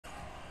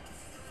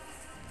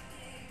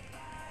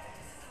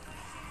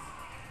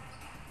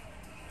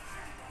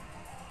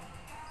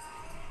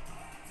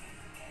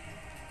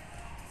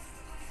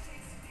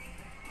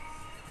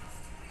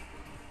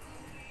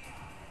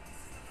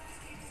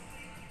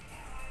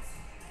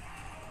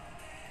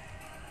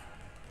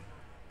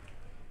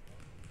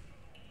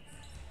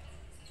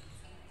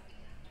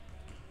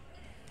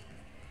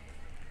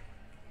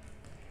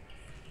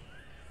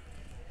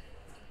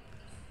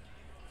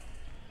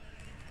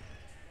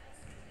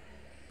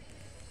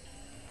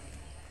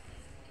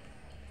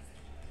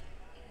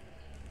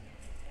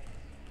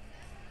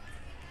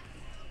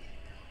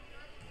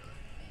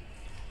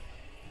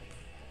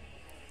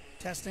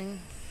Testing,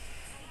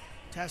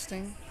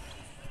 testing.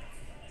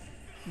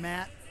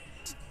 Matt,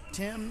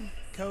 Tim,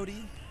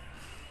 Cody,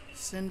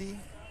 Cindy,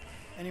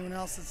 anyone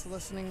else that's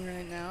listening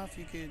right now, if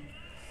you could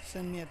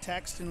send me a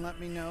text and let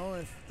me know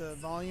if the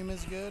volume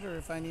is good or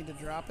if I need to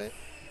drop it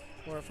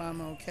or if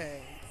I'm okay.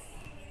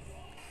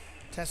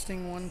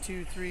 Testing 1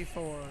 2 3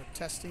 4.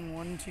 Testing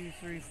 1 2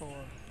 3 4.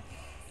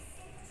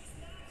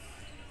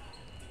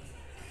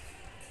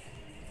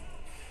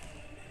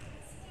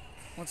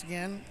 Once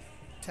again,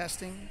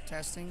 testing,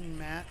 testing.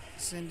 Matt,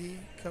 Cindy,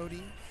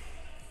 Cody,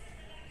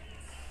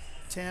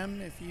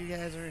 Tim, if you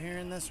guys are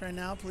hearing this right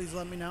now, please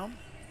let me know.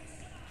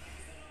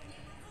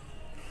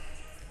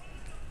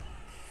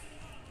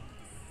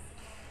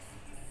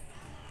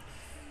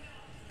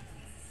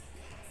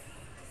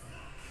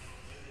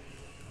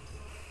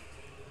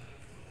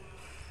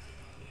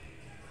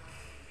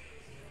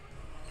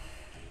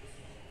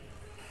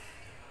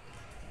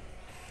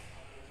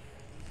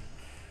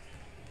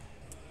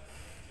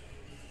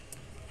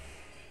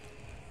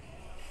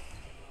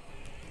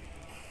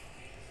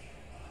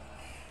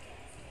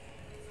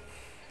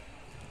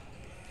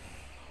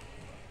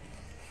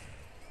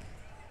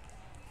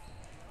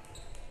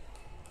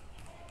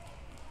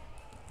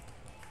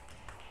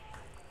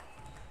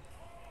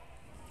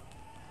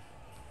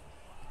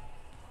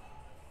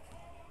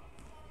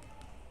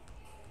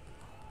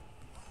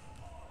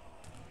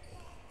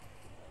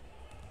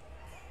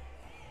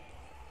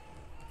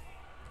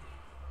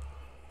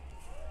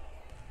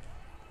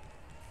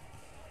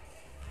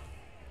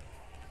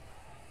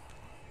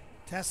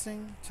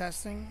 Testing,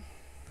 testing.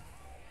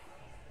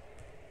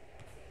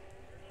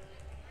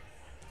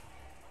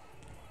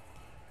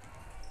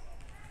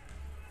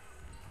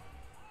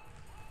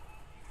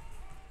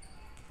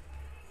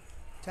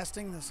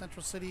 Testing the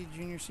Central City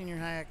Junior Senior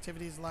High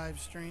Activities live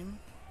stream.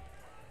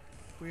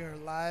 We are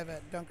live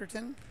at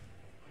Dunkerton.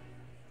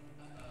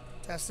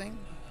 Testing,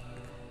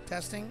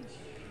 testing.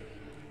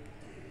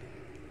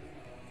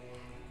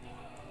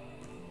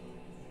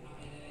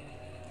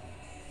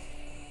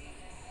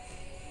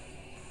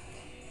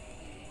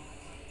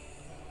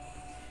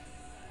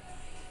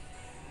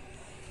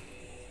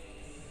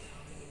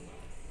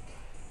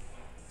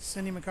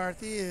 Cindy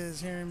McCarthy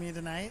is hearing me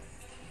tonight.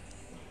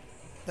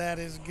 That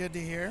is good to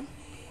hear.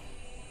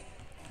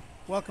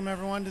 Welcome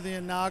everyone to the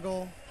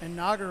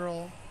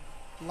inaugural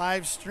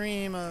live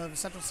stream of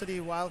Central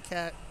City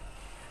Wildcat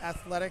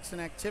Athletics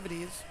and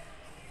Activities.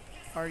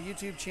 Our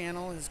YouTube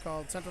channel is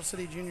called Central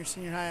City Junior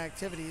Senior High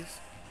Activities.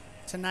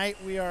 Tonight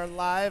we are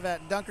live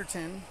at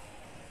Dunkerton,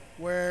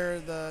 where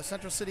the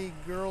Central City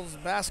girls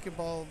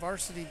basketball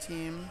varsity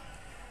team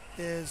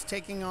is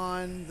taking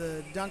on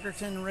the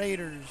Dunkerton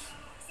Raiders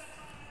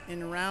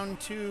in round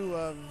 2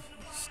 of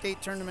state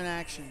tournament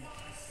action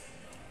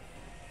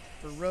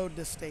for Road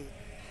to State.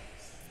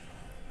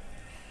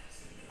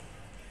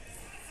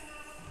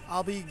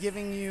 I'll be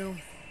giving you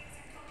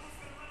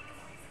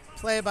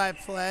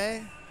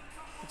play-by-play.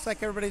 Looks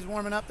like everybody's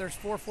warming up. There's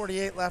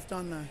 4:48 left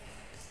on the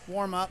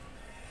warm-up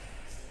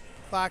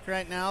clock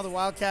right now. The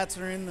Wildcats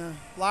are in the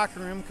locker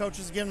room. Coach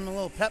is giving them a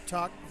little pep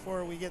talk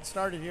before we get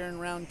started here in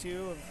round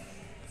 2 of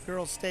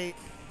girls state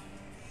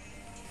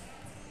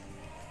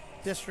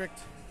district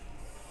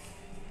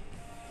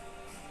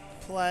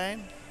play.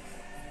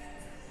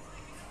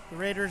 The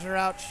Raiders are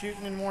out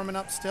shooting and warming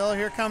up still.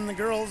 Here come the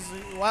girls,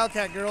 the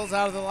Wildcat girls,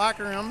 out of the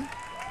locker room.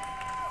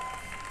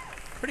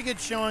 Pretty good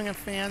showing of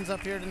fans up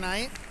here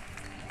tonight.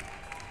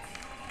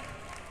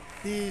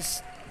 The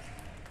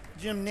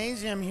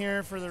gymnasium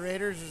here for the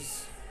Raiders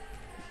is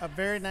a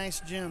very nice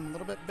gym, a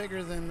little bit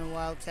bigger than the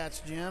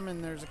Wildcats gym,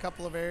 and there's a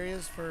couple of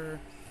areas for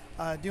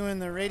doing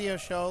the radio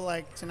show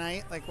like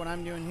tonight, like what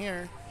I'm doing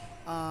here.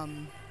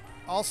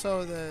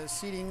 Also the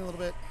seating, a little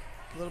bit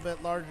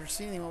larger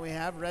seating what we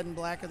have. Red and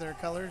black are their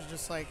colors,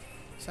 just like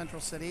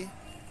Central City.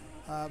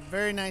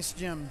 Very nice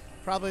gym.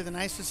 Probably the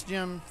nicest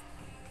gym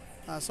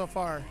so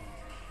far.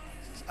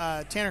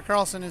 Tanner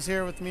Carlson is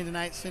here with me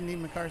tonight. Cindy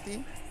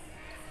McCarthy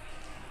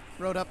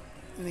rode up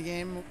to the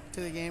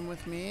game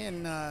with me,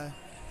 and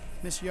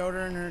Miss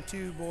Yoder and her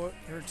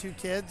two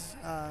kids,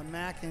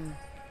 Mac and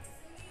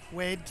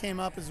Wade, came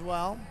up as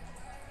well.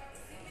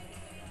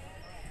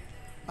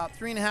 About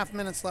 3.5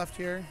 minutes left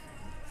here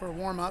for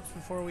warm-ups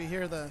before we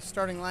hear the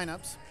starting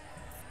lineups.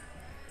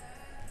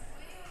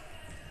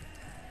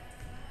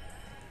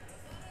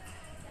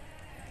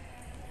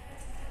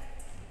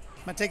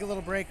 I'm going to take a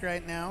little break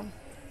right now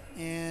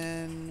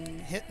and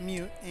hit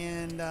mute,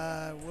 and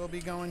we'll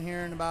be going here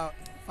in about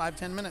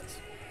 5-10 minutes.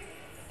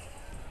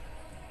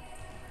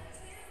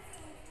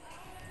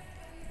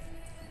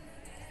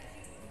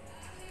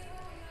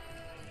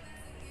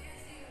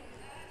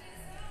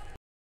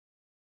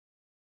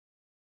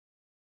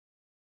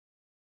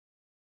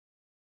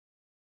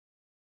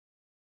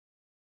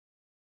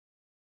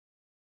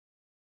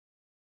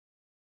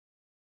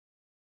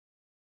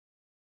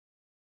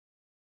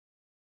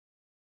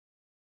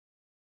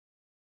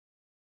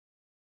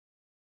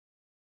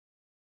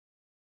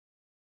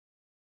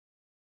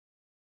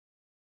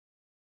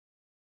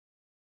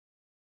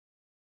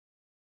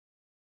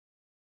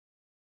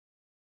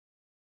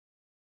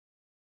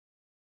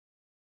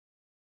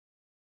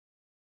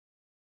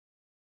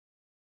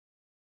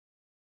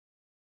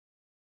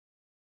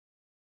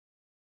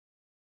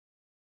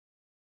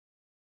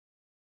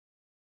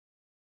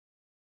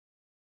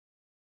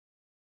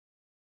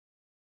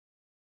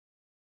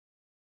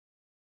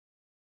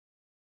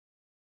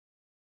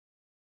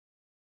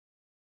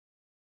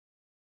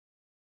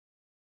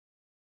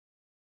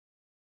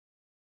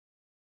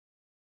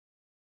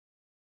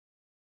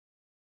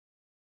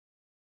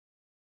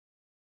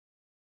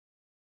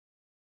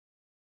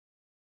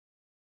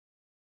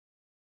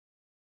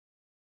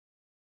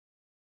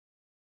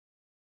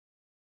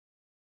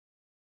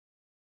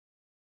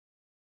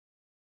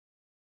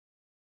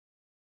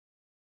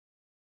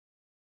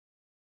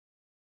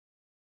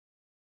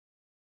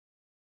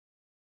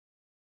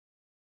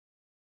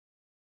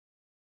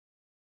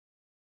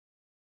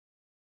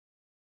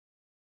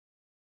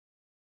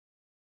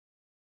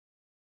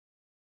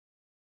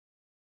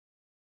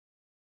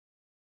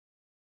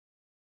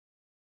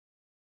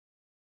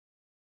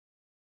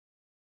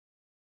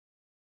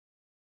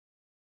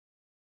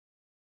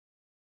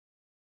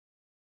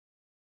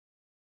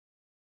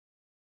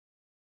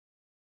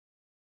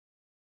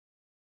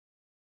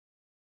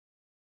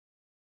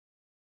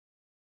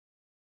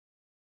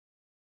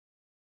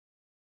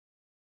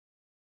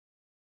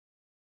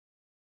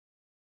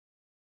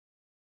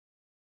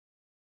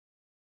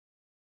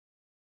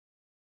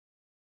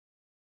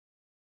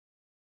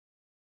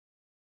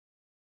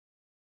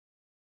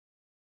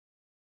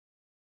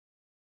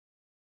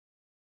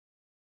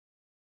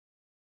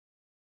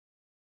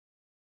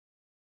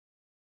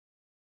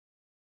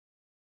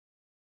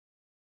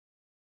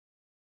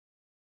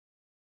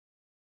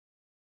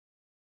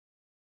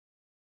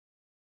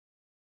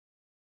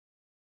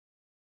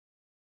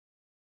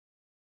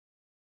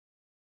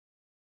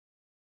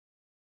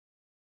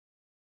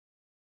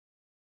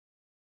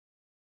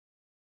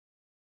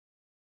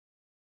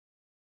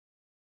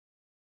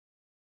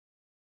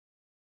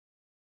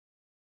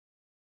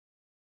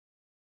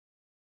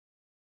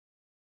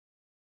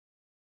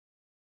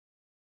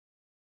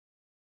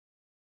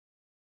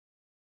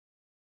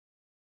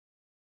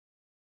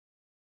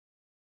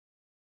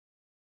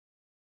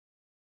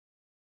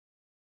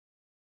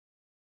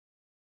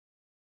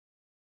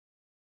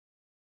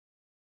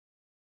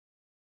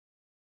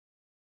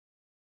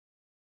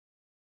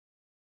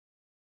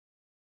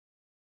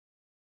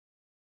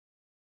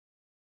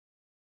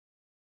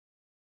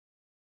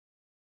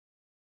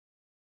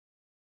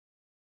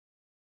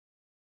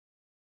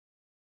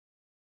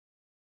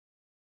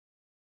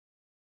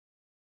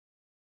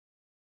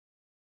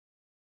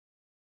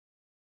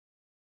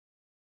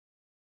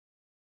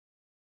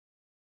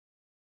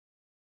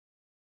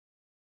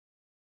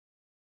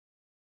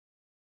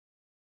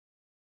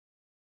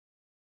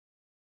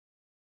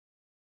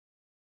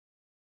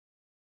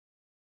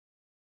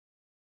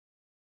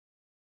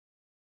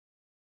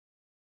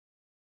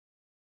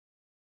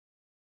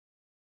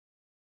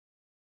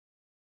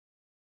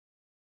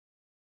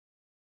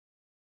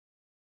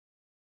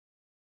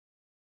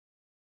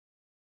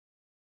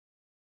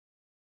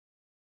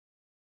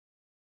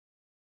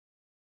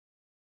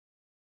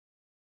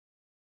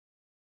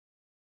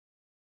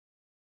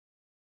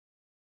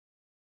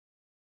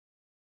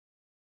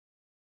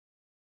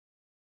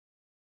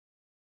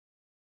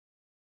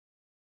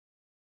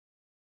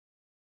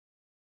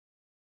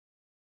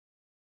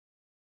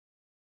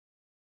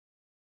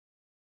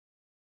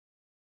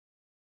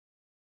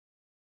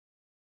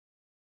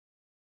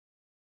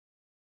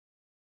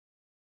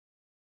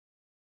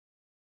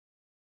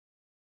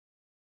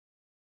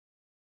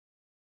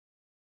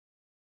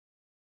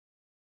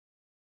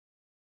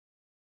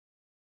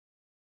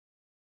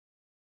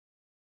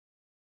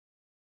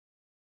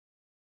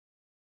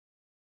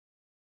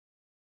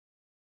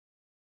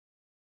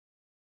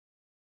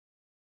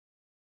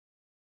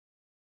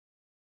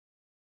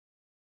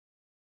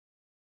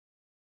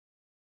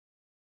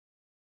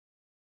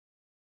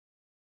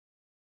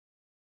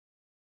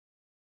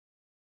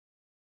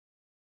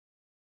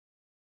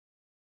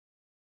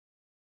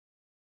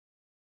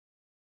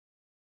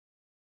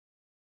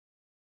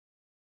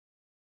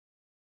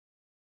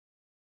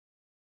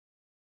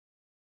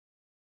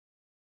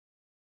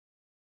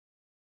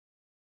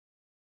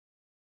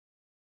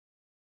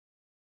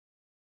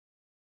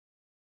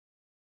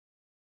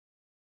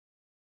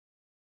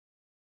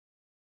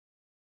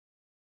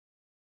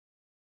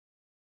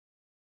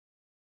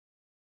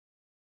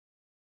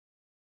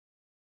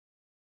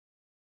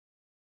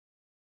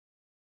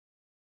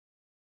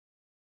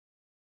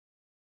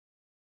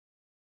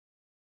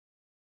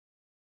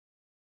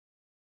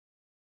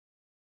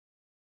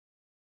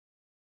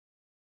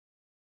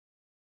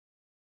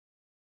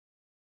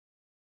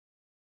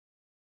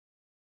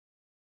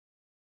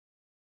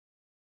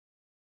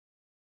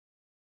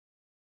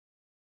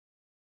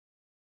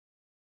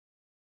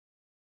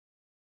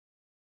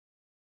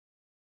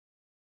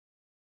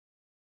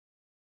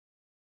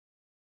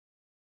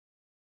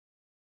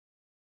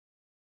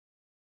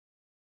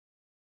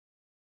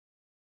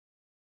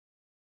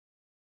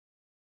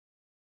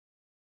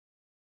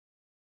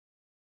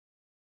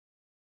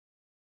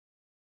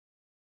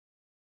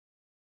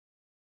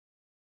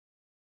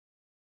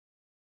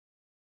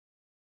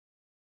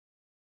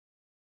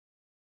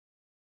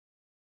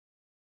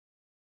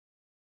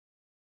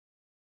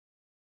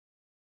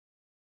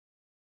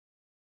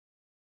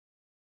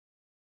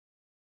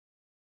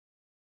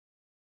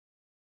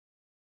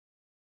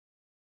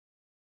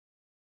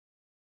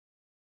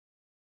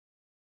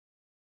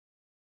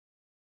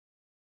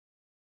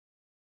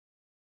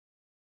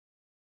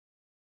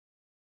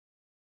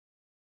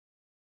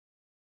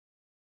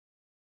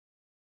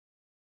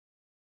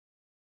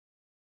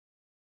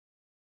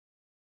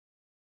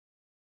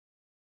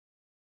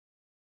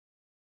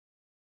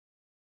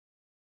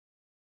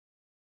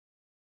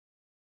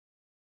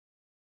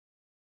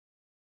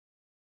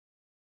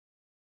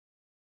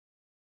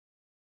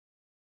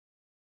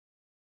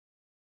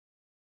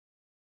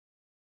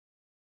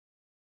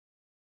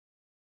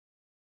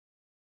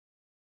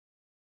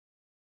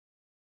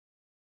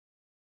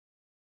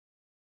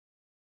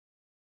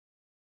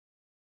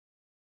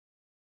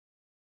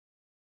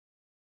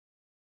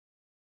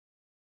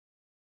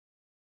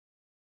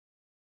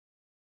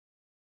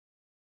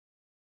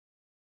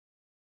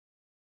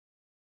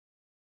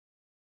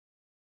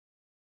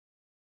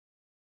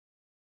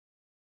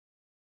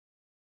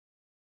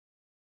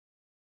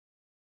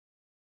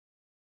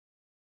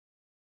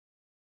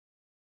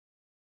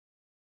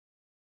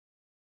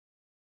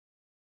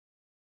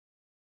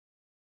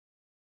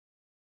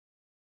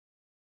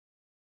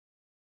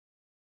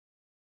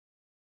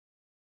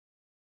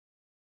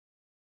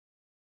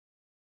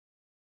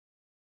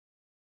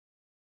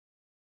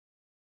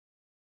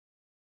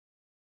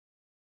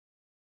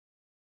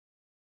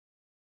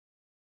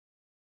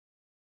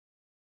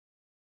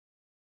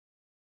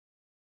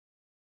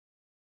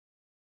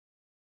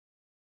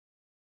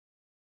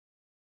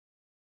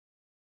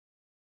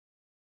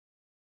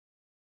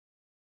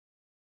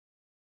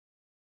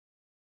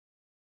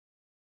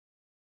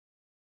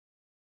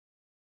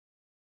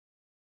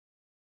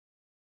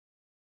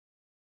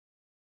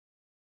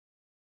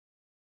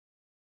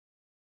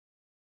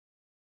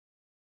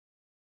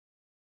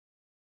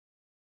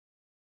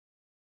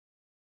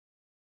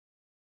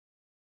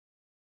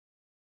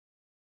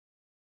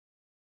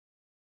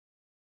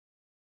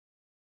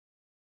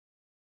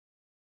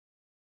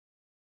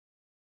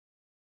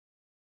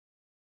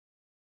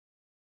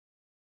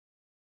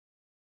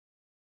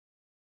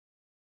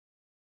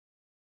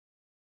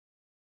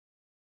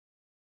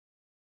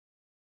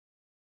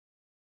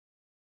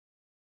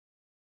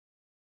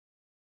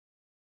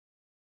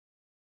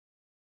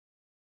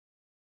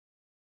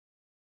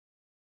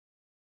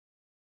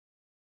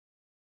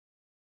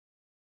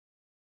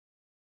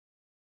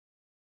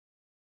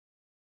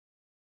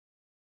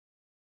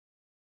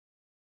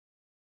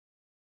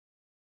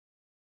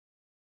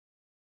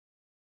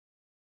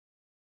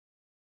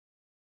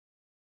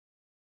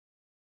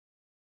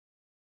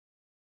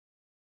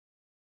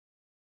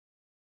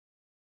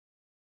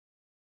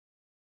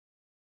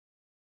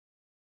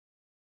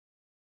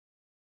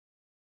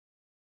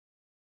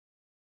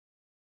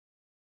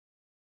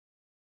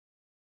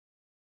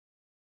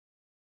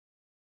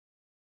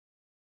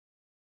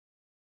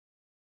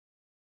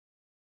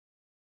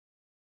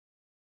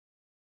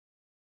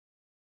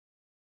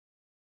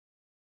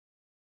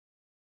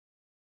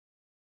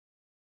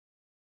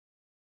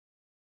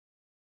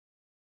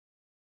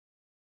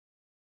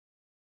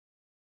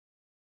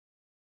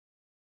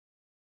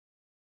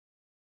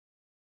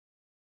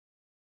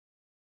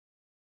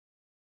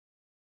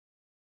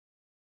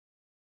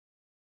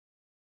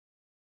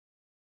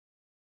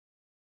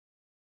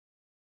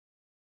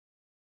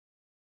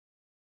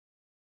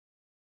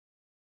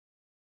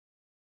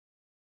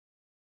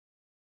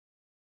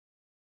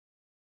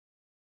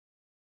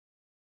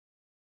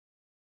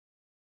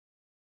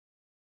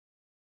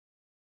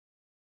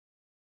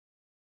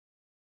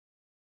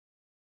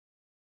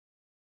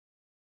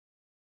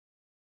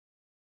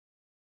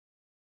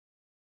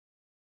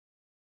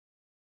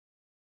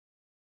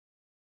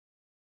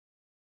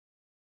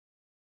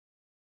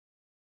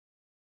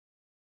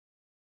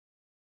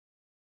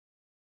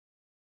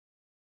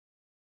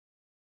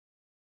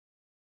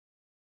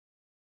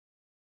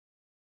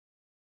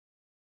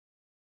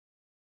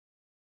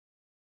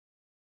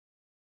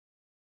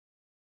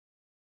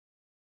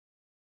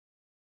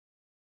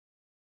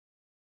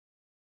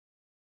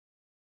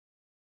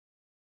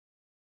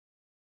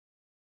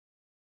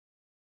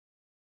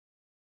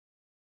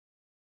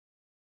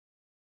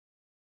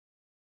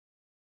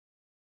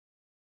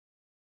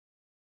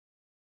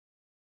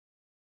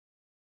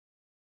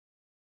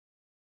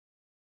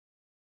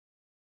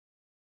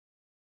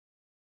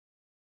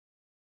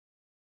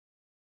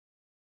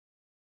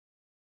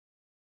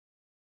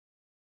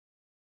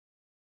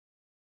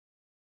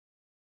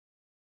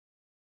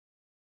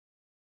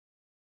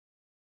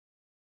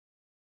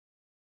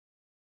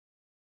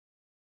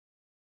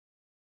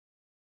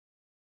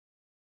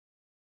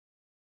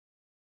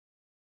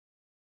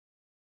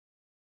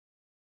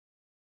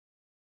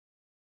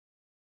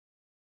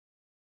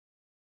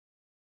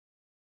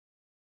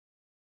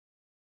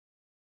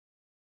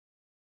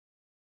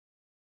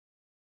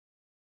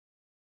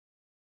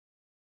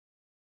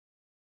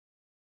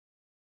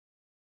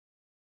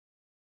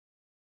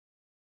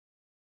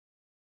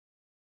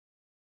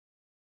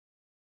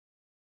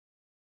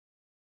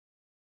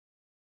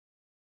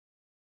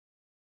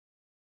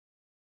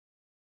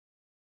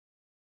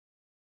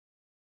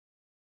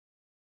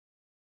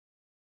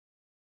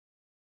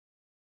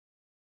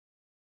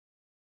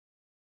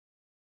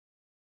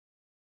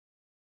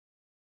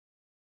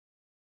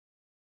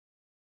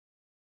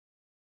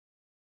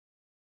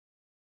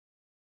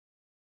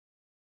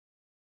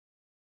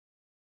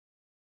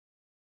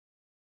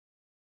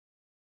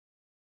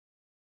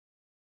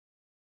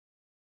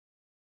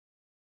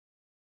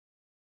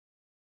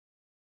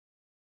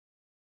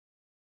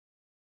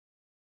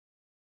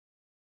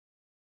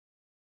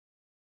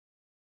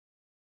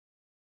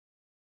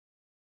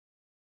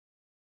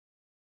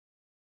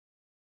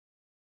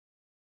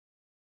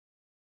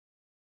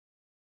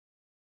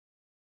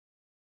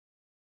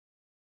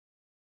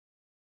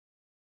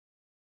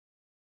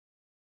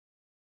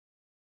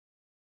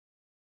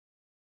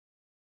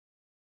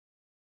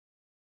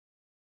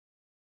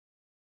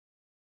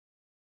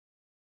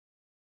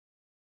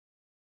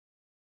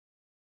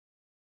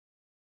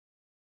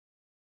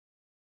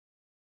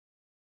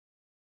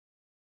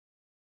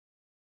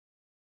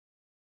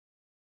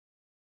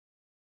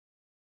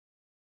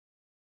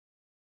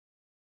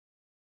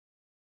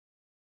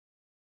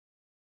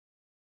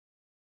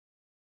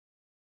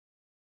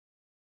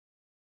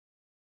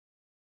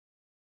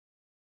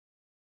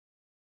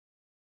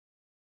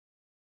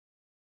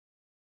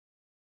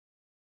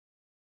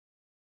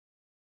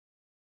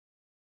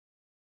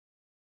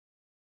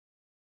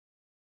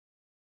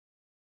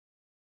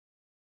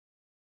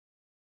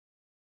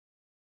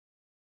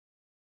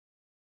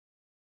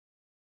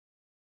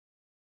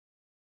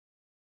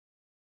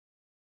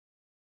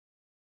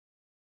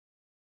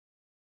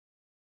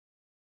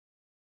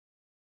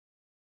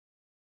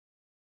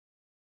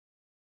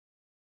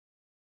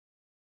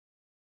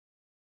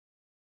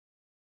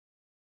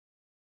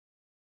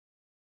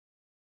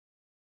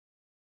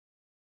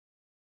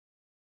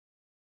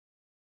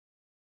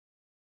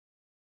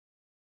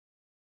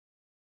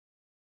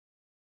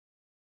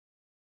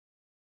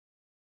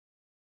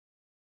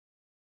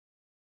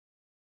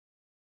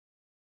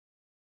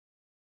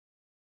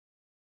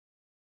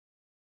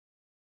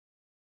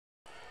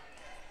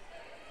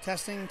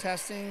 Testing,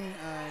 testing.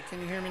 Can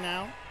you hear me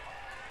now?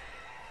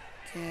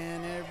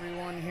 Can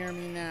everyone hear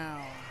me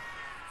now?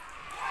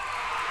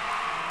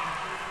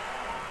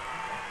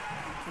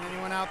 Can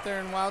anyone out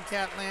there in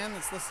Wildcat land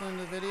that's listening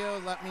to the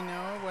video let me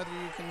know whether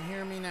you can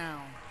hear me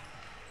now?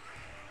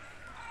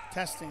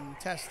 Testing,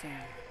 testing.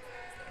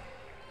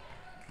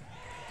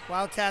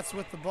 Wildcats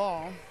with the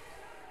ball.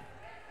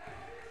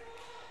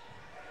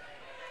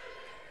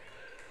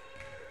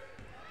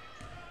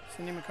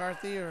 Cindy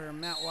McCarthy or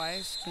Matt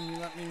Weiss, can you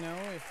let me know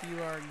if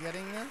you are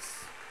getting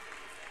this?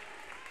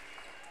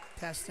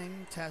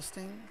 Testing,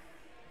 testing.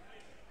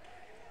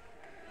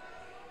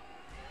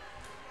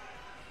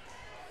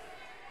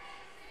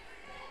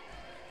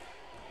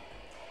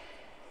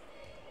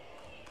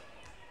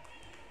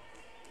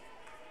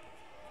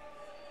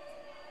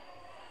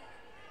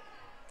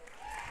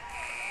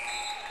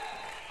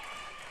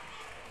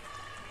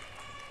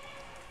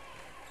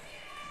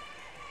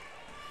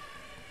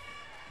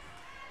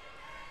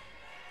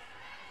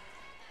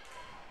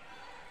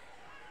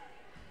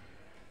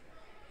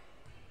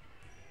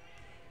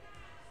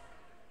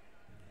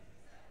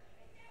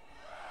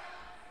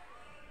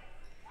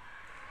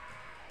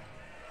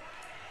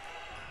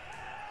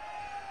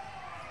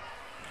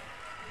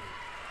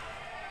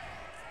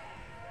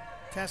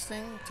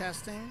 Testing,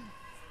 testing.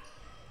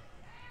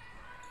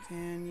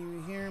 Can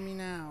you hear me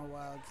now,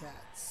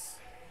 Wildcats?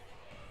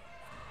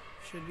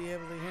 Should be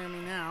able to hear me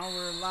now.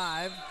 We're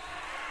live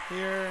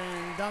here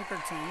in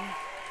Dunkerton.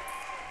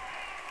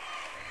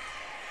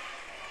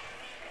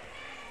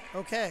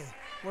 Okay,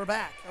 we're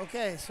back.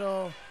 Okay,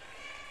 so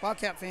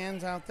Wildcat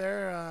fans out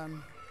there,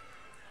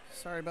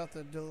 sorry about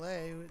the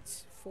delay.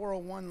 It's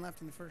 4:01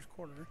 left in the first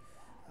quarter.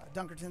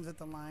 Dunkerton's at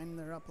the line.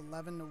 They're up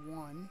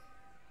 11-1.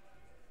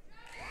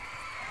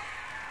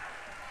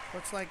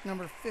 Looks like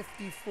number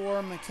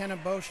 54, McKenna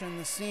Boshin,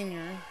 the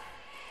senior.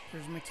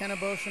 There's McKenna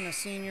Boshin, a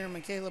senior,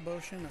 Michaela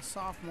Boshin, a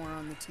sophomore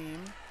on the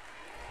team.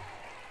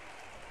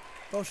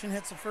 Boshin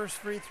hits the first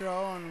free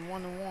throw on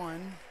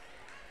 1-1.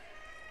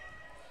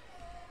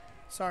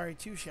 Sorry,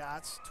 2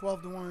 shots,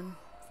 12-1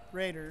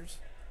 Raiders.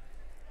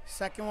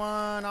 Second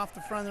one off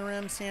the front of the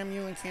rim, Sam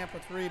Eulenkamp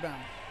with the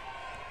rebound.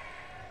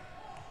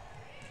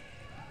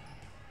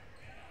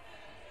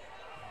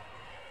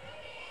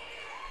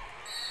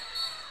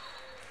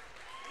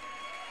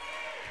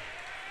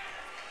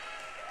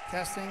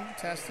 Testing,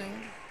 testing.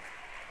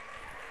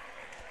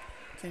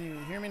 Can you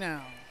hear me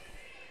now?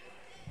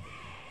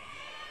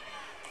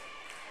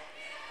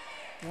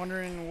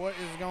 Wondering what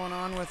is going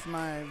on with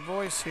my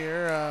voice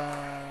here.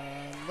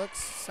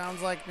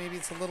 Sounds like maybe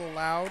it's a little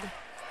loud.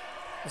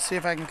 Let's see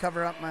if I can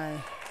cover up my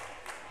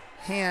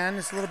hand.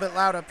 It's a little bit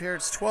loud up here.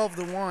 It's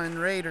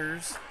 12-1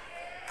 Raiders.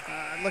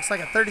 It looks like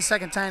a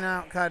 30-second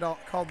timeout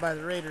called by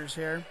the Raiders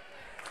here.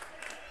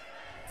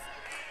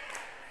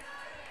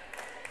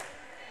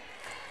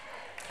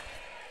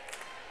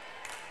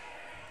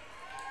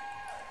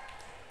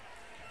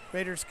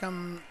 Raiders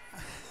come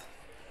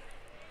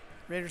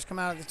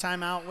out of the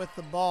timeout with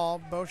the ball.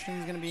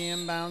 Boshin's going to be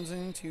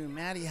inbounding to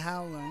Maddie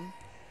Howland.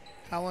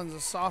 Howland's a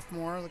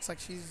sophomore. Looks like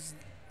she's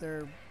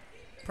their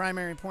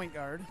primary point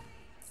guard.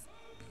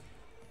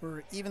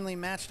 We're evenly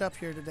matched up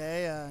here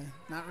today.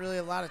 Not really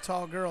a lot of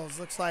tall girls.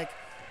 Looks like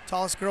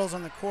tallest girls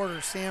on the court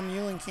are Sam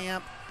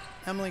Eulenkamp,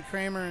 Emily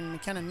Kramer, and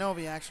McKenna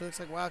Novi. Actually,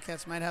 looks like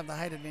Wildcats might have the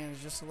height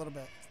advantage just a little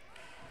bit.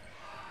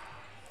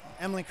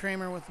 Emily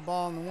Kramer with the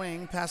ball in the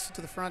wing. Passes it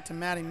to the front to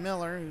Maddie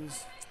Miller,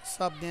 who's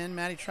subbed in.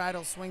 Maddie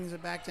Treidel swings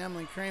it back to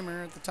Emily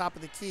Kramer at the top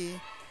of the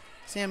key.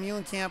 Sam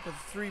Eulenkamp with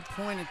a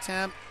 3-point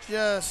attempt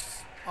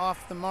just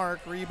off the mark.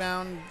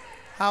 Rebound,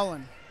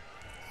 Howland.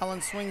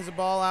 Howland swings the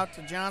ball out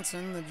to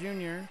Johnson, the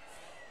junior.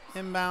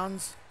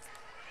 Inbounds.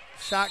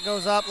 Shot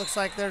goes up. Looks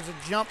like there's a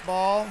jump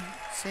ball.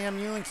 Sam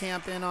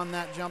Eulenkamp in on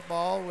that jump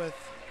ball with,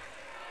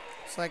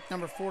 looks like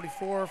number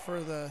 44 for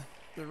the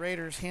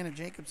Raiders, Hannah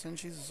Jacobson.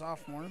 She's a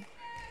sophomore.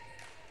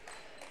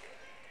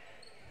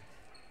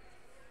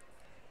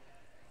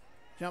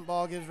 Jump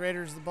ball gives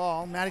Raiders the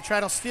ball. Maddie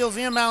Treidel steals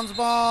the inbounds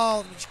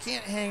ball, but she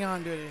can't hang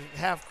on to it at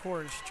half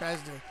court. She tries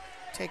to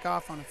take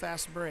off on a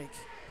fast break.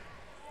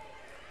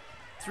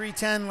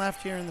 3:10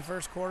 left here in the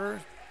first quarter.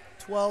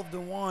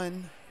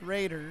 12-1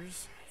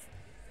 Raiders.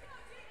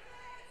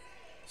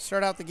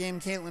 Start out the game,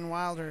 Caitlin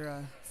Wilder,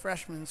 a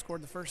freshman,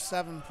 scored the first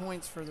 7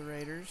 points for the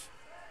Raiders.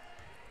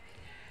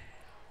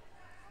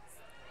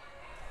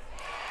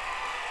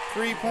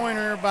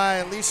 Three-pointer by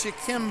Alicia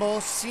Kimball,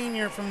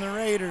 senior from the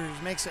Raiders,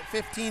 makes it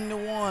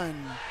 15-1.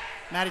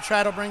 Maddie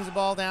Treidel brings the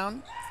ball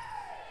down,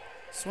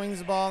 swings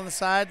the ball on the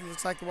side.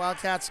 Looks like the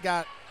Wildcats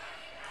got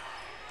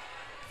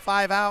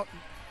five out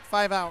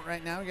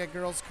right now. We got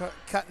girls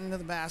cutting to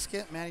the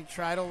basket. Maddie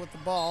Treidel with the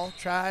ball,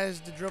 tries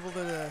to dribble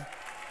to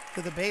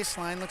the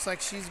baseline. Looks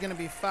like she's going to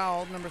be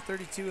fouled. Number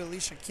 32,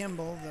 Alicia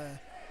Kimball,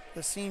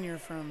 the senior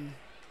from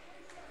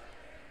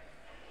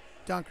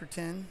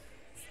Dunkerton.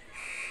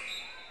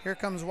 Here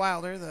comes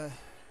Wilder,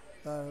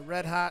 the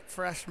red-hot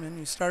freshman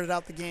who started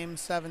out the game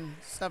 7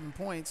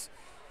 points.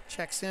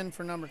 Checks in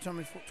for number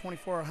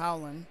 24,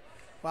 Howland.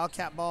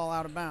 Wildcat ball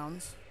out of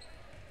bounds.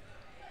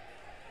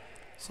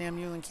 Sam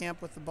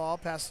Eulenkamp with the ball,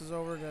 passes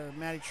over to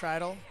Maddie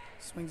Treidel,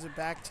 swings it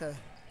back to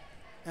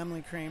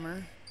Emily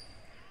Kramer.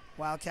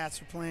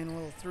 Wildcats are playing a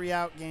little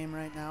 3-out game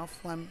right now.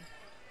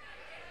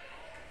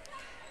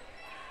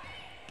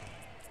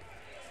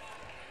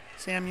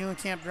 Sam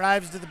Eulenkamp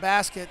drives to the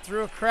basket,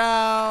 through a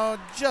crowd,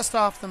 just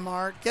off the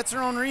mark, gets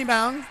her own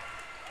rebound.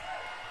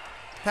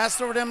 Pass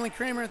it over to Emily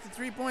Kramer at the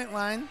three-point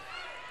line.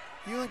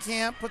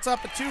 Eulenkamp puts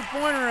up a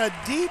two-pointer, a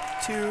deep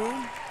two,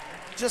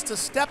 just a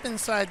step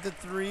inside the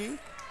three.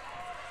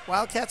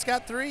 Wildcats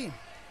got 3.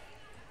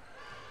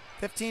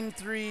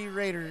 15-3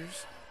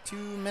 Raiders. 2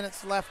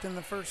 minutes left in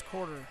the first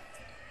quarter.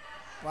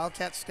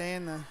 Wildcats stay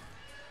in the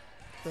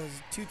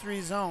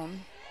 2-3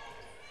 zone.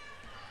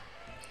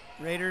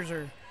 Raiders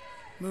are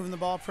moving the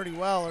ball pretty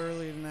well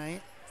early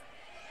tonight.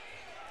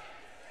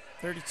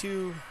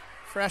 32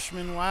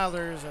 freshman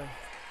Wilder is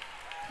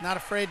not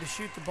afraid to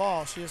shoot the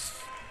ball. She just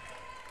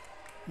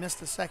missed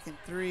the second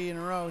 3 in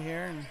a row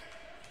here, and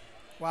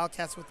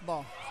Wildcats with the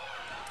ball.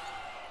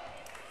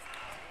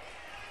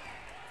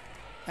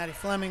 Maddie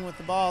Fleming with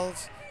the ball.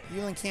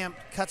 Eulenkamp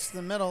cuts to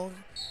the middle.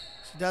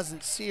 She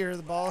doesn't see her.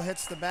 The ball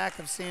hits the back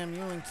of Sam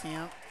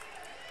Eulenkamp.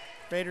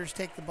 Raiders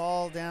take the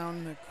ball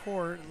down the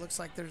court. It looks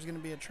like there's going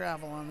to be a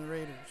travel on the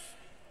Raiders.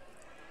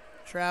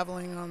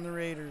 Traveling on the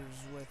Raiders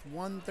with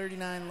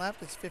 1:39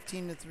 left. It's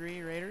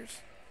 15-3 Raiders.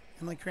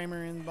 Emily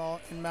Kramer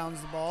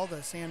inbounds the ball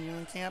to Sam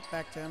Eulenkamp.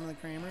 Back to Emily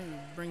Kramer, who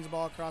brings the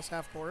ball across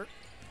half court.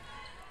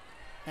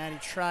 Maddie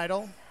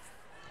Treidel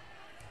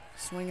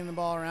swinging the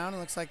ball around. It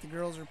looks like the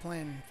girls are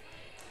playing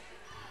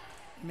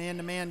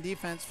man-to-man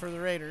defense for the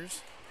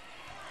Raiders.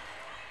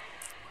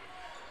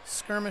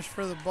 Skirmish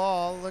for the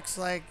ball. Looks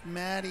like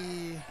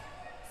Maddie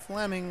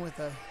Fleming with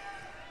a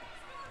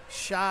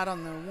shot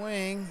on the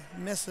wing.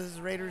 Misses.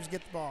 Raiders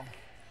get the ball.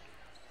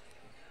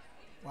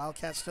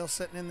 Wildcats still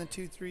sitting in the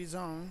 2-3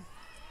 zone.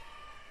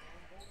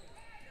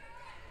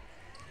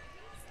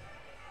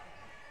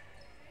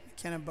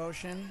 McKenna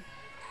Boshin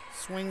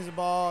swings the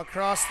ball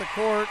across the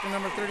court to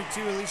number 32,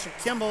 Alicia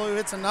Kimball, who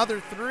hits another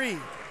 3.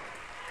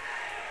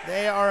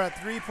 They are a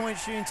 3-point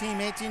shooting team,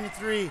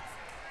 18-3.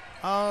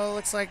 Oh,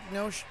 looks like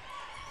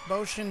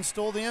Boshin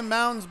stole the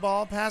inbounds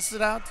ball, passes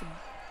it out to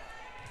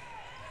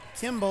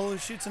Kimball, who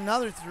shoots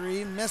another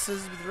 3,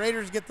 misses, but the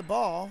Raiders get the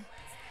ball.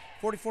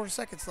 44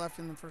 seconds left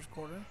in the first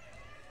quarter.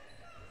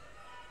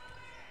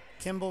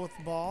 Kimball with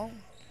the ball,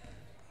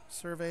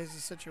 surveys the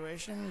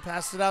situation,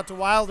 passes it out to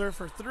Wilder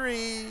for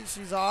 3.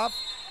 She's off.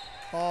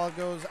 Ball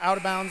goes out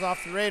of bounds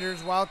off the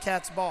Raiders.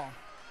 Wildcats ball.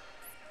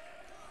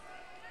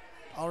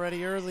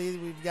 Already early,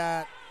 we've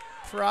got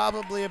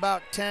probably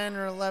about 10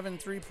 or 11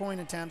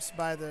 three-point attempts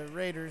by the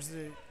Raiders.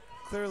 They're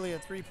clearly a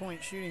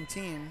three-point shooting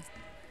team.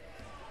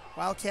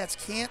 Wildcats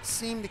can't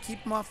seem to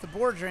keep them off the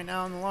boards right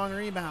now on the long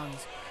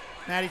rebounds.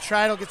 Maddie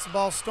Treidel gets the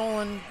ball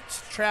stolen.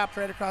 It's trapped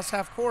right across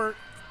half court.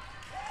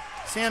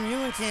 Sam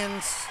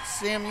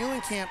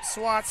Eulenkamp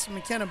swats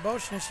McKenna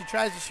Boshin as she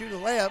tries to shoot a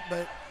layup,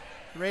 but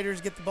the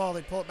Raiders get the ball.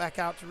 They pull it back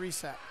out to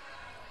reset.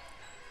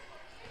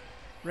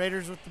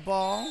 Raiders with the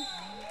ball.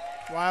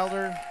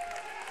 Wilder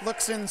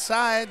looks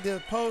inside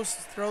the post,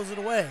 throws it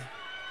away.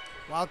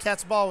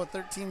 Wildcats ball with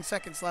 13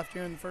 seconds left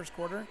here in the first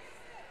quarter.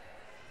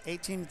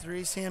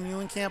 18-3. Sam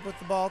Eulenkamp with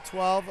the ball.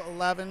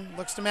 12-11.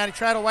 Looks to Maddie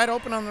Treidel, wide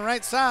open on the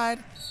right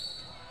side.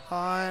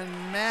 On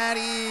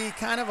Maddie,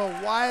 kind of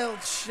a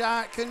wild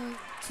shot. Couldn't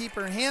keep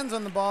her hands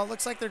on the ball. It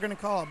looks like they're going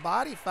to call a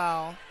body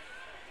foul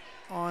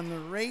on the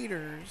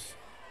Raiders.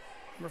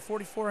 Number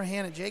 44,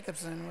 Hannah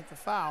Jacobson with the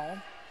foul.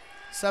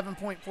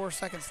 7.4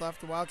 seconds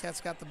left. The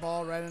Wildcats got the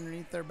ball right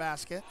underneath their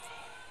basket.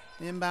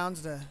 The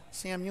inbounds to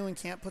Sam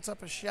Eulenkamp. Puts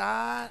up a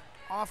shot.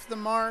 Off the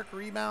mark.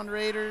 Rebound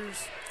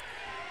Raiders.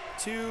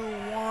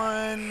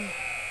 2-1.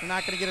 They're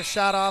not going to get a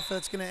shot off.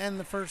 That's going to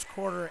end the first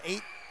quarter.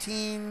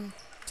 18-3.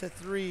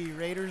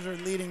 Raiders are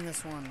leading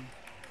this one.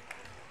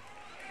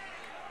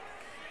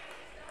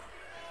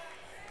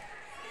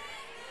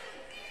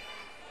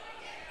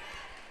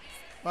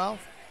 Well,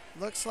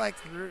 looks like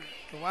the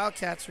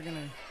Wildcats are going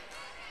to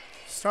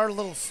start a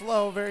little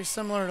slow, very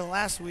similar to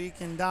last week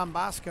in Don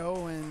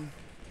Bosco when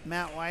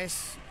Matt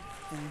Weiss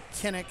and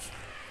Kinnick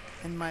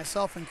and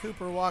myself and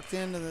Cooper walked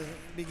into the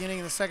beginning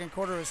of the second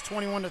quarter. It was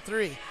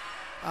 21-3.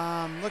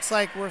 Looks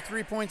like we're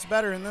 3 points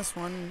better in this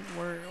one.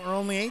 We're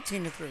only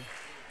 18-3.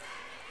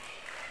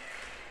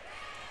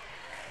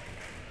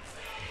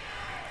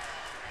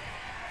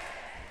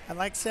 I'd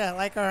like to say I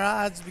like our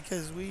odds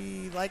because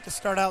we like to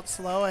start out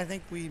slow. I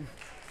think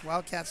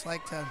Wildcats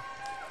like to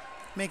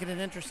make it an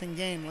interesting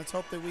game. Let's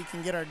hope that we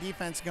can get our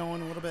defense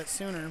going a little bit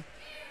sooner.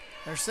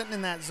 They're sitting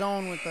in that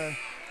zone with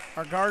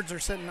our guards are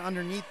sitting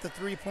underneath the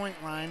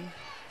three-point line.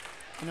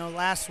 You know,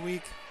 last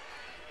week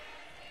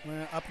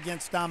when up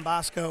against Don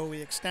Bosco,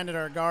 we extended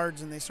our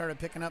guards and they started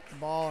picking up the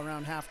ball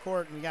around half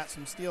court and we got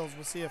some steals.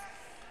 We'll see if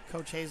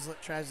Coach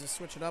Hazlett tries to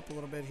switch it up a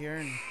little bit here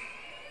and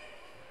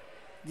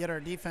get our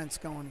defense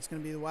going. It's going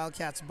to be the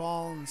Wildcats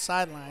ball on the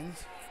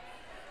sidelines.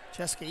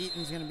 Jessica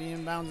Eaton's going to be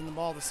inbounding the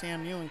ball to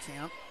Sam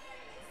Eulenkamp.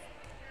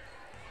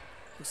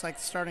 Looks like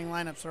the starting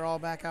lineups are all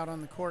back out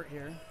on the court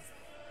here.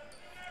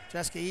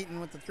 Jessica Eaton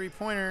with the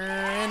three-pointer,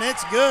 and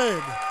it's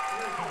good.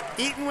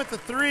 Eaton with the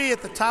three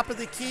at the top of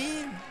the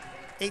key.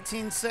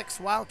 18-6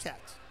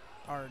 Wildcats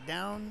are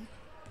down.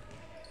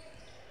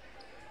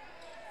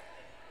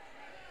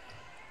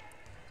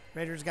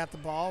 Raiders got the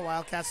ball.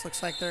 Wildcats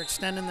looks like they're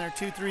extending their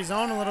 2-3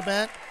 zone a little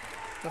bit.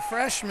 The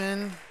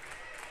freshman,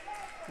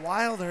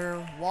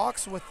 Wilder,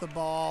 walks with the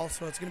ball,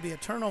 so it's going to be a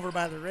turnover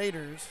by the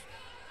Raiders.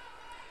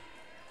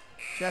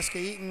 Jessica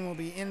Eaton will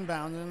be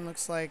inbounding.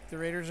 Looks like the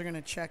Raiders are going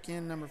to check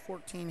in number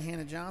 14,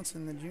 Hannah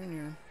Johnson, the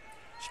junior.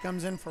 She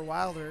comes in for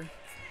Wilder,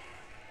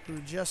 who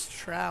just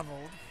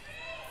traveled.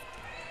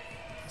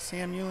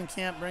 Sam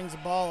Eulenkamp brings the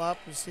ball up.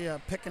 We see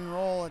a pick and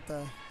roll at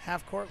the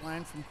half-court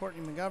line from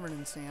Courtney McGovern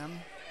and Sam.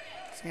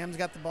 Sam's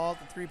got the ball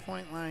at the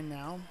three-point line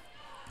now.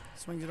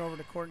 Swings it over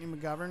to Courtney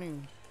McGovern, who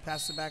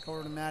passes it back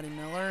over to Maddie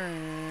Miller,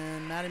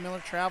 and Maddie Miller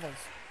travels.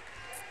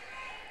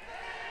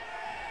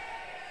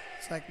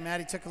 It's like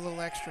Maddie took a little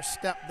extra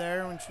step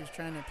there when she was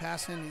trying to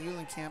pass into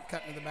Eulenkamp,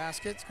 cutting to the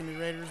basket. It's going to be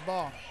Raiders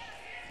ball.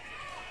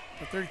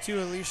 For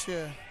 32,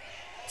 Alicia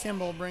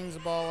Kimball brings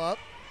the ball up.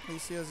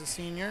 Alicia is a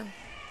senior.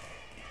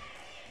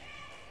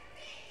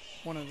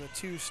 One of the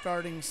two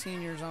starting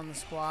seniors on the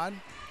squad.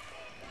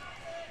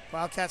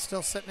 Wildcats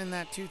still sitting in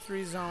that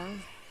 2-3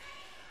 zone.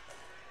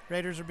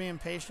 Raiders are being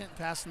patient,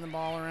 passing the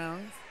ball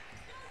around.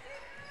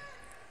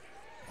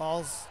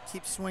 Balls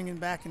keep swinging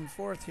back and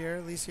forth here.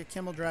 Alicia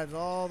Kimball drives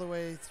all the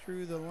way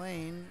through the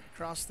lane,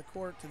 across the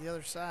court to the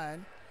other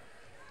side.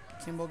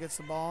 Kimball gets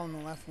the ball in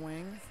the left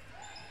wing.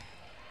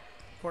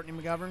 Courtney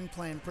McGovern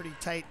playing pretty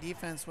tight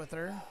defense with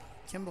her.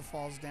 Kimball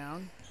falls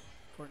down.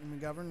 Courtney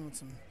McGovern with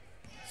some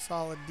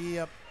solid D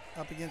up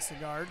against the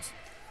guards.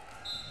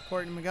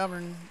 Courtney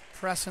McGovern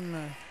pressing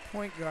the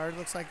point guard.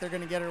 Looks like they're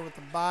going to get her with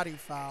the body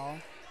foul.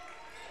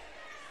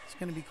 It's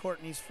going to be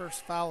Courtney's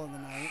first foul of the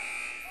night.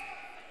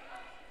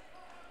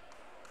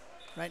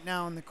 Right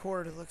now on the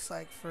court, it looks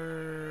like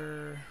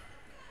for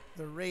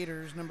the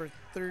Raiders, number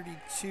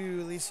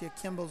 32, Alicia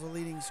Kimball's the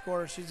leading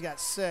scorer. She's got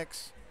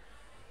 6.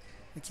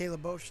 Michaela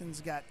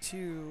Boshin's got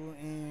 2,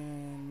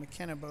 and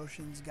McKenna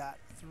Boshin's got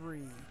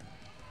 3.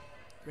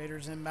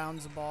 Raiders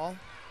inbounds the ball.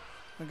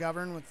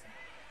 McGovern with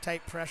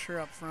tight pressure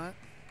up front.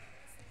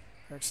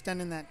 They're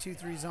extending that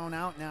 2-3 zone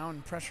out now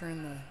and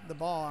pressuring the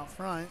ball out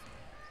front.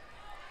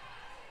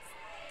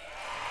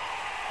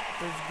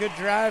 There's a good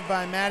drive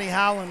by Maddie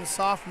Howland, the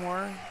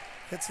sophomore.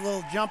 Hits a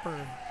little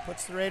jumper,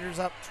 puts the Raiders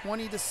up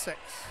 20-6.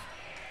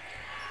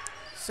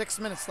 6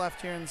 minutes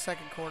left here in the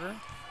second quarter.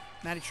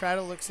 Maddie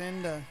Treidel looks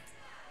into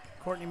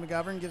Courtney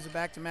McGovern, gives it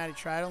back to Maddie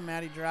Treidel.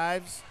 Maddie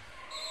drives,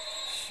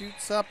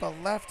 shoots up a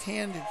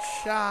left-handed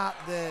shot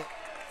that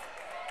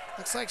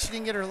looks like she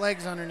didn't get her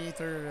legs underneath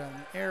her,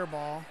 air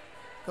ball.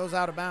 Goes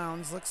out of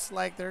bounds. Looks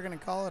like they're going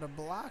to call it a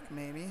block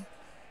maybe.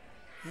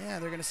 Yeah,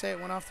 they're going to say it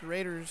went off the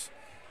Raiders'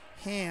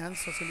 hands,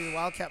 so it's going to be the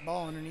Wildcat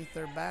ball underneath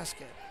their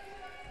basket.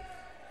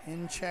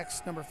 In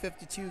checks number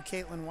 52,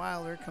 Caitlin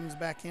Wilder, comes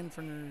back in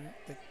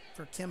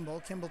for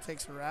Kimball. Kimball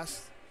takes a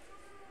rest.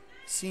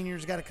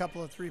 Senior's got a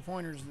couple of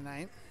three-pointers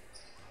tonight.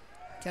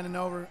 Kenna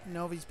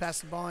Novi's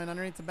passed the ball in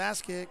underneath the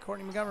basket.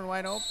 Courtney McGovern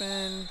wide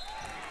open.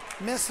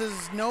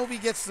 Misses. Novi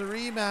gets the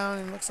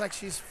rebound and looks like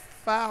she's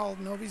fouled.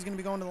 Novi's going to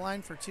be going to the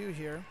line for 2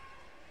 here.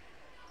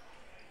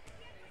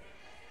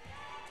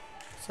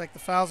 Looks like the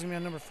foul's going to be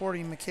on number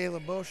 40, Michaela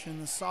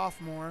Boshin, the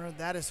sophomore.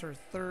 That is her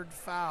 3rd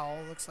foul.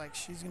 Looks like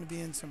she's going to be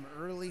in some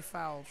early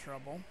foul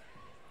trouble.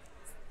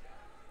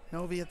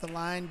 Novi at the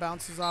line,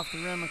 bounces off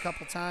the rim a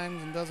couple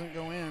times and doesn't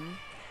go in.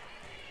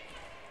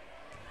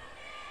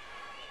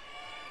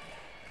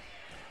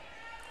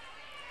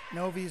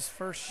 Novi's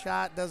first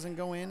shot doesn't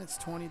go in. It's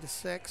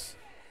 20-6. Here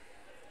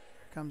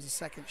comes the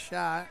second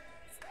shot.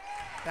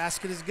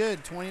 Basket is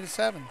good,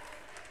 20-7.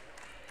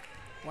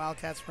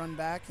 Wildcats run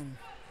back and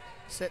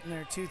sit in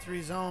their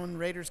 2-3 zone.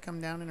 Raiders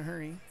come down in a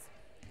hurry,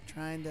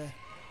 trying to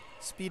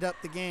speed up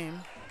the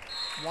game.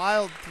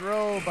 Wild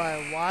throw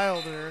by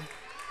Wilder.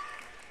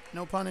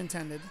 No pun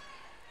intended.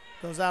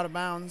 Goes out of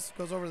bounds.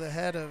 Goes over the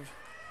head of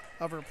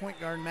her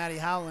point guard, Maddie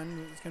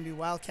Howland. It's going to be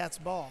Wildcats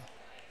ball.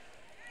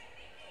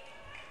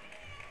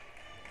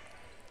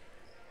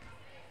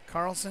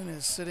 Carlson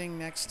is sitting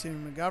next to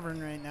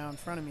McGovern right now in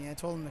front of me. I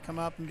told him to come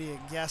up and be a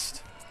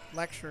guest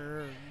lecturer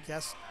or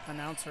guest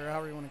announcer,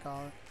 however you want to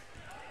call it.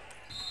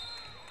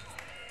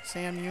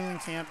 Sam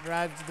Eulenkamp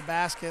drives to the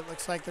basket.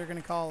 Looks like they're going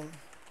to call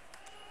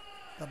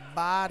the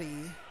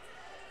body.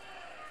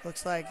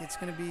 Looks like it's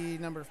going to be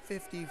number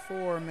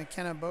 54,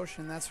 McKenna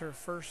Boshin. That's her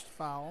first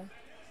foul.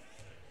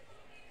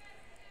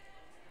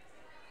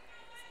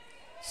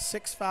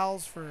 6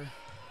 fouls for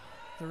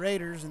the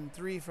Raiders and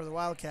 3 for the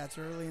Wildcats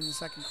early in the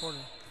second quarter.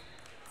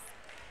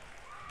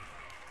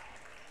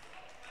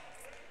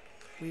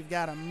 We've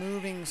got a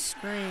moving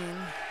screen.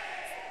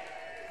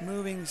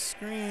 Moving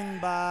screen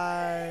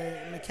by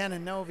McKenna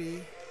Novi.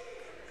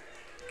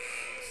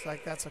 Looks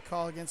like that's a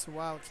call against the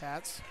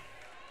Wildcats.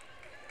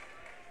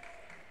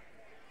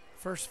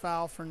 First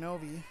foul for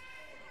Novi.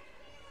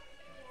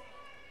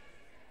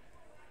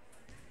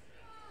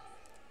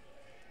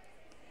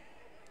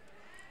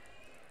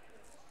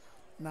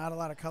 Not a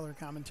lot of color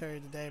commentary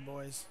today,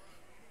 boys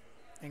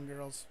and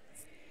girls.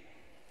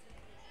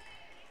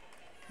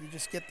 You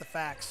just get the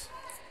facts.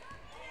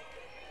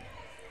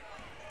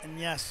 And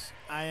yes,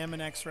 I am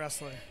an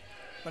ex-wrestler,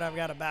 but I've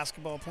got a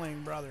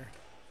basketball-playing brother,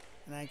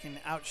 and I can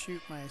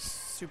outshoot my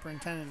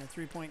superintendent in a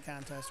three-point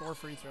contest or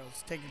free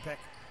throws. Take your pick.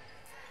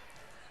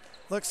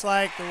 Looks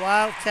like the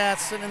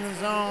Wildcats sitting in the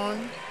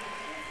zone.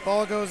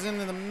 Ball goes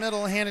into the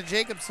middle. Hannah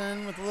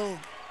Jacobson with a little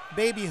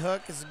baby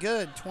hook is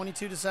good.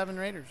 22-7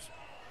 Raiders.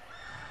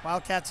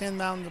 Wildcats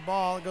inbound the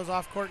ball. It goes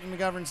off Courtney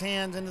McGovern's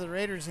hands into the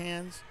Raiders'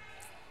 hands.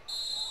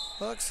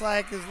 Looks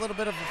like there's a little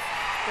bit of a,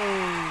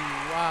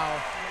 oh, wow.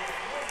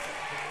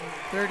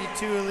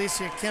 32,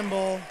 Alicia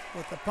Kimball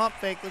with the pump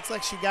fake. Looks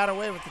like she got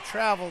away with the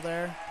travel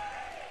there.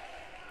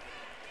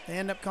 They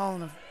end up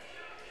calling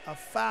a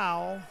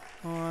foul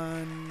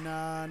on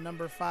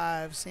number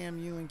 5, Sam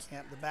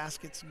Eulenkamp. The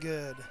basket's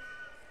good.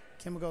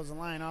 Kimball goes the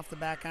line off the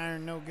back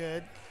iron, no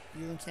good.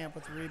 Eulenkamp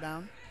with the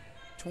rebound.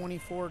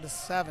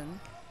 24-7.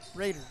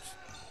 Raiders.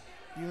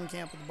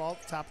 Eulenkamp with the ball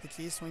at the top of the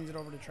key, swings it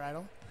over to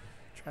Treidel.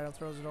 Treidel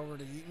throws it over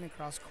to Eaton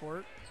across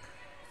court.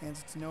 Hands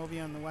it to Novi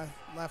on the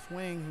left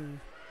wing,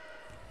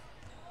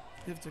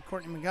 who gives to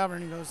Courtney McGovern,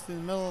 who goes through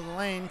the middle of the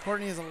lane.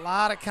 Courtney has a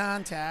lot of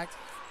contact,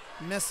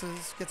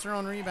 misses, gets her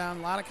own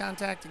rebound, a lot of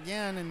contact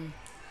again, and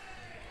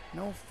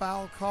no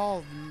foul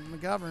called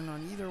McGovern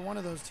on either one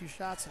of those two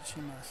shots that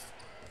she missed.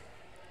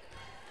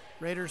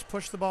 Raiders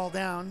push the ball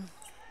down.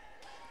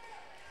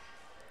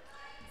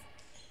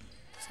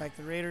 Looks like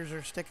the Raiders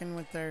are sticking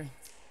with their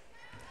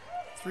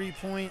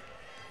three-point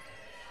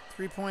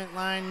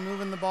line,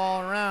 moving the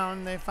ball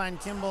around. They find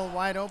Kimball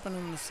wide open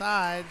on the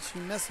side. She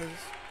misses.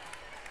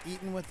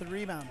 Eaton with the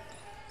rebound.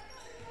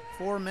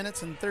 4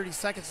 minutes and 30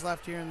 seconds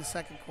left here in the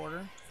second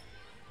quarter.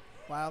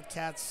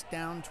 Wildcats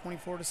down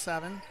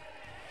 24-7.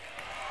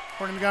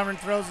 Courtney McGovern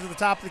throws it to the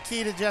top of the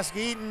key to Jessica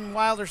Eaton.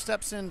 Wilder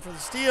steps in for the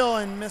steal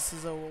and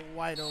misses a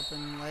wide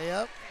open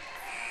layup.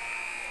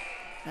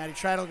 Maddie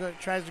Treidel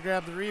tries to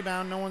grab the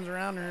rebound. No one's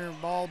around her.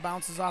 Ball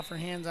bounces off her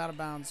hands out of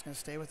bounds. It's going to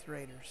stay with the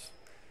Raiders.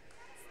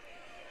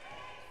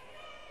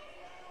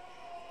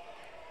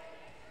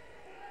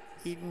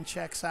 Eaton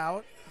checks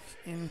out.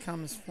 In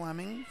comes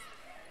Fleming.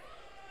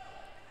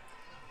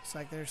 Looks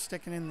like they're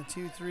sticking in the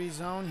 2-3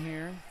 zone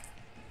here.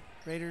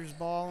 Raiders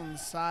ball on the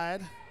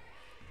side.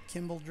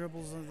 Kimball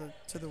dribbles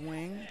to the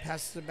wing.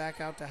 Passes it back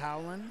out to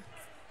Howland.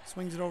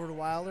 Swings it over to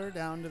Wilder.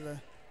 Down to the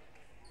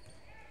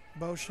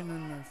Boshin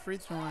in the free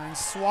throw line.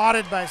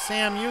 Swatted by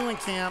Sam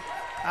Eulenkamp.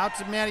 Out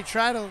to Maddie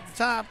Treidel at the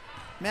top.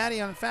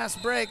 Maddie on a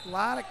fast break. A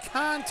lot of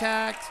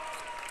contact.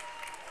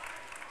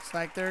 Looks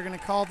like they're going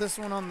to call this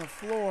one on the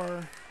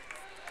floor.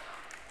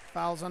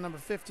 Fouls on number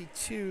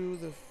 52,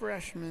 the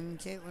freshman,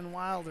 Caitlin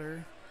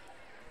Wilder.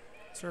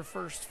 It's her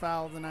first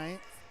foul of the night.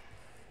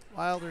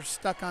 Wilder's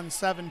stuck on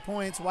 7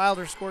 points.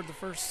 Wilder scored the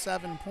first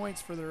 7 points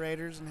for the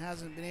Raiders and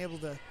hasn't been able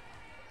to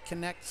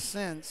connect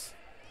since.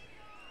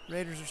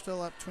 Raiders are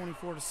still up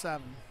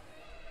 24-7.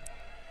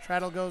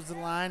 Treidel goes to the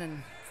line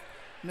and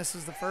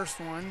misses the first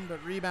one,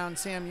 but rebound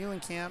Sam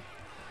Eulenkamp.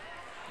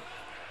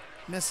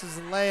 Misses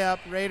the layup.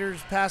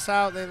 Raiders pass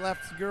out. They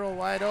left the girl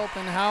wide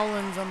open.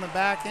 Howland's on the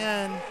back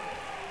end.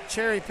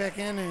 Cherry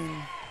picking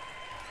and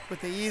with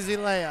the easy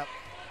layup.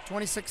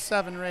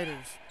 26-7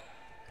 Raiders.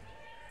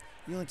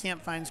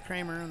 Eulenkamp finds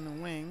Kramer on the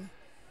wing.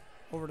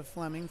 Over to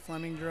Fleming.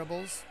 Fleming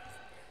dribbles.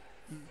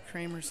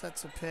 Kramer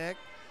sets a pick.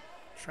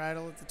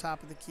 Treidel at the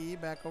top of the key.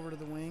 Back over to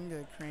the wing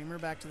to Kramer.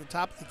 Back to the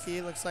top of the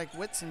key. Looks like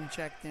Whitson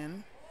checked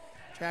in.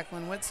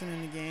 Jacqueline Whitson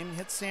in the game.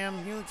 Hits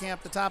Sam Eulenkamp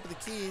at the top of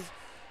the key.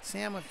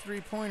 Sam with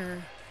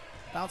three-pointer.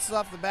 Bounces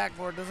off the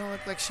backboard. Doesn't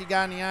look like she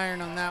got any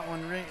iron on that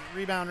one.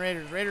 Rebound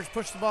Raiders. Raiders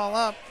push the ball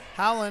up.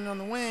 Howland on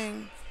the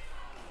wing.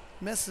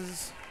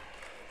 Misses.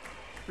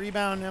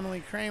 Rebound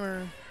Emily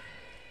Kramer.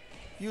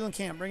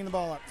 Eulenkamp bringing the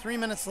ball up. 3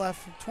 minutes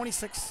left.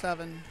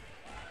 26-7.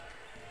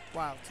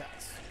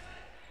 Wildcats.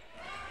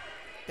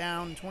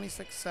 Down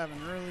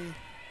 26-7.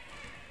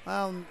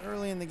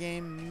 Early in the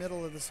game,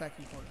 middle of the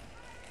second quarter.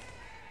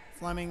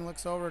 Fleming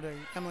looks over to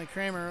Emily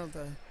Kramer with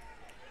a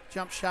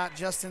jump shot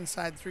just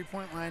inside the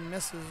three-point line.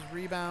 Misses.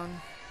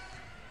 Rebound.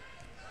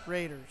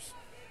 Raiders.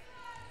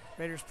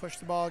 Raiders push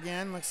the ball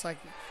again. Looks like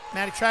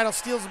Maddie Treidel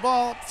steals the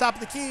ball up the top of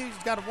the key.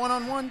 She's got a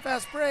one-on-one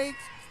fast break.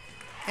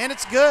 And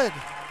it's good.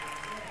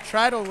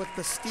 Treidel with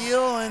the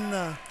steal and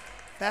the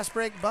fast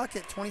break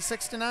bucket.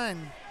 26-9.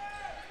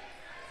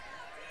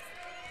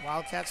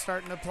 Wildcats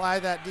starting to apply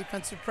that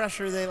defensive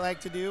pressure they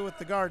like to do with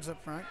the guards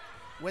up front.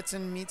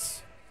 Whitson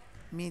meets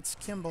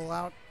Kimball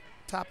out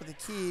top of the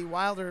key.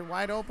 Wilder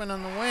wide open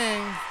on the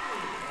wing.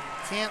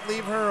 Can't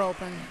leave her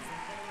open.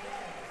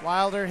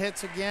 Wilder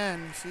hits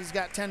again. She's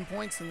got 10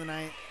 points in the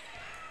night.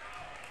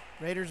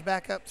 Raiders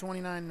back up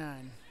 29-9.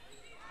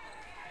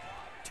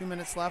 2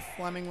 minutes left.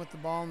 Fleming with the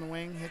ball in the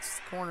wing. Hits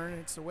the corner.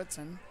 Hits to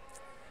Whitson.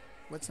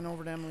 Whitson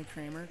over to Emily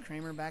Kramer.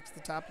 Kramer back to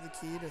the top of the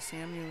key to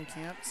Sam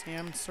Eulenkamp.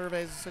 Sam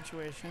surveys the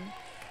situation.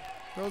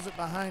 Throws it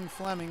behind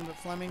Fleming, but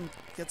Fleming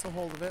gets a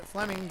hold of it.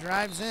 Fleming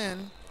drives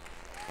in.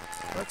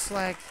 Looks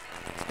like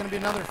it's going to be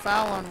another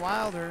foul on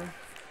Wilder.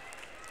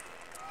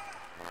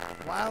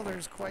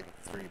 Wilder's quite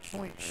a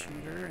three-point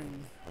shooter,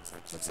 and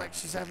looks like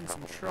she's having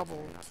some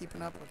trouble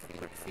keeping up with the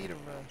quick feet of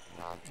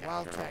the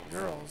Wildcat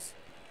girls.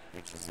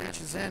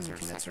 Reaches in and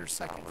commits her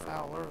second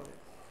foul early.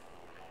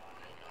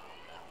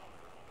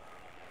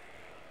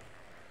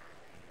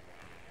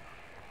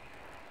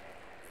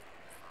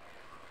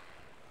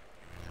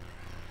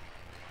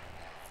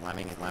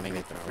 Fleming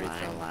at the free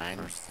throw line.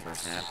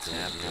 First half,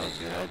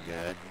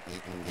 good.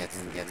 Eaton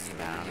gets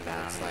down.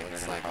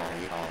 Looks like all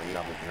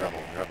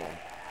double.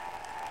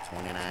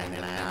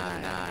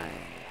 29-9.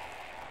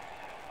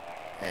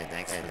 Hey,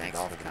 thanks for the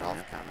golf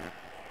comment.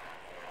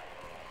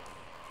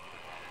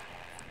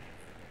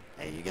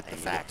 Hey, you get the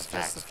facts,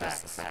 just the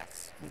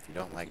facts. If you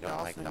don't like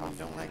golf, then you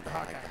don't like the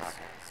Hawkeyes.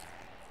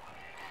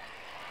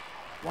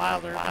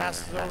 Wilder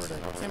passes over to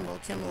Kimball.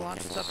 Kimball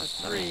launches up a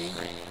three.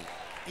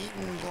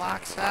 Eaton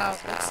blocks out.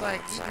 Looks like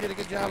Eaton did a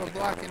good job of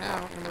blocking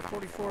out. Number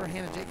 44,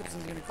 Hannah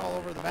Jacobson's going to call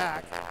over the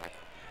back.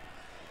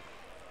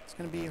 It's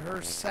going to be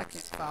her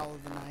second foul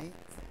of the night.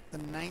 The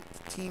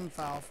ninth team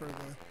foul for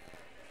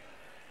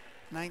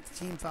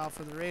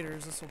the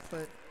Raiders. This will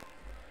put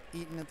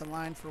Eaton at the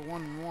line for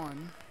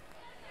 1-1.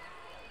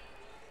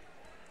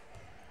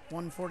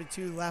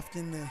 1:42 left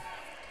in the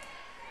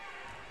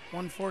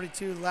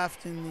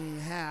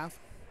half.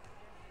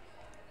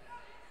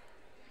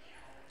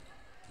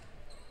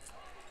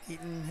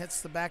 Eaton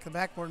hits the back of the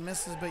backboard,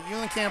 misses, but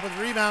Eulenkamp with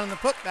the rebound and the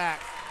putback.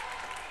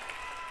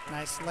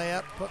 Nice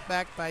layup, put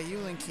back by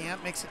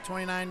Eulenkamp, makes it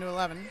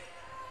 29-11.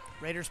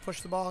 Raiders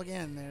push the ball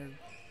again. They're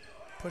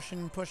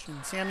pushing.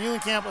 Sam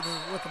Eulenkamp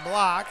with a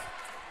block.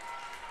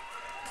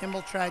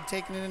 Kimball tried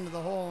taking it into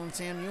the hole, and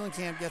Sam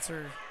Eulenkamp gets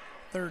her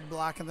third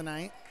block of the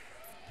night.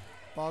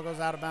 Ball goes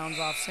out of bounds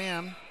off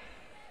Sam.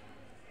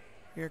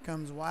 Here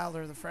comes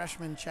Wilder, the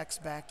freshman, checks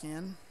back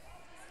in.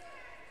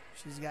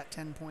 She's got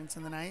 10 points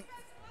in the night.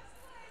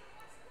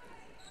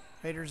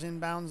 Raiders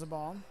inbounds the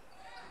ball.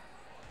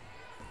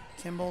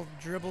 Kimball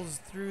dribbles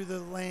through the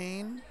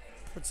lane,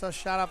 puts a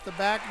shot off the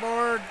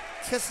backboard,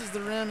 kisses the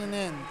rim and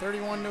in.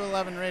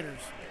 31-11 Raiders.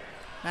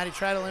 Maddie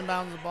Treidel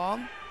inbounds the ball.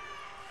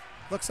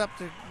 Looks up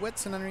to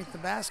Whitson underneath the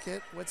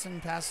basket.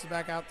 Whitson passes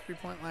back out the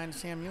three-point line to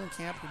Sam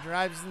Eulenkamp, who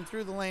drives in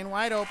through the lane,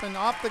 wide open,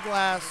 off the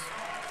glass.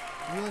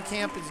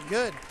 Eulenkamp is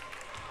good.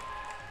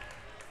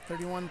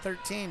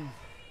 31-13.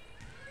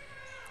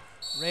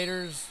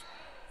 Raiders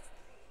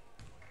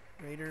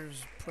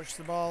push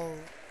the ball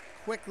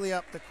quickly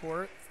up the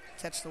court.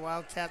 Catch the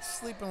Wildcats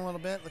sleeping a little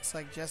bit. Looks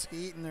like Jessica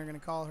Eaton, they're going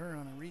to call her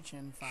on a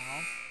reach-in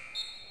foul.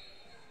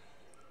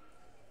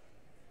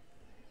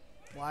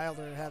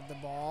 Wilder had the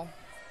ball.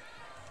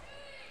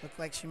 Looked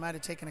like she might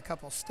have taken a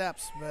couple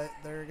steps, but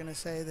they're going to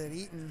say that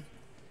Eaton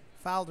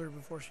fouled her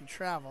before she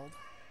traveled.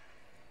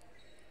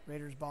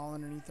 Raiders ball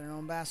underneath their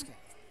own basket.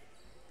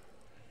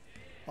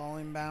 Ball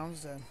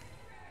inbounds to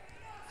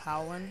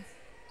Howland.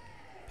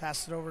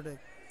 Pass it over to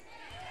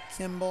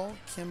Kimball.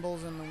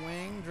 Kimball's in the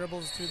wing,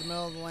 dribbles through the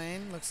middle of the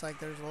lane. Looks like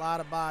there's a lot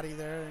of body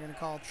there. They're going to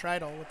call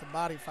Treidel with the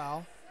body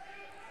foul.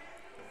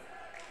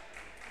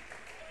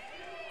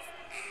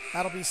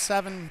 That'll be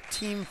 7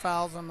 team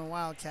fouls on the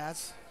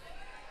Wildcats.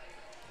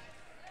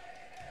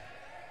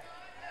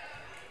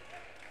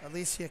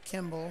 Alicia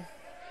Kimball,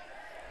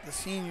 the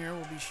senior,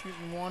 will be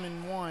shooting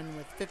 1-1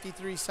 with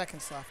 53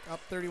 seconds left, up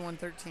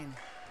 31-13.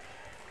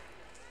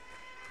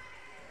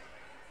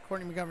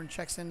 Courtney McGovern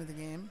checks into the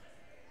game.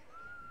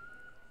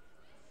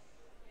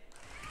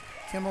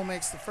 Kimball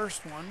makes the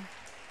first one,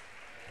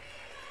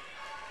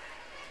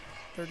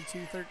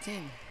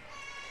 32-13.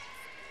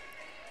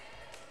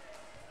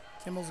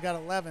 Kimball's got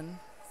 11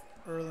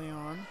 early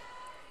on.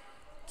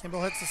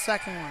 Kimball hits the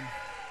second one,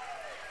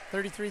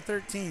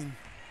 33-13.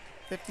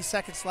 50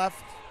 seconds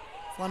left.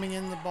 Fleming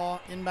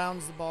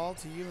inbounds the ball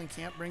to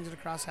Eulenkamp, brings it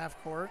across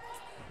half court,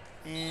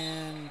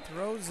 and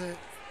throws it.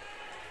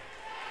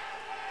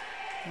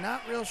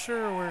 Not real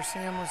sure where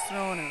Sam was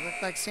throwing it.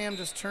 Looked like Sam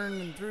just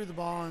turned and threw the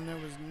ball, and there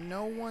was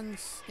no one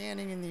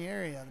standing in the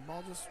area. The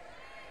ball just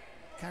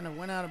kind of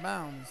went out of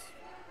bounds.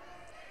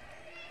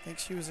 I think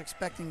she was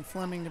expecting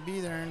Fleming to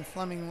be there, and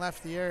Fleming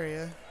left the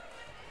area.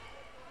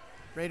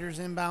 Raiders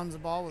inbounds the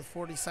ball with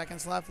 40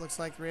 seconds left. Looks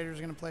like the Raiders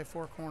are going to play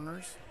 4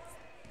 corners.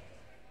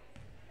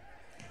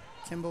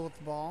 Kimball with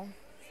the ball.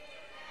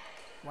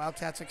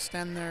 Wildcats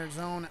extend their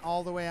zone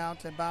all the way out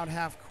to about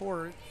half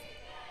court.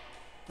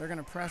 They're going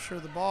to pressure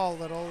the ball a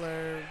little.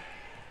 There's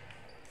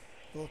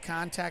a little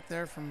contact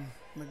there from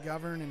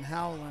McGovern and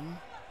Howland.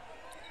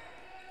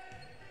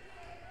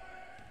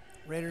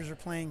 Raiders are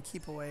playing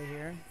keep away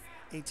here.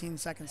 18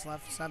 seconds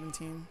left,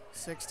 17,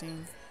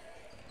 16.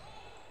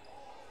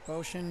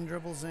 Boshin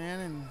dribbles in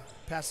and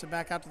passes it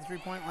back out to the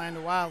three-point line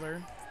to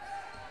Wilder.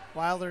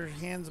 Wilder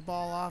hands the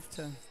ball off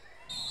to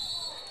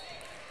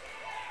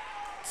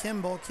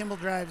Kimball. Kimball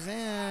drives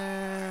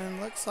in.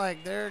 Looks like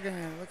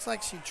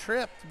she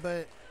tripped,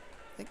 but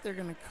I think they're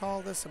gonna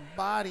call this a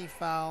body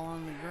foul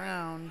on the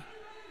ground.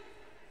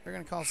 They're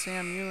gonna call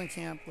Sam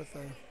Eulenkamp with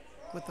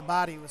the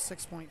body with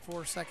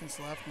 6.4 seconds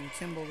left, and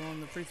Kimball going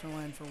to the free throw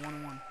line for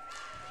 1-1.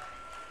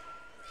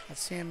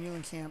 That's Sam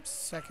Eulenkamp's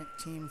second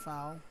team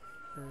foul.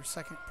 her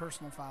second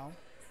personal foul.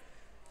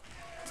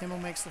 Kimball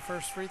makes the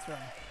first free throw.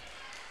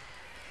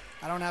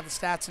 I don't have the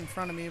stats in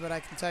front of me, but I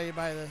can tell you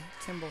by the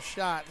Kimball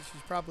shot,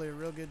 she's probably a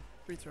real good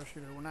free throw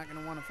shooter. We're not going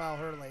to want to foul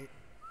her late.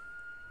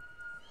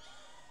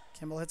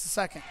 Kimball hits the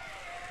second.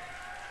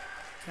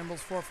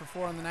 Kimball's 4 for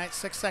 4 on the night.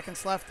 6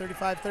 seconds left,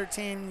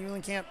 35-13.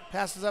 Eulenkamp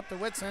passes up to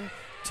Whitson.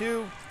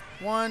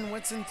 2-1.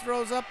 Whitson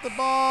throws up the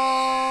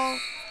ball.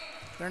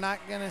 They're not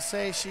going to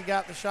say she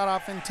got the shot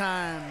off in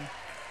time.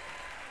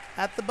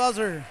 At the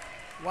buzzer,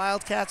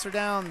 Wildcats are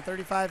down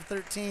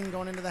 35-13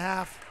 going into the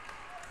half.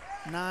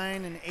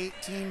 9 and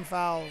 18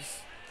 fouls.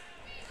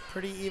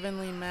 Pretty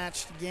evenly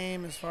matched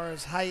game as far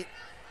as height.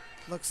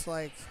 Looks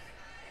like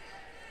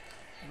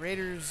the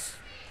Raiders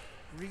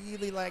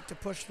really like to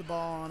push the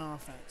ball on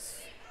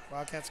offense.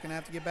 Wildcats going to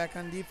have to get back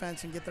on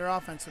defense and get their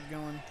offensive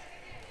going.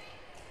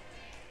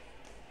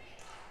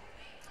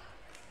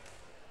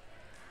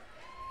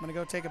 I'm going to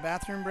go take a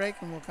bathroom break,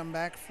 and we'll come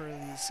back for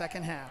the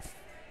second half.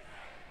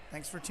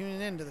 Thanks for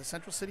tuning in to the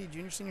Central City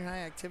Junior Senior High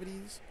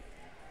Activities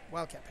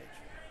Wildcat page.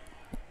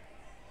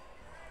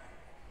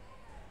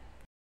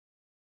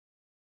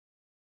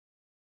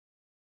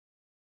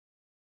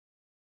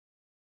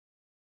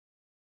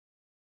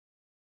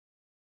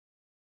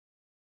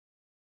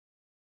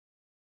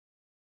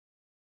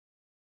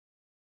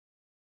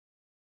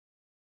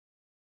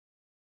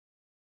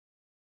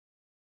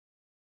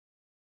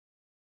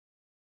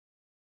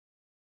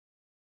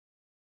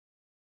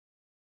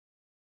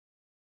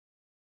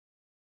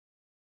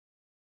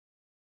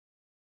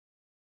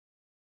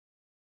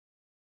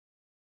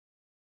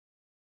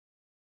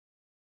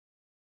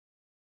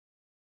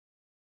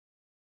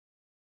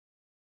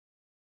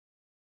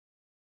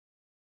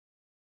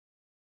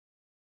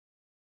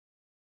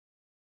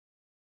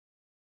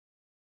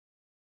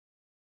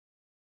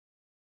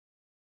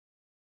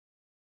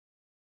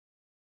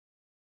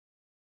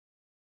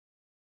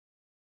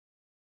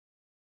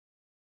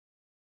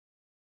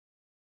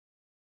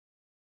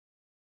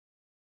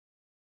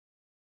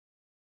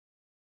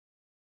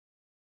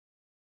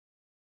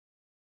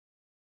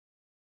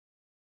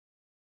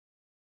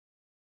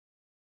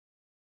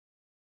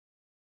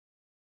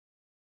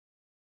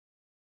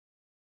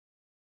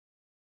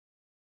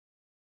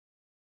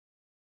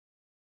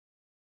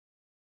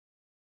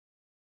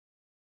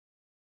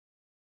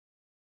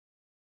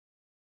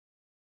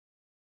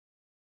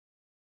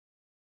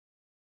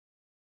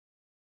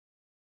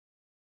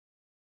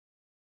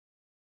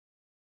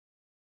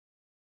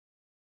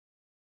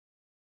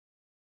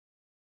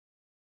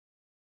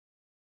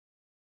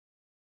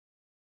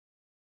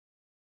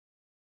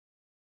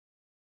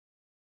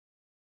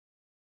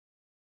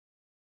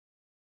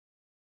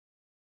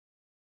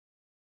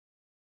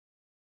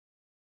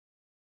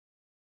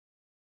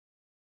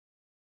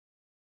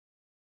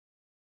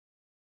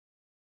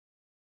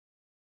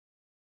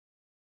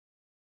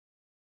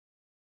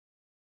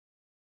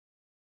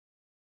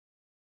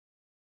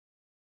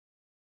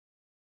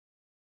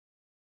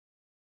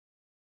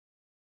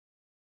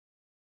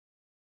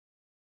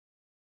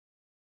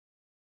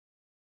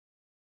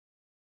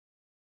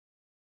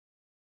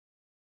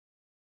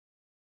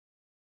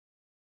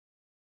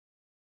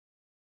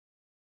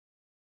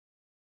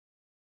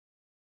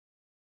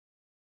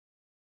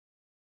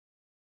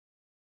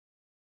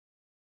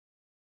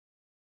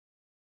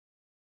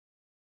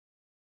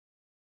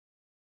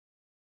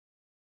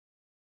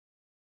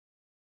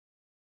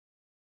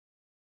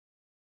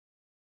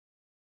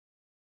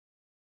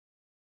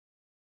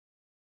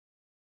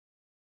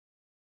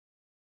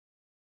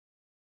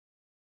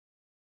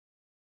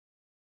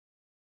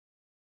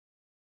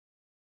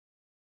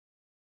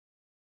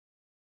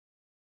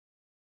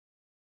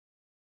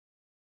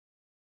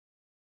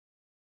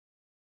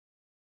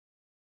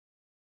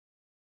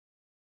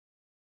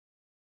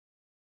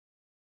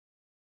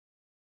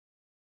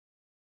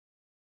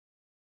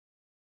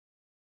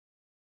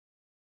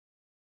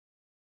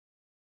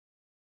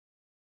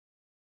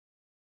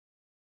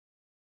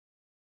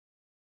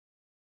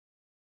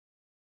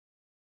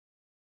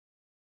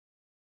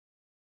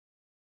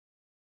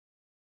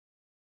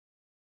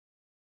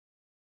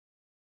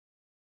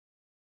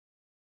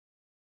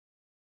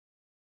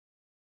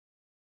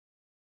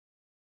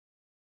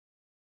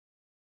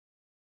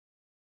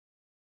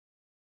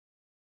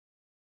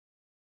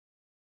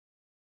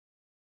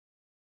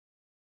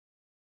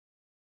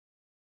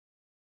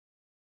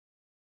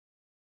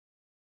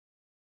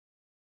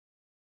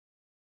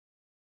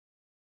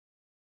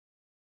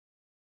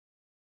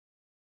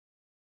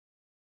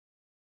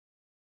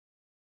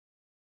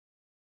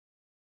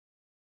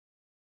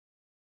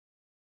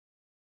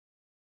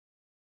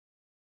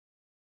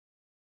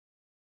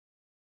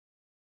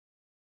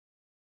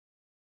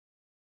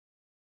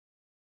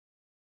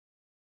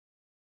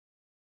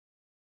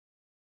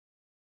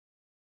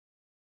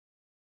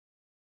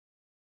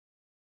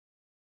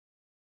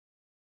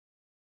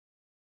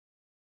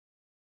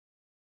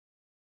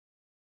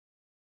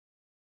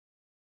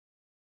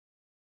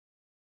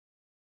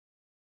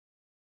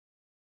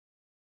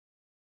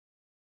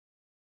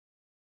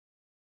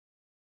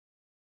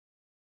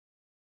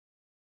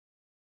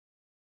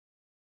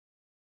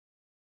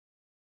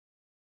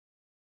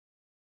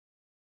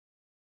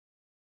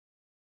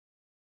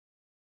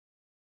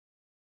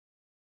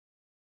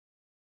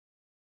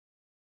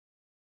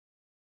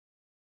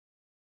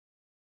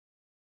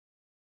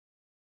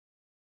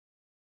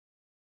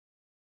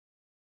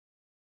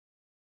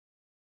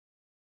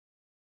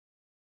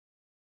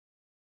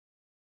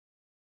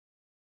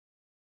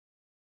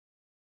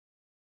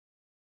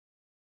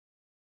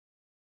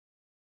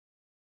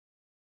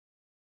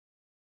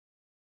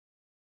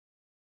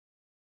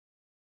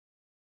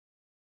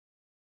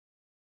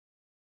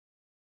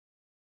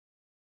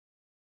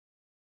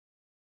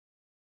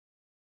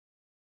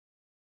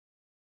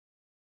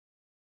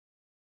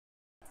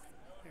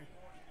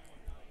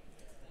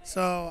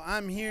 So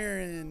I'm here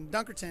in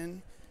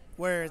Dunkerton,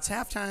 where it's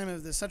halftime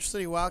of the Central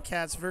City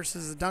Wildcats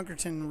versus the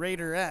Dunkerton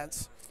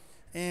Raiderettes.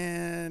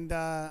 And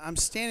I'm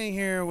standing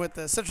here with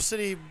the Central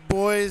City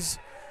boys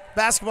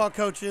basketball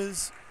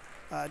coaches,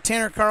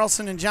 Tanner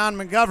Carlson and John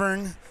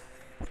McGovern,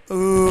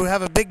 who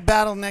have a big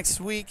battle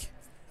next week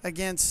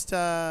against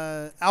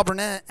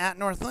Alburnett at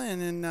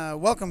Northland.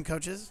 And welcome,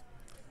 coaches.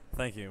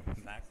 Thank you,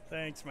 Mac.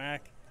 Thanks,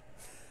 Mac.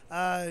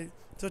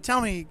 So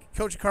tell me,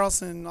 Coach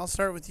Carlson, I'll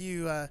start with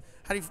you.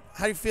 How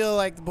do you feel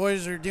like the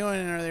boys are doing,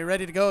 and are they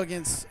ready to go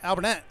against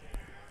Alburnett?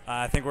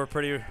 I think we're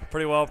pretty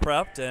well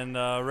prepped and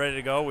ready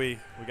to go. We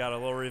got a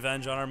little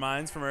revenge on our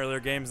minds from earlier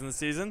games in the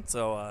season,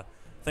 so I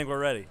think we're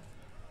ready.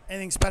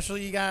 Anything special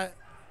you got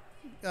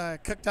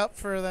cooked up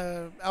for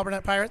the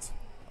Alburnett Pirates?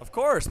 Of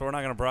course, but we're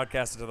not going to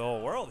broadcast it to the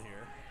whole world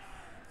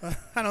here.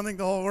 I don't think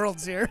the whole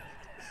world's here.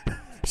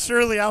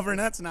 Surely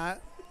Alburnett's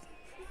not.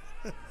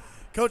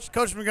 Coach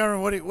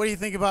McGovern, what do you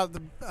think about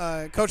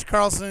the Coach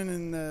Carlson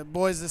and the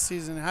boys this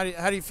season? How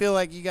do you feel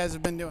like you guys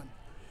have been doing?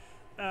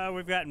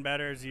 We've gotten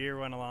better as the year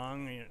went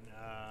along.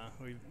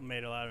 We've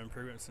made a lot of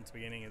improvements since the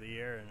beginning of the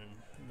year, and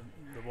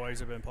the boys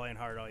have been playing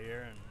hard all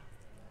year. And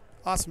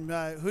awesome.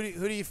 What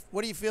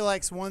do you feel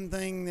like's one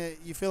thing that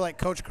you feel like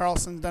Coach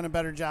Carlson's done a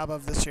better job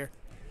of this year?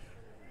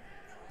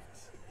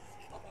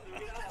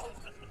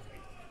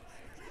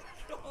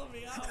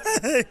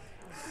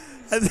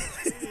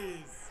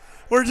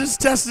 We're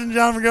just testing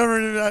John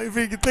McGovern if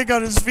he can think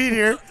on his feet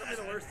here.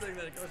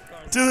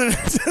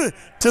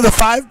 To the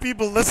 5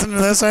 people listening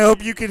to this, I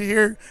hope you could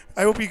hear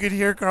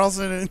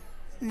Carlson and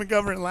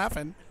McGovern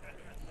laughing.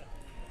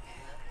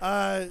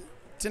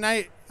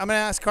 Tonight, I'm going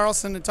to ask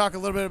Carlson to talk a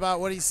little bit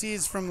about what he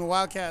sees from the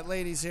Wildcat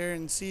ladies here,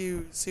 and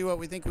see what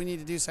we think we need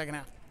to do second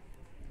half.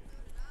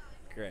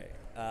 Great.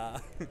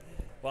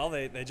 Well,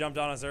 they jumped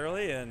on us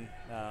early, and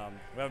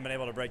we haven't been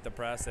able to break the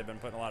press. They've been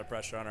putting a lot of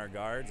pressure on our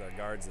guards. Our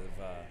guards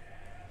have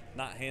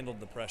not handled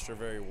the pressure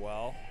very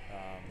well.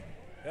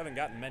 We haven't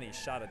gotten many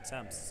shot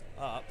attempts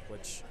up,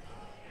 which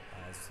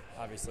has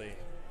obviously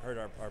hurt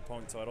our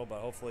point total, but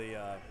hopefully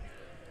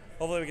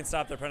we can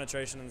stop their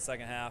penetration in the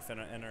second half in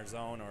our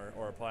zone,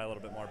 or apply a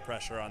little bit more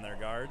pressure on their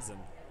guards. And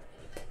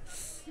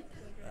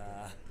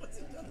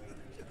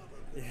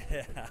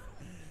yeah,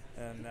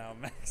 and now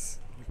Max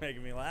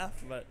making me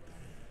laugh, but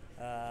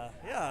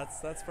yeah,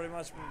 that's pretty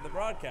much the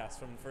broadcast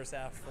from the first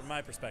half from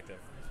my perspective.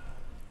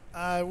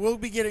 We'll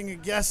be getting a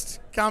guest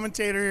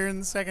commentator here in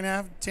the second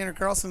half. Tanner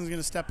Carlson is going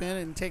to step in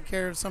and take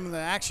care of some of the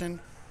action.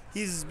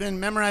 He's been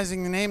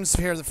memorizing the names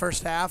here the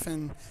first half,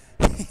 and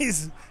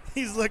he's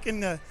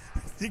looking to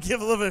give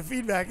a little bit of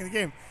feedback in the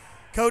game.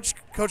 Coach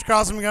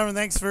Carlson McGovern,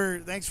 thanks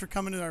for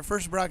coming to our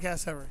first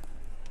broadcast ever.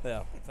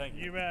 Yeah, thank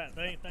you. You bet.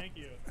 Thank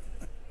you.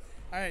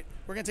 All right,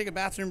 we're going to take a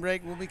bathroom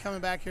break. We'll be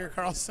coming back here.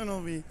 Carlson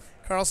will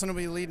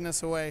be leading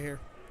us away here.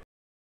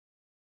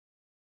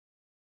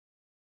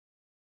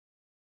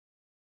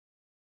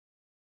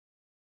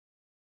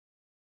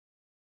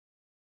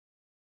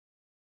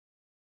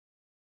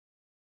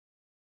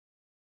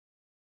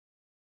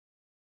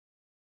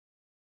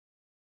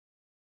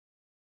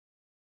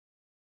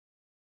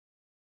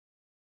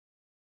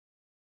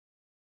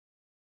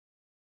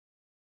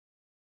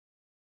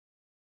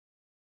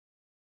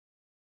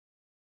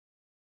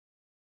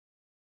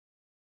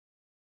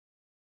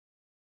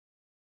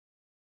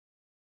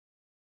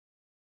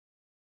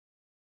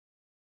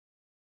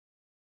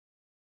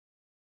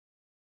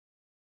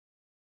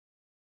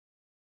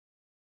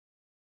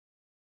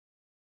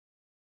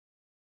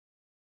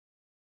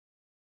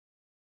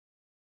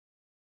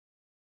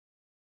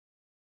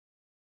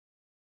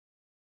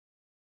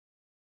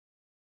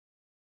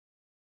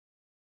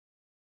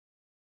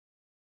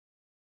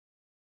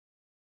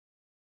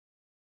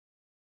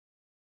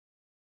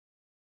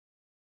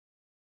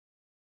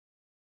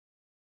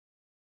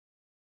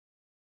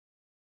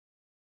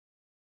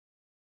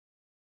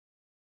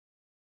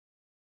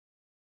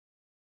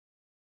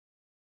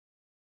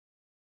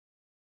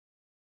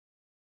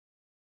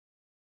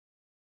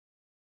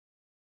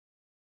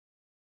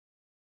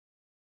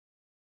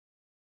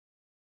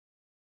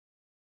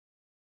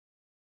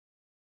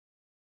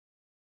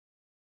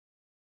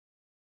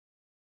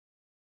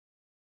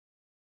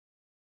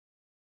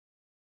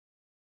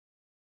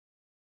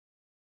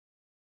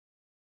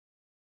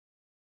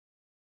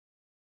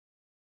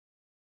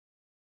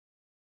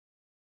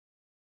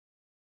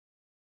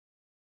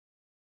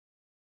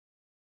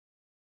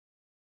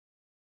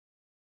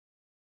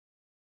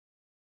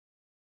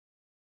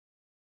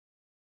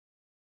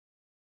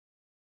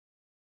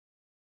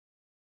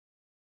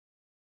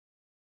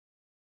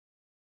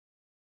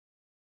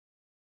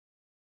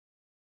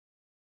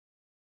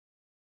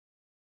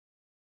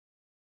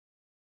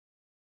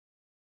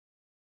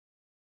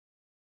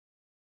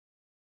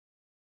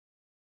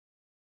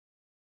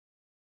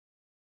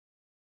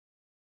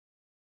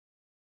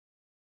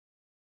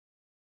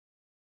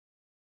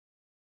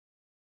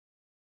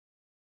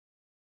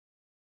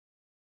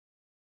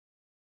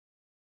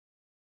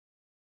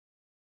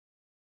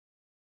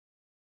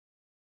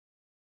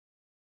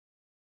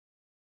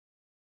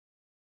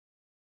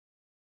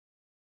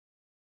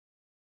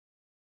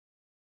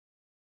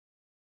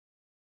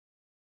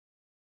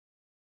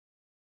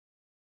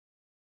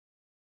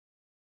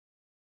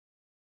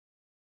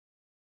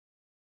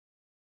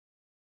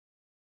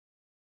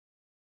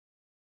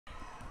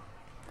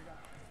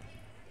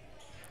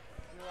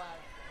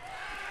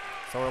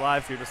 So we're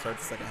live here to start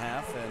the second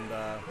half, and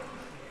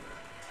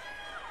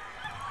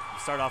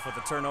start off with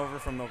a turnover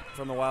from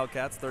the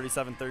Wildcats,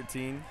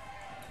 37-13.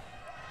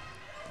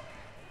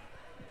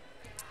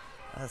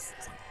 That's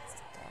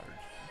hard.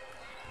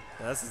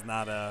 Yeah, this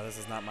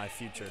is not my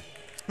future.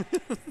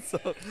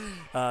 So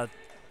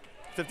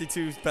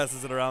 52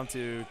 passes it around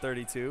to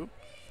 32.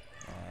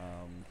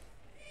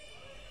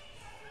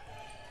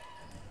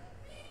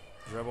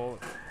 Dribble.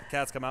 The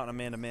Cats come out in a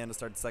man-to-man to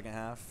start the second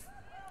half.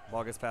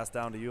 Ball gets passed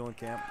down to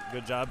Eulenkamp.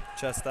 Good job,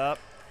 chest up.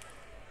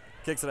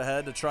 Kicks it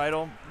ahead to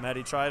Treidel.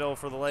 Maddie Treidel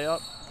for the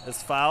layup.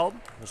 Is fouled.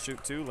 Will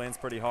shoot two. Lands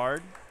pretty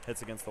hard.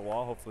 Hits against the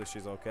wall. Hopefully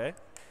she's okay.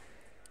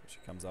 She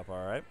comes up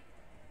all right.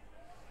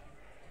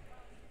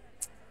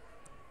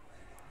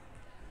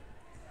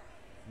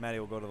 Maddie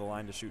will go to the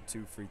line to shoot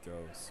 2 free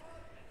throws.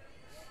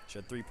 She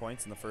had 3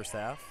 points in the first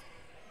half.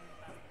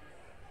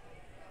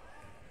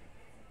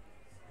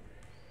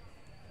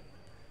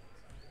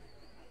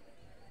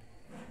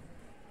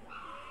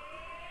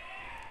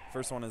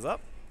 First one is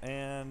up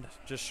and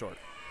just short.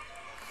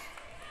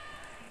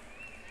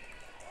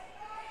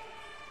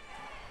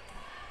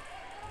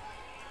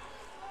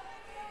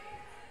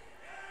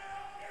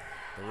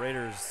 The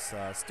Raiders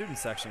student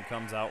section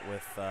comes out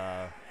with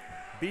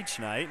beach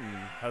night and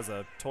has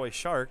a toy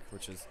shark,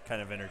 which is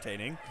kind of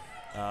entertaining.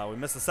 We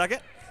missed the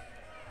second.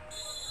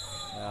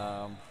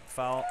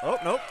 Foul. Oh,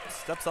 nope.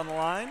 Steps on the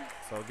line.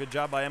 So good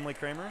job by Emily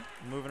Kramer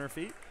moving her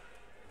feet.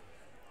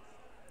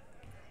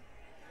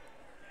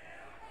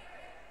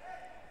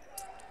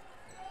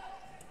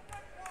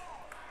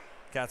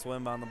 Cats will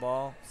inbound the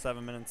ball.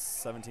 7 minutes,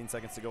 17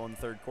 seconds to go in the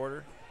third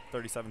quarter.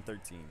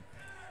 37-13.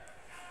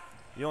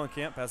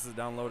 Eulenkamp passes it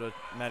down low to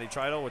Maddie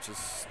Treidel, which is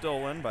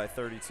stolen by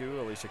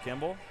 32, Alicia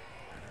Kimball.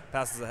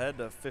 Passes ahead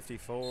to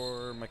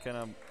 54,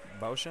 McKenna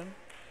Boshin,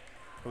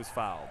 who's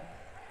fouled.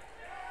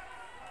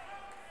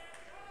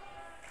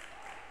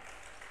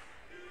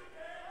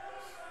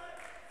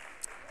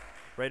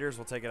 Raiders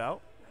will take it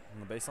out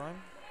on the baseline.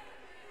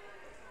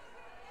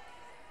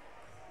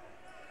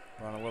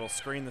 Run a little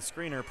screen the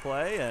screener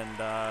play, and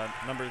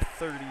number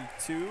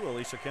 32,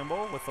 Alicia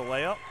Kimball, with the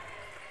layup.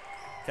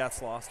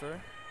 Cats lost her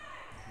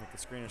with the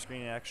screen the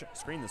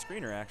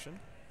screener action.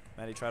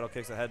 Maddie Treidel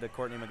kicks ahead to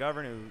Courtney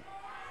McGovern, who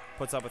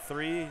puts up a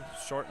 3,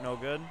 short, no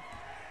good.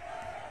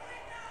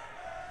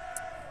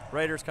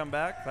 Raiders come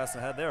back, passing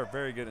ahead. They are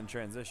very good in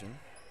transition.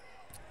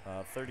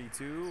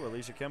 32,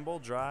 Alicia Kimball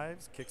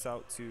drives, kicks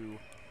out to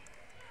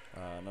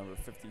number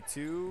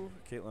 52,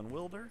 Caitlin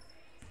Wilder,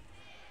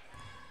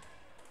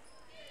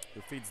 who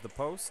feeds the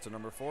post to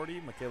number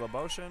 40, Michaela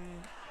Boshin.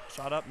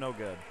 Shot up, no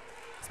good.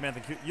 Samantha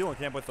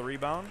Eulenkamp with the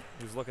rebound,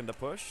 who's looking to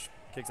push.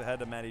 Kicks ahead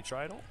to Maddie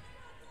Treidel,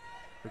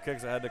 who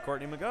kicks ahead to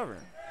Courtney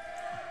McGovern.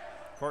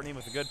 Courtney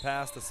with a good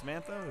pass to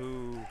Samantha,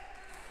 who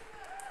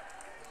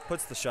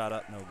puts the shot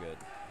up, no good.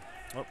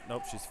 Oh,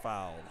 nope, she's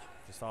fouled.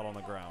 She's fouled on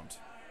the ground.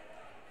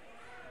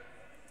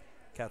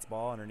 Cats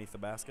ball underneath the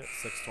basket,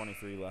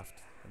 6:23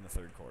 left in the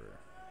third quarter.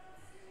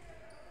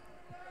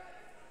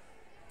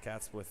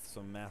 Cats with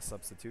some mass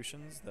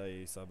substitutions.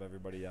 They sub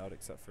everybody out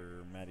except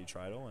for Maddie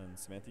Treidel and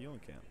Samantha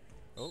Eulenkamp.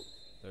 Oh,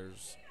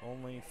 there's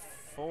only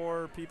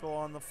 4 people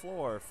on the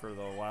floor for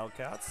the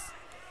Wildcats.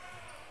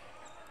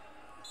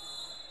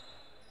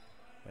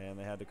 And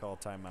they had to call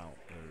timeout.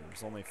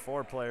 There's only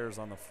 4 players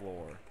on the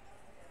floor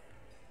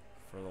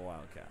for the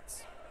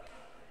Wildcats.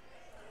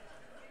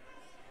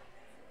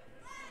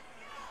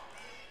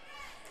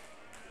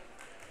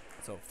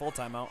 So full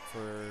timeout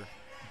for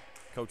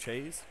Coach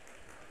Hayes.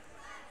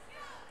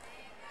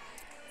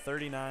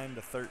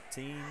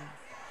 39-13,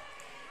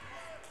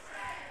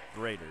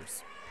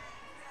 Raiders.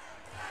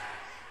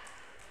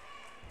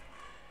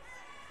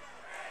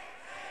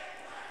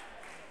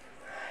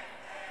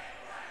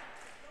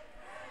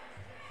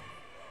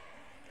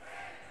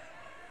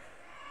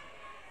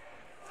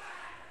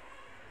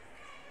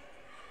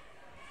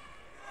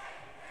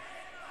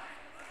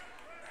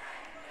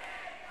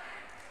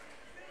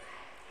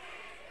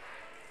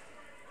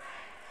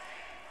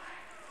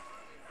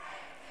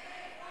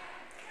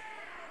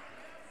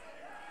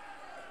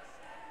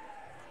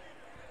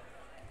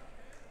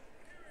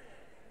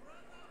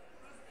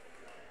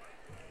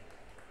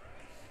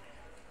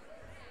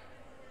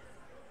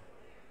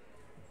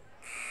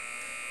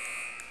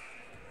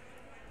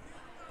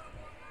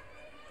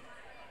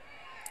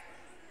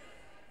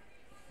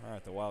 All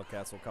right, the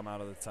Wildcats will come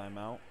out of the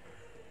timeout.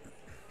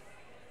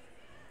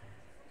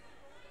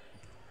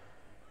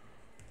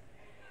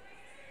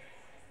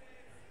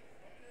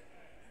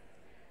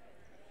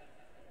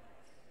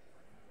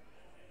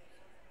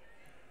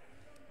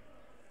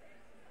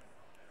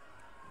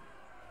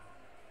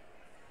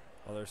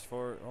 Well, there's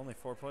only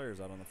four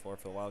players out on the floor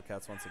for the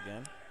Wildcats once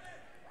again.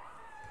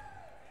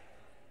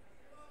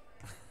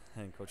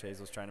 And Coach Hayes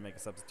was trying to make a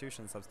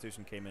substitution. The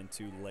substitution came in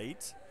too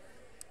late.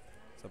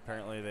 So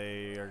apparently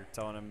they are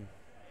telling him,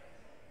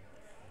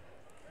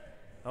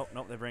 oh,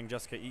 no, they bring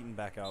Jessica Eaton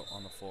back out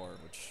on the floor,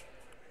 which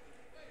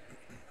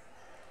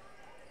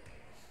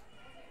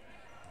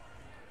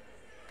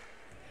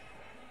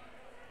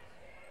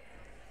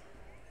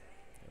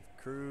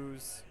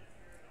Cruz,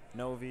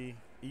 Novi,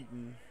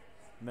 Eaton,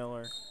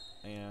 Miller,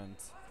 and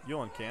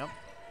Eulenkamp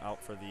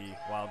out for the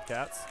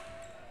Wildcats.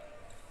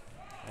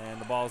 And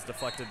the ball is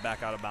deflected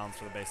back out of bounds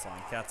for the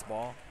baseline. Cats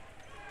ball.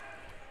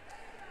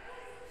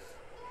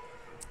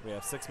 We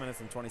have 6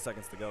 minutes and 20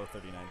 seconds to go,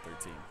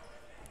 39-13.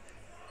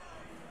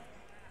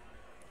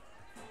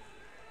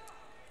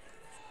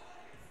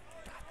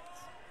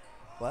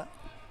 What?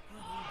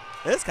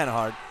 It is kind of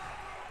hard.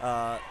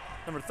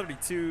 Number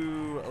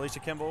 32, Alicia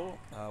Kimball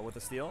with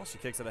a steal. She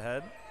kicks it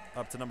ahead.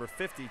 Up to number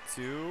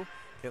 52,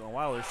 Caitlin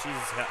Wilder. She's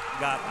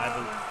got, I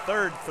believe,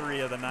 third three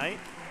of the night.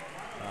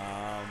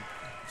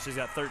 She's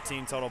got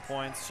 13 total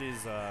points.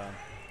 She's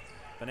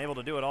been able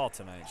to do it all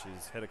tonight.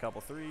 She's hit a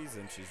couple threes,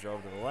 and she's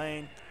drove to the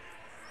lane.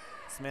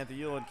 Samantha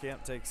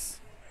Eulenkamp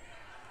takes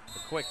a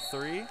quick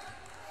three.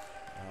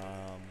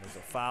 There's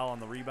a foul on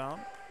the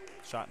rebound.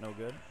 Shot no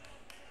good.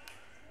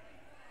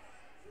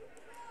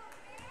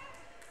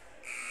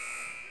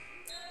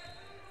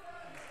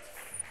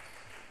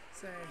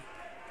 So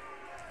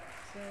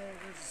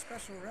there's a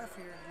special ref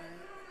here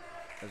tonight.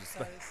 There's a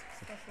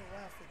special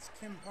ref. It's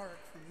Kim Park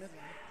from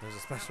Midland. There's a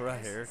special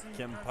ref here.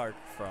 Kim Park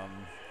from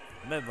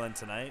Midland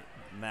tonight.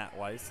 Matt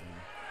Weiss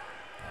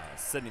and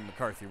Sydney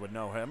McCarthy would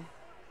know him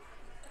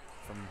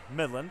from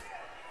Midland.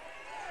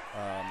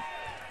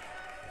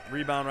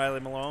 Rebound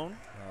Riley Malone.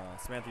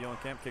 Samantha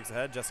Eulenkamp kicks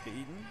ahead. Jessica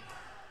Eaton.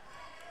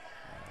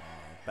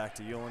 Back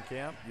to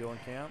Eulenkamp.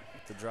 Eulenkamp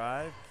with the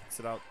drive. Kicks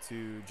it out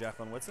to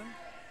Jacqueline Whitson.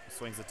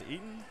 Swings it to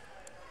Eaton.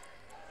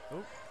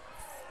 Oop.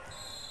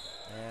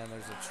 And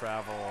there's a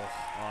travel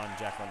on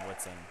Jacqueline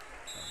Whitson.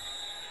 So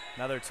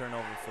another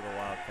turnover for the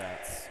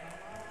Wildcats.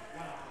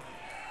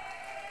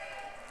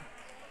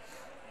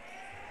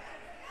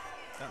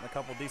 Gotten a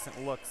couple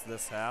decent looks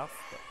this half,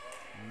 but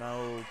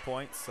no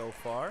points so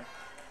far.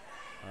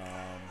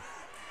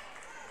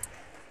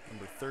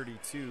 Number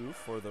 32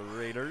 for the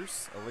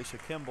Raiders, Alicia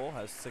Kimball,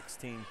 has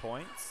 16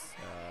 points.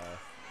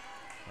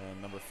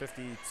 And number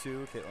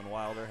 52, Caitlin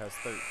Wilder, has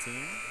 13.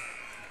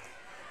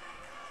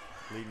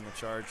 Leading the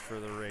charge for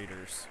the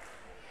Raiders.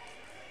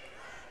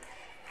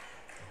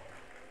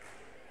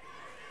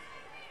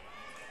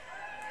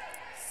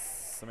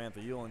 Samantha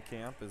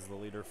Eulenkamp is the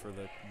leader for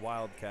the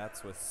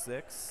Wildcats with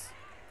 6.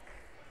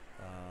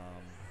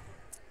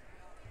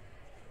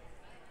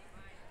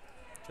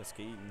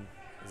 Jessica Eaton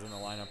is in the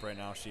lineup right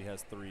now. She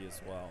has 3 as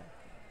well.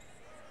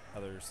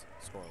 Others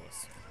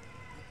scoreless.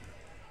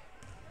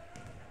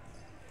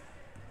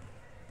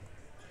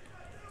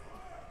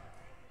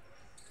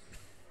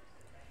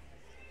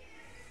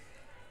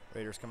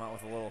 Raiders come out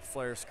with a little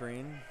flare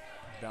screen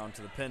down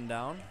to the pin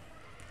down.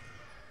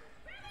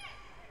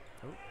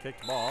 Oh,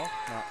 kicked ball,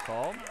 not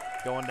called.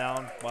 Going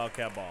down,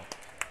 Wildcat ball.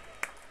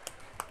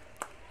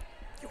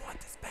 You want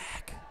this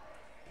back?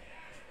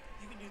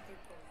 You can do third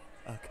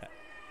quarter. Okay.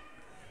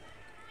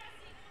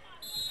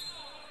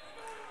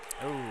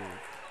 Oh,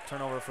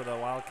 turnover for the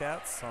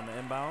Wildcats on the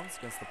inbounds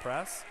against the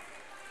press.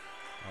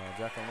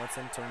 Jacqueline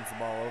Whitson turns the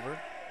ball over.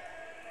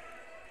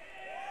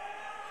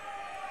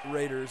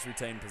 Raiders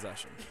retain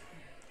possession.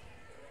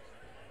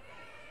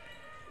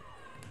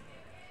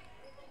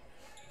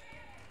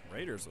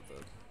 Raiders with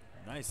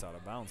a nice out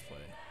of bounds play.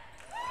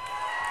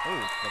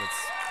 Oh, but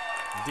it's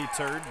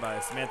deterred by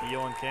Samantha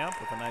Eulenkamp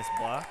with a nice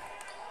block.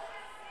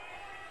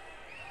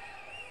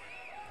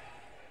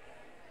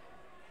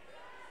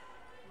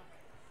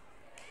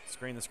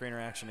 Screen the screener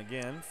action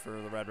again for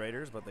the Red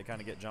Raiders, but they kind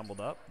of get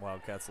jumbled up.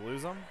 Wildcats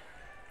lose them.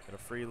 Get a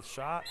free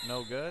shot,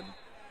 no good.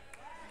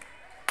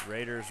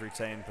 Raiders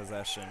retain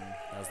possession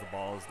as the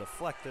ball is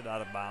deflected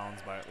out of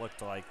bounds by it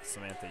looked like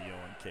Samantha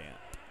Eulenkamp.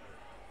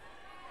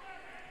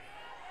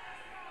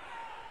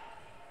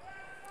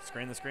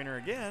 Screen the screener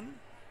again.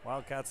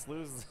 Wildcats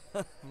lose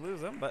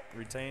them, but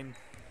retain.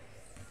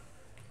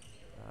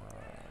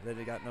 They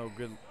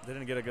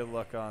didn't get a good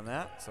look on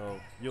that.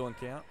 So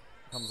Eulenkamp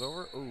comes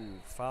over. Ooh,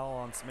 foul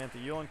on Samantha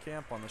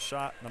Eulenkamp on the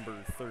shot.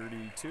 Number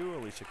 32,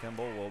 Alicia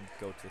Kimball, will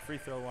go to the free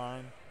throw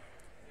line.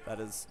 That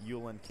is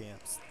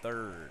Eulenkamp's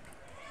 3rd.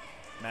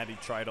 Maddie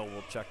Treidel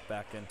will check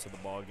back into the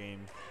ball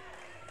game.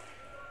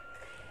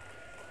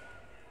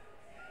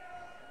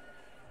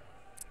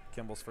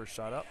 Kimball's first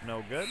shot up,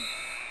 no good.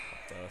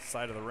 The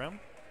side of the rim.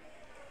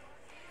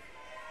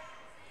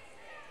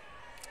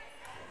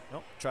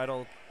 Nope.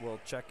 Treidel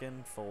will check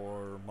in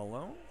for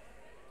Malone.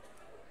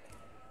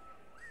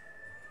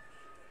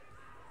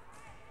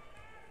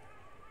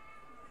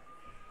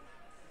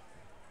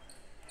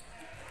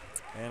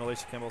 And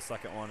Alicia Kimball's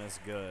second one is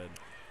good.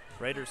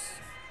 Raiders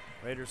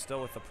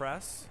still with the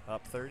press,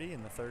 up 30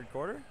 in the 3rd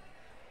quarter.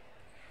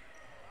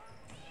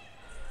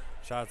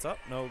 Shots up,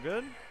 no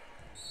good.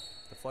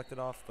 Deflected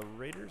off the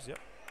Raiders, yep.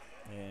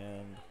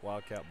 And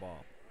Wildcat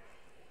ball.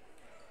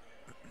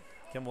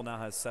 Kimball now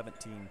has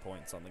 17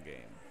 points on the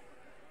game.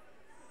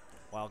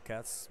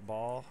 Wildcats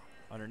ball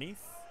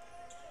underneath.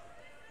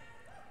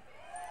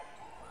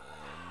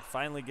 And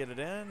finally get it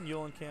in.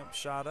 Eulenkamp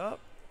shot up.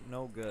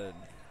 No good.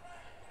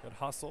 Good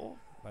hustle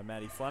by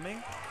Maddie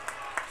Fleming.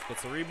 She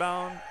gets a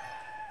rebound.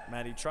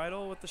 Maddie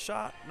Treidel with the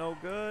shot. No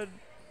good.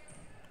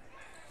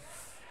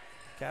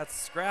 Cats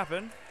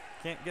scrapping.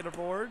 Can't get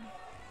aboard.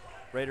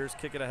 Raiders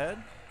kick it ahead.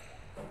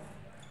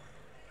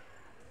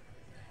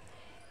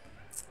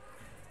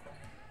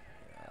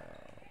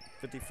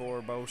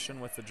 54 motion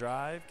with the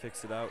drive.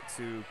 Kicks it out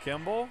to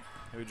Kimball,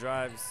 who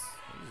drives.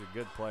 He's a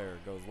good player.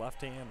 Goes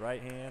left hand,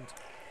 right hand.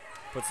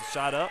 Puts a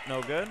shot up,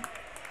 no good.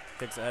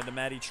 Kicks ahead to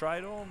Maddie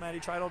Tritle. Maddie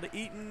Tritle to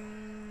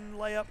Eaton.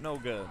 Layup, no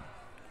good.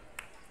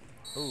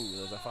 Ooh,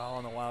 there's a foul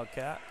on the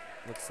Wildcat.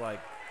 Looks like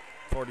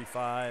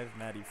 45,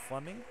 Maddie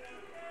Fleming.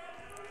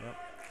 Yep.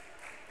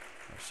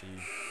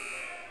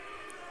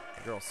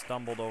 The girl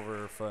stumbled over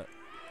her foot.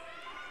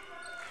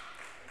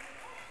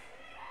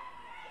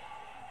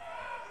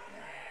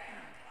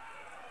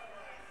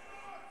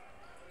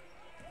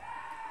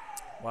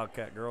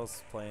 Wildcat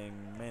girls playing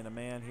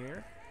man-to-man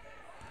here.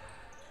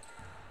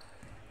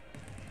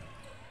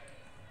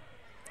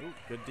 Ooh,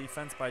 good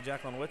defense by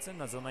Jacqueline Whitson.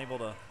 Was unable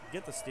to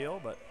get the steal,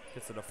 but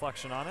gets a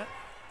deflection on it.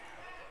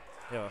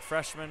 You have a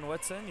freshman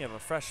Whitson, you have a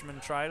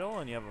freshman Tritle,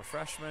 and you have a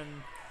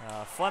freshman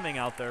Fleming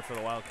out there for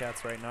the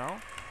Wildcats right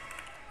now,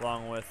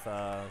 along with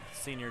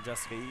senior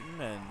Jessica Eaton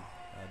and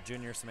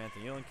junior Samantha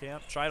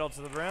Eulenkamp. Tritle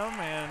to the rim,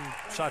 and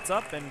shots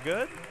up and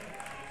good.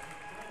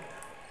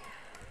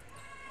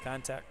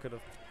 Contact could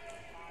have.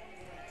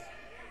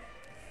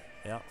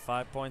 Yeah,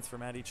 5 points for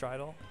Maddie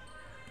Tritle.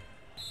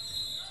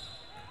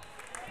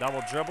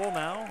 Double dribble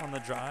now on the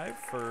drive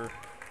for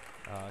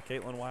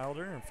Caitlin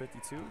Wilder in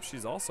 52.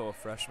 She's also a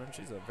freshman.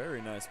 She's a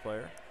very nice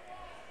player.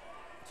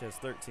 She has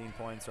 13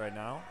 points right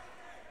now.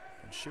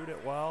 Can shoot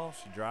it well.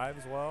 She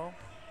drives well.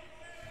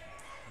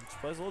 And she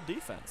plays a little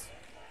defense.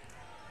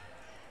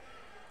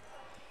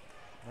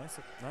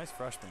 Nice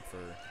freshman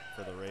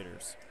for the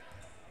Raiders.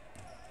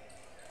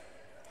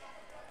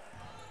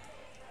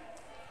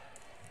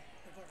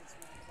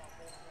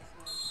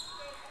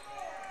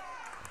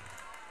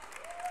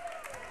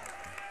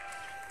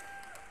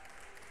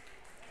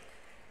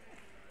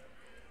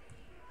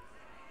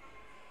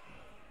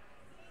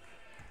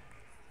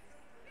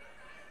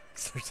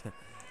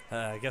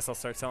 I guess I'll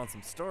start telling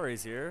some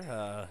stories here.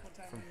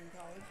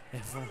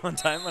 From one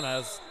time when I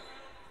was.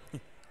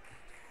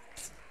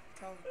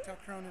 Tell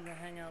Cronin to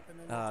hang up. And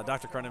then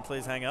Dr. Cronin,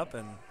 please hang up,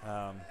 and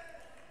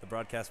the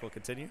broadcast will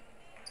continue.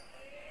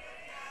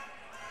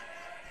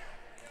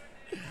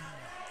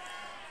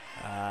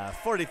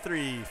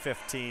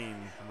 43-15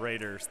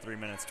 Raiders, 3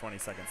 minutes, 20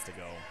 seconds to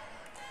go.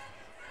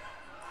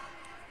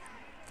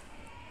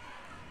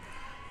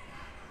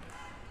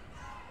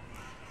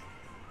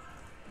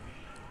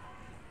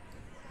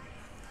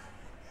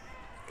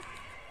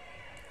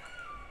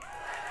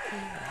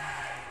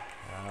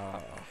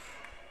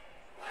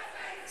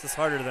 This is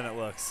harder than it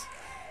looks.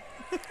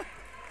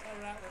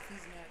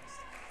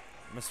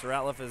 Mr.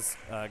 Ratliff is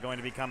going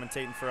to be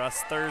commentating for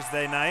us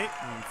Thursday night.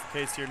 In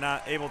case you're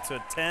not able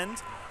to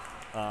attend,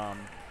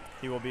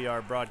 he will be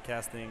our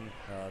broadcasting.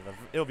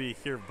 He'll be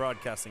here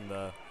broadcasting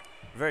the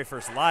very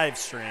first live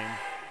stream,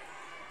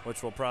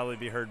 which will probably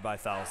be heard by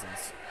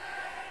thousands.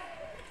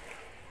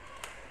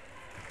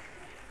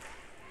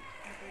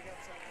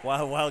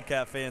 While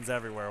Wildcat fans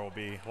everywhere will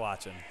be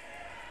watching.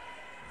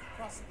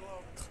 across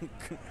the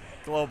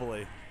globe.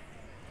 Globally.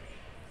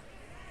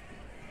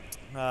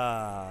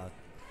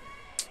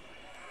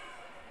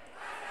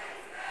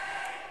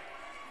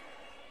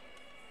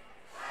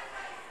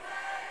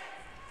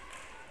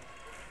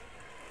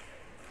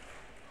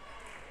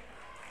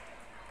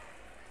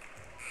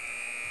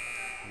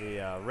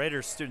 The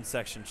Raiders student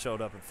section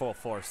showed up in full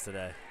force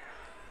today.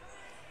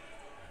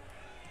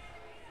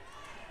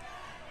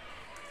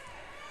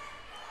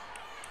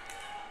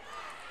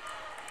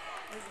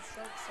 There's a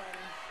shark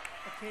sighting.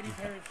 A Katy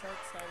Perry shark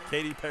sighting.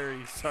 Katy Perry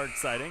shark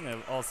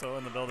sighting also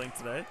in the building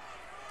today.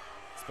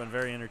 It's been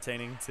very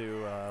entertaining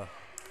to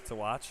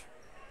watch.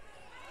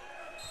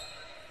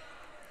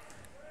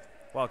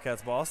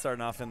 Wildcats ball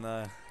starting off in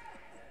the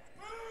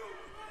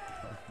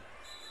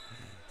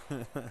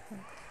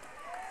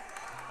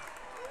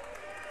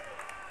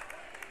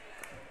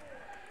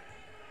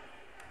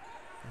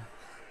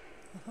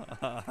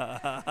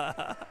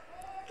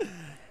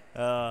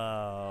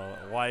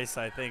Weiss,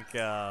 I think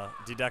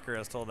DeDecker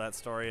has told that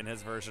story in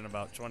his version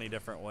about 20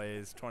 different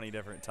ways, 20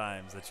 different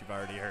times that you've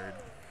already heard.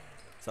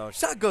 So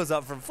shot goes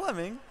up from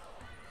Fleming.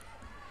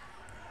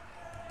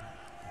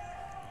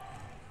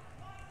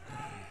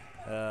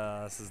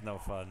 This is no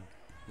fun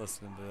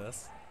listening to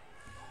this.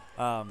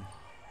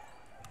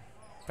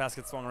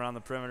 Basket swung around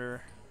the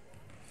perimeter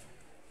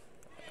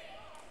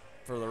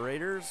for the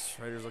Raiders.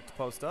 Raiders look to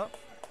post up.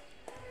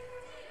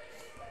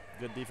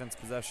 Good defense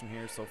possession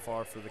here so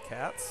far for the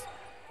Cats.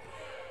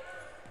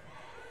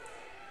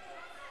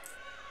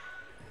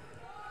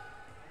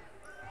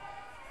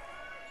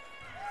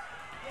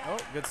 Oh,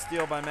 good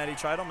steal by Maddie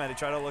Tritle. Maddie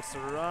Tritle looks to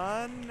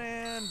run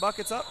and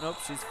buckets up. Nope,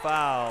 she's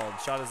fouled.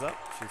 Shot is up.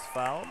 She's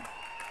fouled.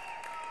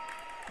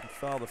 And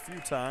fouled a few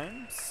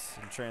times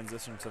in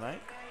transition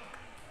tonight.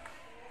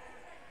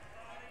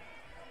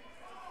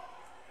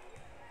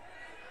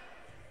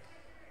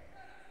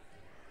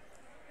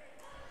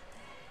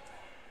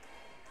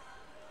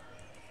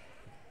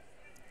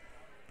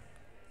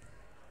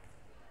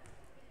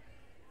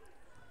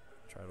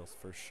 Treadle's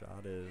first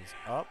shot is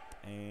up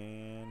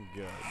and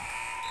good.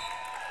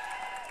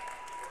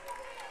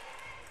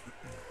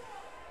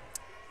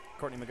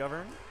 Courtney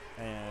McGovern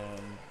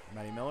and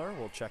Maddie Miller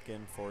will check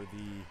in for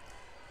the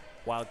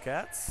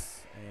Wildcats.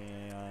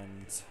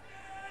 And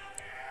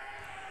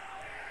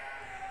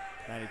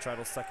Maddie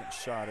Treadle's second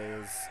shot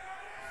is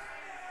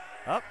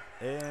up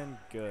and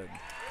good.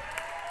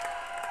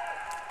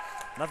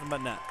 Nothing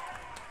but net.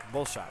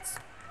 Both shots.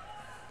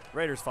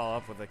 Raiders follow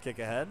up with a kick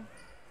ahead.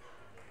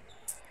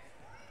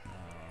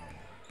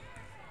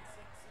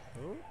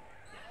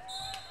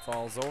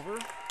 Falls over.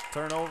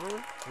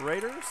 Turnover.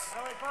 Raiders.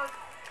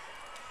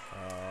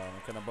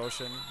 McKenna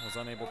Boshin was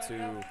unable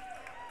to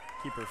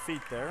keep her feet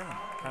there.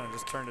 Kind of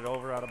just turned it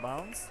over out of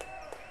bounds.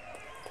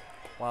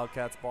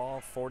 Wildcats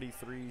ball,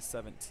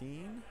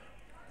 43-17.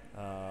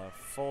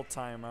 Full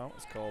timeout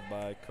was called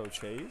by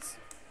Coach Hayes.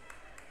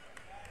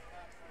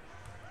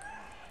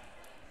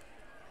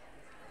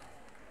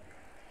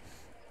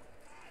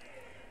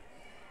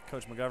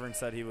 Coach McGovern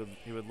said he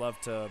would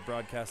love to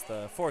broadcast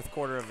the fourth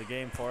quarter of the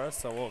game for us,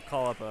 so we'll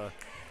call up a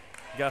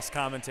guest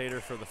commentator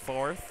for the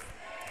fourth.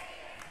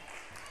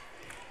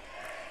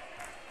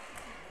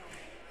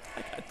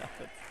 I got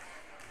nothing.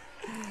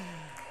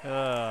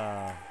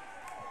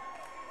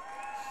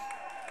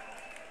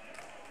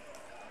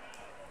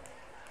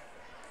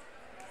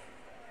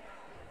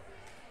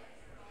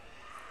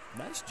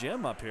 Nice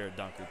gym up here at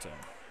Dunkerton.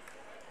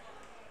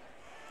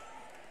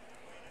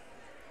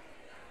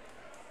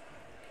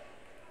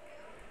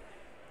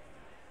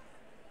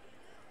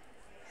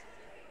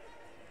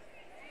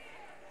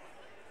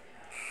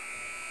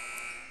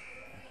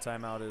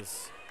 Timeout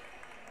is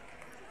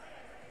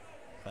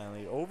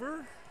finally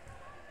over.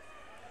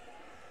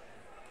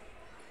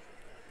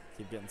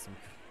 Keep getting some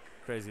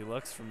crazy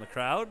looks from the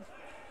crowd.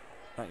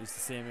 Not used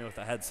to seeing me with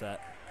a headset.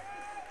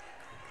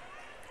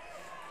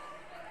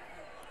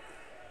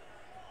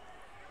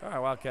 All right,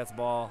 Wildcats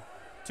ball.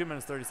 2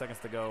 minutes, 30 seconds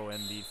to go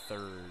in the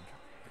third.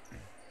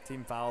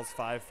 Team fouls,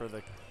 5 for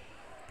the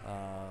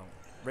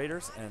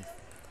Raiders, and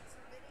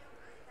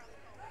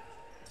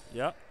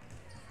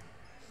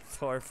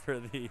 4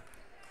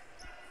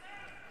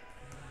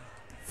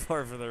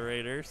 for the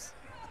Raiders.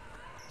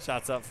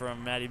 Shots up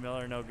from Maddie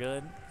Miller, no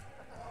good.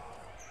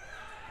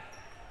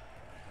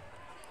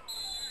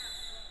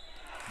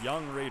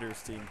 Young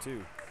Raiders team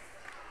too.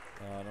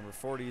 Number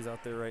 40 is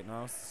out there right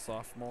now,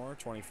 sophomore.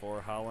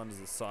 24, Holland is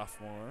a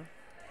sophomore.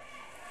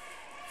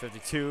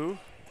 52,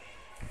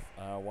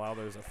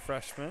 Wilder's a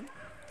freshman.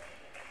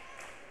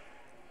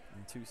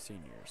 And 2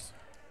 seniors.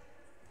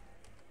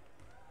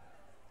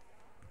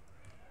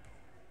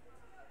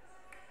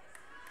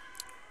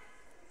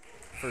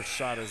 First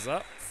shot is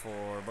up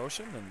for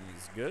Boshin, and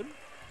he's good.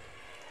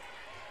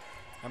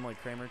 Emily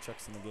Kramer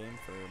checks in the game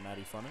for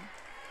Maddie Fleming.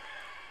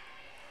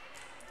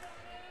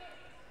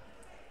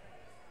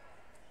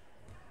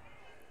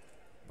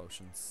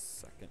 Boshin's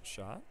second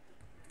shot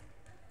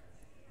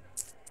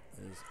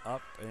is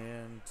up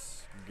and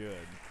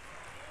good.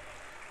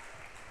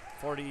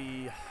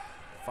 45-17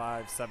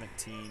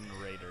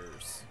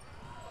 Raiders.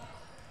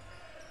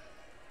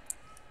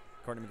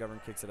 Courtney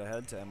McGovern kicks it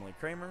ahead to Emily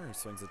Kramer, who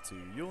swings it to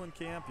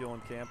Eulenkamp.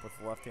 Eulenkamp with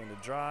the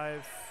left-handed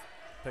drive,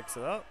 picks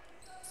it up,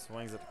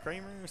 swings it to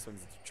Kramer,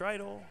 swings it to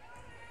Treidel,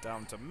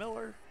 down to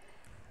Miller,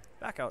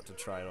 back out to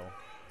Treidel.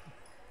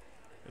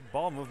 Good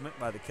ball movement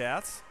by the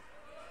Cats.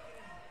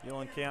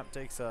 Eulenkamp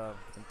takes a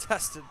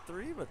contested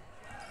 3, but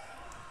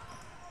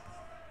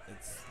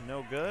it's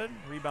no good.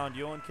 Rebound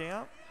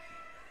Eulenkamp.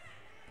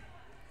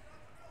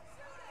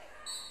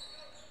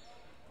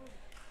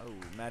 Oh,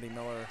 Maddie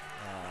Miller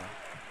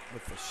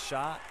with the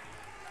shot,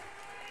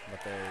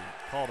 but they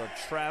called a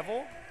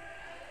travel.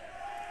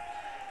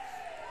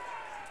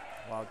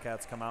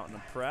 Wildcats come out in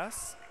the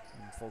press.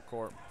 In full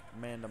court,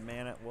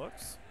 man-to-man it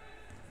looks.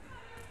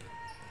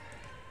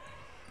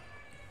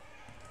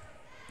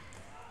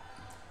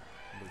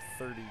 Number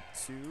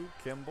 32,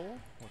 Kimball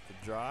with the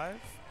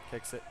drive.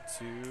 Kicks it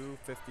to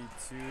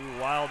 52,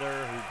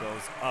 Wilder, who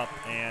goes up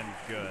and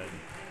good.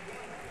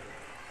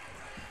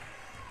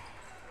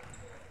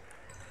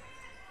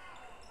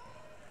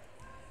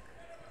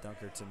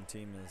 Dunkerton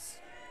team is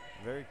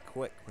very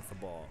quick with the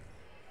ball.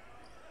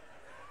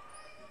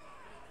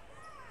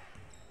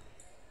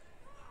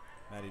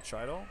 Maddie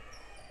Treidel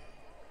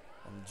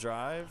on the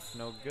drive,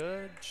 no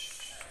good.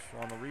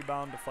 On the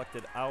rebound,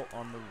 deflected out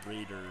on the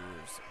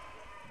Raiders.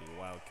 The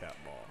Wildcat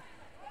ball.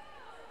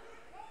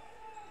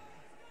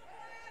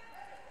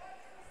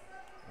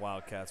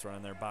 Wildcats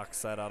running their box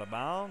set out of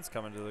bounds,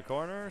 coming to the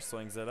corner,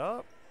 swings it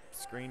up.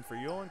 Screen for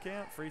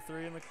Eulenkamp, free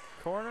 3 in the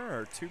corner,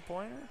 or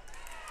 2-pointer.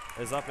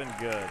 Is up and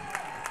good.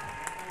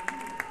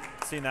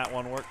 Seen that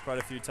one work quite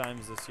a few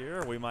times this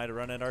year. We might have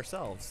run it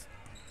ourselves.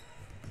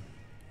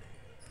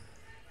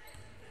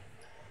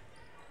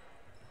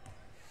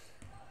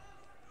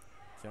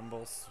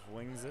 Kimball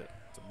swings it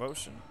to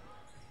Boshin.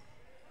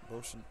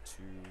 Boshin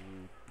to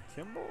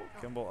Kimball.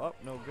 Kimball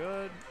up, no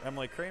good.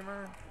 Emily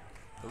Kramer,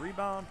 the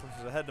rebound,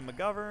 pushes ahead to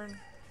McGovern.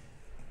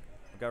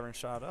 McGovern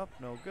shot up,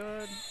 no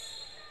good.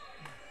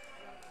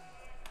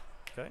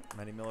 Okay,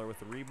 Maddie Miller with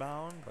the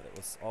rebound, but it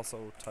was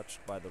also touched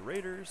by the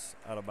Raiders.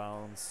 Out of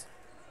bounds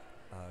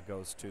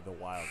goes to the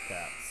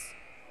Wildcats.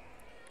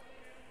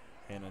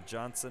 Hannah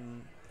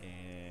Johnson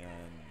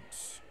and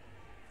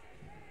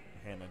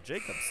Hannah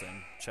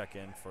Jacobson check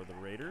in for the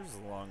Raiders,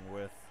 along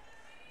with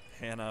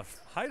Hannah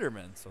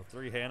Heiderman. So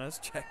 3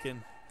 Hannahs check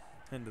in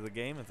into the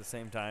game at the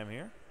same time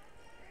here.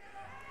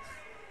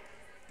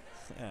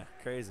 Yeah,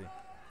 crazy.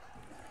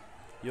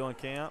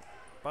 Eulenkamp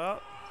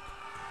up.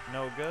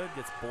 No good.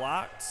 Gets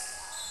blocked.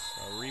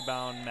 A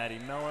rebound, Maddie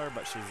Miller,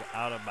 but she's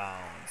out of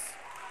bounds.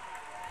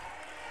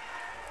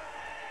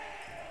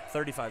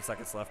 35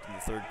 seconds left in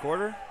the third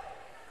quarter.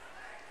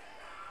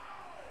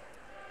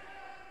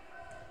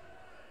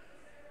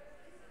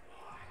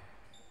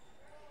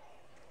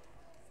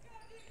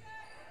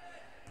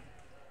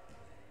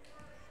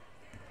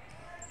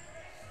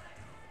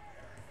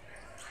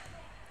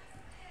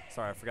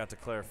 Sorry, I forgot to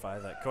clarify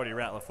that Cody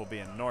Ratliff will be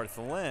in North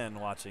Lynn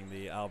watching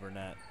the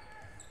Alburnett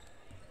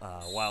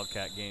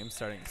Wildcat game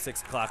starting at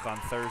 6 o'clock on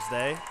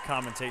Thursday,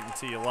 commentating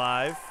to you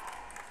live,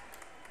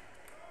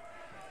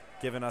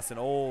 giving us an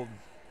old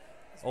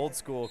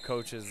school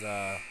coach's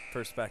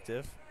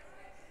perspective.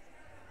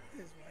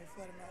 His wife's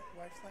letting him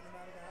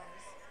out of the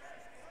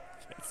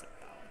house.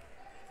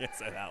 Can't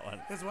say that one.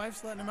 His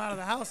wife's letting him out of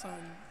the house on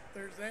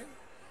Thursday.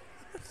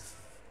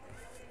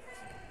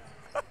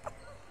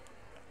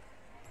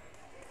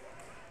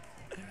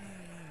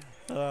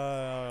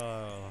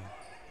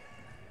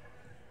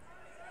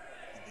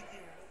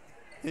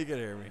 He could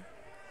hear me.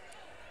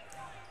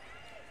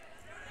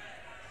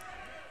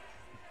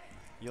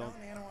 Tell an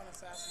Anawan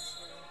assassin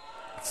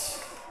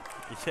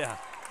story. Yeah.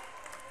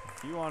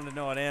 If you wanted to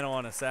know an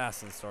Anawan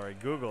assassin story,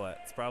 Google it.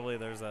 It's probably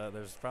there's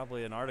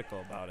probably an article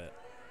about it.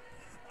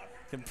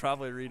 You can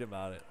probably read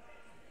about it.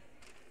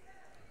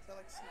 Is that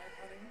like snipe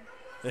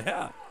hunting?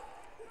 Yeah.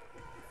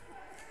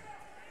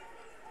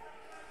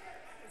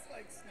 It's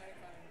like snipe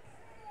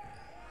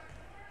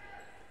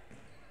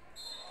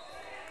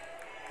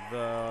hunting.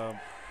 The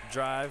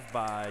drive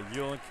by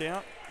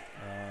Eulenkamp.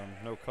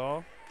 No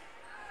call.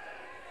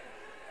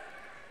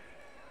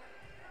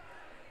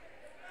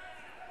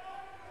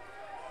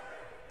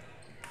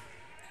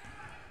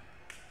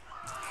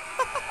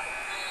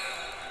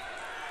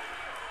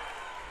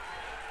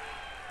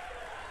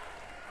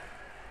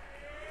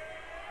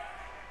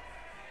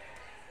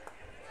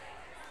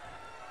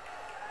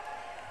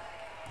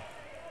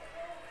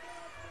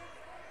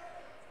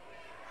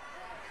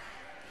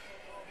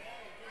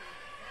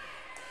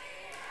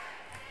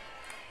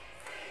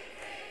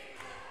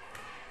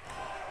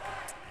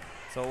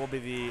 So it will be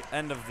the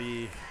end of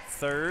the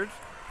third,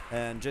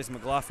 and Jason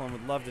McLaughlin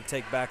would love to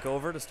take back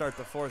over to start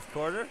the fourth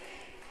quarter.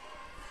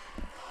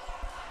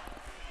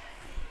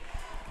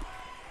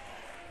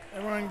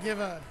 Everyone give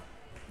a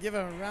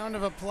round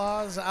of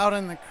applause out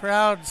in the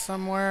crowd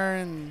somewhere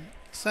in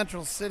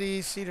Central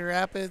City, Cedar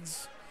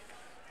Rapids,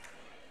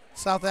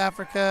 South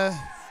Africa,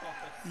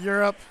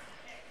 Europe,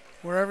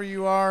 wherever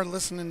you are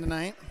listening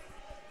tonight.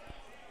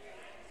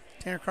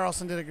 Tanner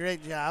Carlson did a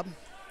great job.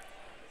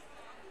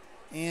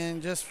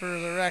 And just for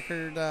the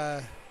record,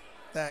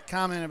 that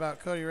comment about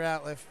Cody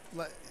Ratliff,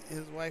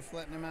 his wife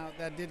letting him out,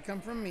 that did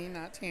come from me,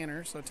 not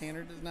Tanner. So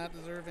Tanner does not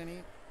deserve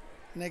any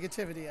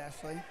negativity,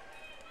 Ashley.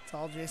 It's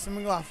all Jason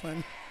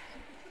McLaughlin.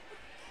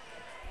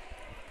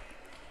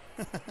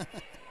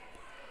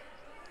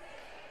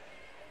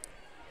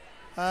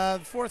 The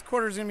fourth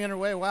quarter is going to be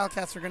underway.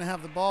 Wildcats are going to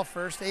have the ball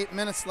first. 8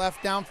 minutes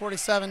left, down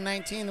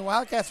 47-19. The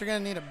Wildcats are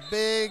going to need a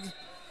big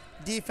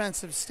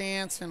defensive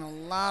stance and a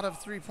lot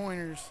of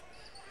three-pointers.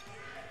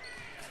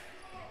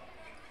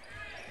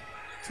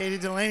 Katie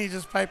Delaney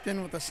just piped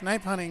in with a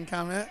snipe hunting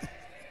comment.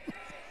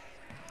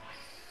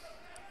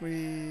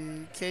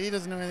 Katie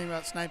doesn't know anything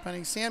about snipe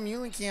hunting. Sam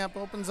Eulenkamp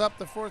opens up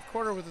the fourth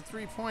quarter with a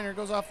three-pointer,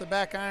 goes off the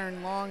back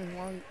iron,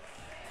 long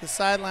the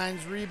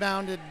sidelines,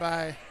 rebounded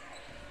by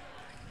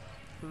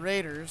the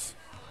Raiders.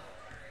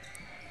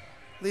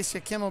 Alicia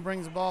Kimmel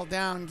brings the ball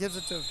down, gives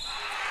it to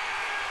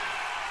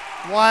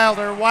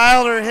Wilder.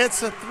 Wilder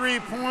hits a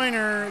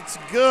three-pointer. It's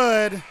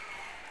good.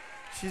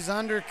 She's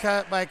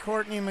undercut by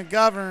Courtney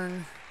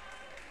McGovern.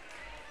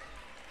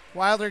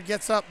 Wilder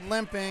gets up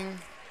limping.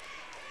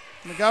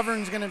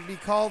 McGovern's going to be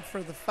called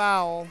for the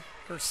foul,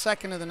 her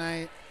second of the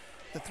night.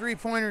 The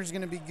three-pointer is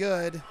going to be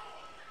good.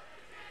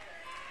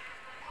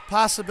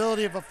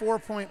 Possibility of a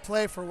 4-point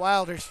play for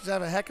Wilder. She's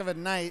had a heck of a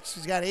night.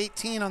 She's got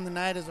 18 on the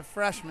night as a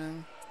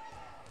freshman.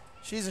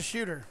 She's a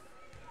shooter.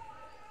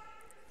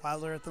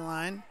 Wilder at the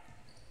line.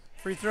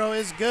 Free throw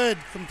is good.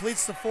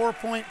 Completes the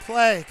 4-point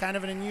play. Kind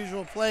of an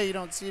unusual play you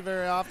don't see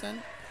very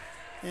often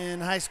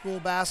in high school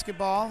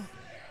basketball.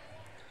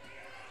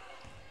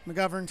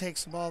 McGovern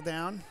takes the ball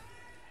down.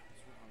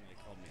 They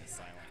called me a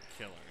silent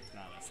killer,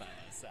 not a silent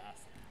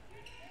assassin.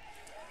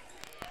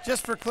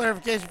 Just for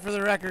clarification for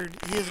the record,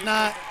 he is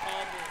not.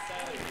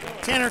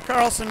 Tanner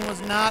Carlson was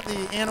not the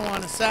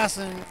Anawan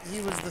assassin. He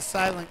was the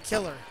silent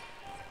killer,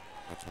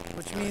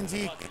 which means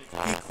he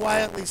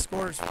quietly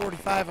scores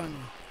 45 on you.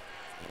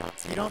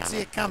 You don't see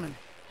it coming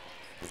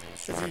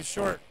because he's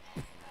short.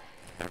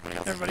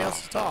 Everybody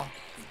else is tall.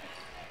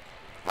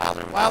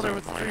 Wilder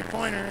with the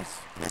three-pointers.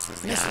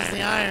 Misses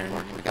the iron.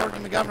 Courtney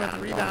McGovern with the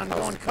rebound,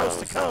 going coast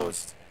to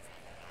coast.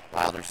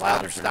 Wilder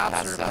stops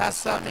her,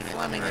 passes up to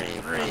Fleming at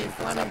three.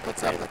 Fleming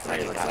puts up the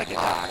three. Looks like it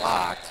got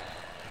blocked.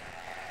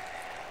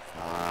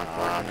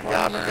 Courtney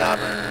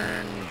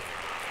McGovern.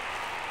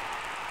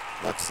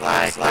 Looks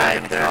like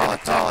they're going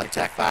to call a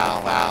tech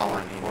foul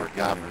on Courtney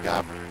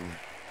McGovern.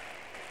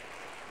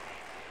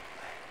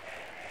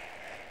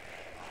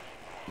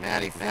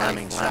 Maddie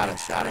Fleming shot a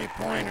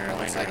three-pointer.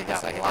 Looks like it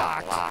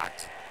got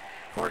blocked.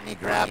 Courtney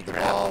grabbed the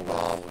ball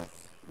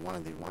with one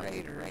of the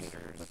Raiders.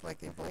 Looked like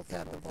they both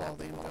had the ball.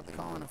 They ended up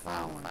calling a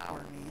foul on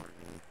Courtney.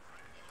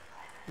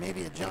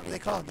 Maybe a jump. They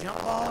call a jump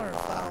ball or a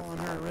foul on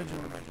her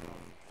originally?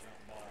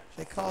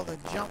 They called a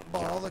jump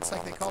ball. Looks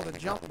like they called a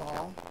jump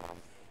ball.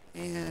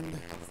 And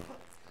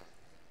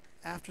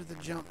after the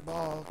jump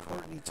ball,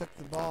 Courtney took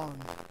the ball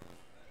and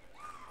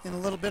in a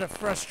little bit of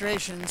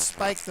frustration,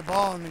 spiked the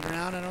ball on the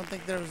ground. I don't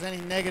think there was any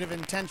negative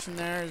intention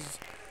there. It's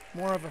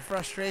more of a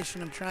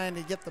frustration of trying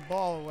to get the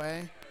ball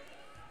away.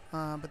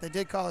 But they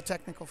did call a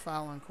technical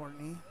foul on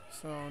Courtney.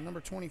 So number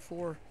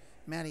 24,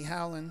 Maddie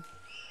Howland,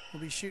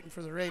 will be shooting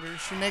for the Raiders.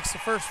 She makes the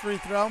first free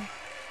throw.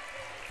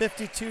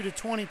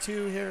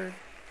 52-22 here.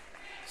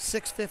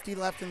 6:50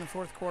 left in the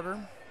fourth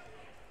quarter.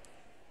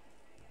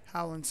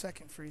 Howland's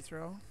second free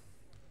throw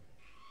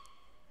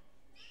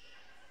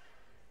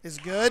is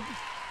good.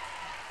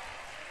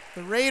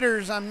 The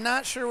Raiders, I'm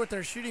not sure what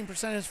their shooting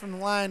percentage is from the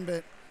line,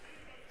 but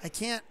I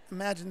can't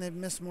imagine they've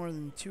missed more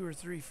than 2 or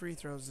 3 free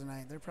throws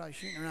tonight. They're probably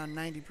shooting around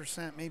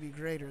 90%, maybe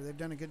greater. They've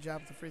done a good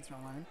job at the free throw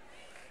line.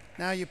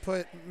 Now you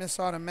put Miss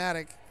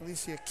Automatic,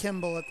 Alicia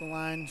Kimball, at the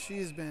line.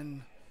 She's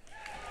been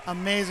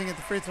amazing at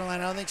the free throw line.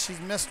 I don't think she's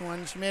missed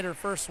one. She made her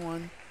first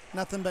one.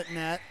 Nothing but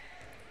net.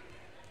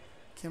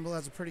 Kimball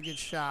has a pretty good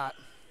shot.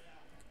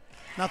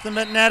 Nothing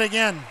but net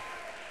again.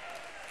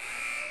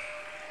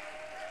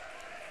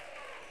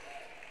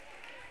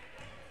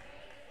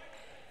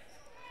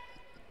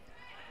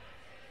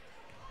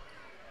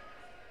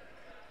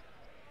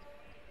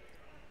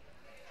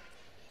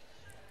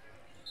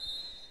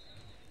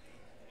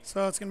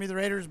 So it's going to be the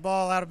Raiders'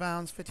 ball out of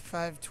bounds,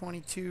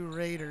 55-22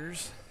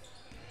 Raiders.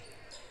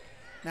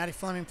 Maddie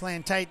Fleming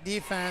playing tight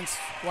defense.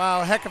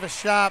 Wow, heck of a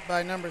shot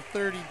by number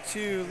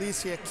 32,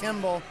 Alicia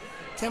Kimball.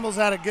 Kimball's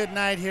had a good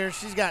night here.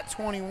 She's got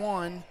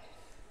 21.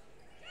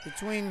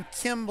 Between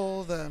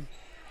Kimball, the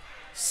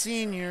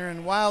senior,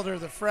 and Wilder,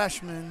 the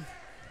freshman,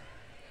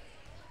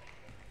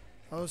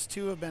 those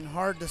two have been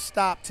hard to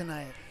stop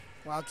tonight.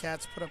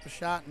 Wildcats put up a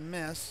shot and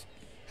miss.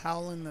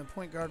 Howland, the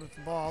point guard, with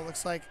the ball.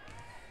 Looks like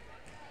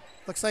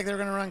they're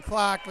going to run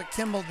clock, but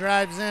Kimball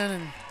drives in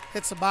and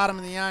hits the bottom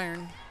of the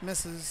iron.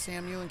 Misses.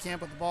 Sam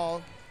Eulenkamp with the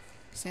ball.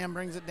 Sam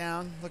brings it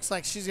down. Looks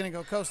like she's going to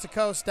go coast to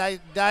coast,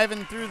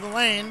 diving through the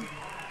lane.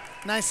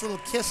 Nice little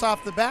kiss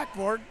off the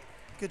backboard.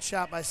 Good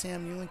shot by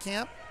Sam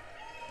Eulenkamp.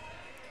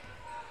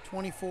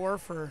 24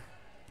 for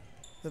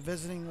the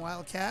visiting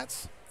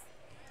Wildcats.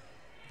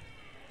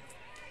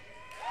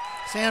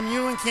 Sam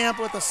Eulenkamp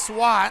with a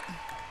swat.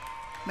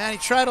 Maddie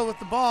Treadle with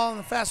the ball in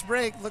the fast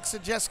break. Looks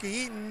at Jessica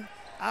Eaton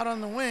out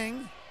on the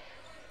wing.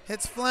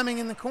 Hits Fleming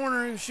in the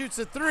corner, who shoots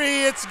a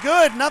three. It's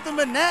good. Nothing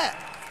but net.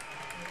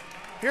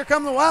 Here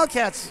come the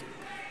Wildcats.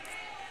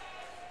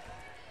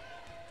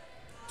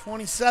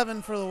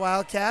 27 for the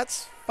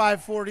Wildcats.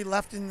 5:40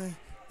 left in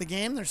the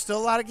game. There's still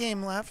a lot of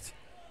game left.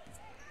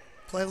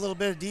 Play a little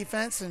bit of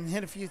defense and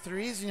hit a few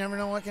threes. You never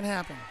know what can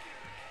happen.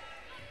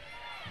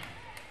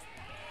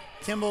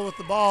 Kimball with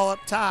the ball up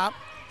top.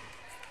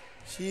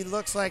 She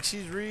looks like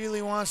she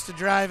really wants to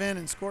drive in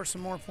and score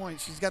some more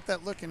points. She's got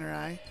that look in her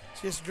eye.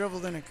 She just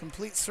dribbled in a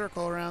complete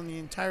circle around the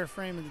entire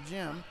frame of the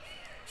gym.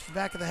 She's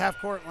back at the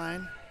half-court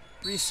line.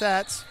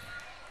 Resets.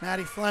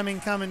 Maddie Fleming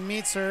coming,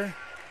 meets her,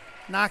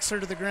 knocks her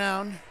to the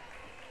ground.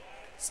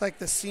 It's like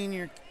the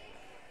senior,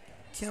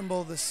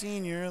 Kimball, the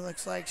senior,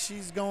 looks like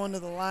she's going to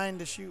the line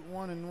to shoot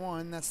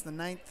 1-1. That's the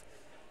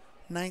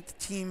ninth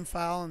team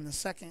foul and the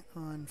second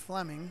on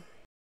Fleming.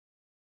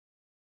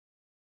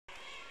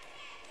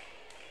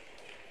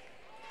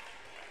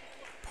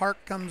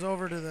 Park comes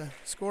over to the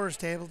scorer's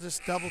table,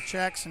 just double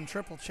checks and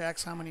triple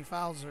checks how many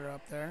fouls are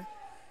up there.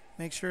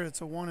 Make sure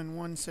it's a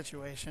 1-1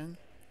 situation.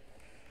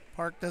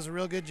 Park does a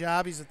real good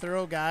job. He's a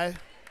thorough guy.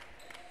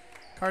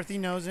 McCarthy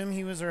knows him.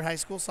 He was her high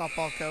school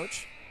softball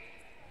coach.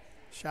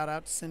 Shout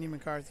out to Cindy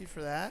McCarthy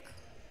for that.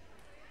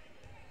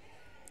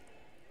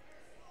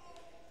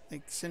 I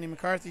think Cindy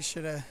McCarthy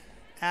should have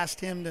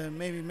asked him to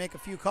maybe make a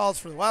few calls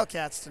for the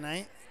Wildcats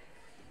tonight.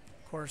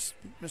 Of course,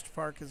 Mr.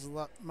 Park is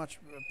much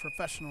a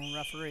professional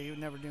referee. He would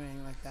never do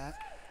anything like that.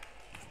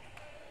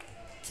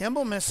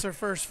 Kimball missed her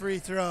first free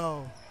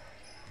throw.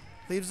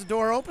 Leaves the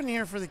door open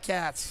here for the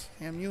Cats.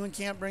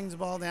 Eulenkamp brings the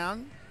ball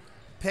down.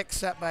 Pick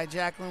set by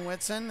Jacqueline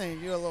Whitson. They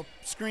do a little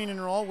screen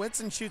and roll.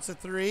 Whitson shoots a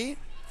three.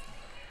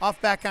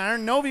 Off back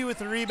iron. Novy with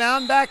the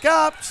rebound. Back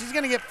up. She's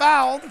going to get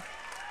fouled.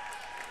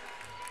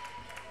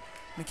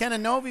 McKenna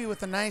Novy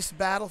with a nice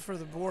battle for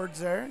the boards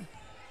there.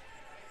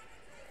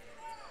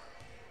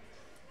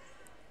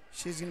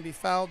 She's going to be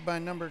fouled by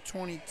number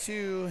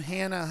 22,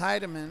 Hannah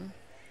Heidemann.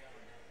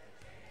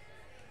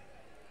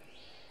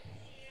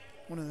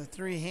 One of the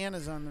 3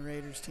 Hannahs on the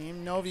Raiders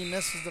team. Novi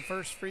misses the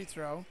first free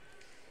throw.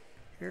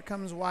 Here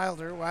comes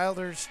Wilder.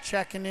 Wilder's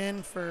checking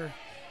in for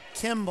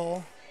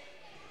Kimball.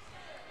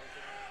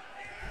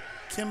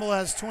 Kimball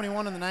has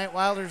 21 in the night.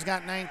 Wilder's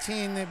got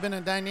 19. They've been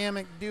a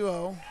dynamic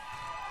duo.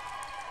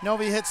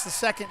 Novi hits the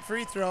second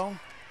free throw.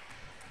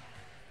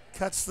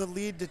 Cuts the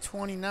lead to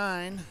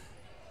 29.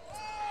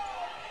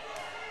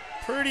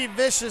 Pretty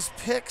vicious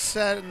pick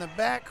set in the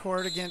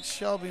backcourt against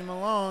Shelby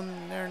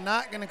Malone. They're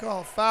not going to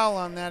call a foul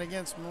on that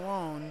against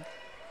Malone.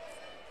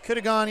 Could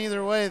have gone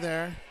either way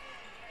there.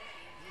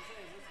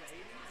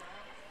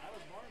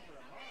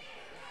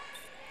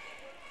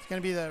 It's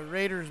going to be the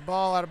Raiders'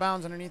 ball out of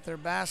bounds underneath their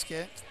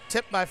basket.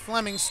 Tipped by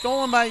Fleming,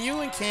 stolen by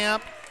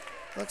Eulenkamp.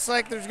 Looks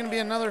like there's going to be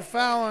another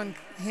foul on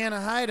Hannah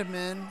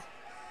Heidemann.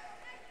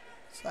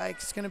 Looks like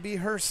it's going to be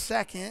her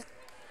second.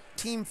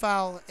 Team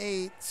foul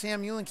 8.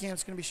 Sam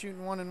Eulenkamp's going to be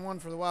shooting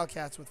 1-1 for the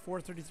Wildcats with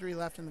 4:33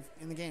 left in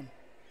the game.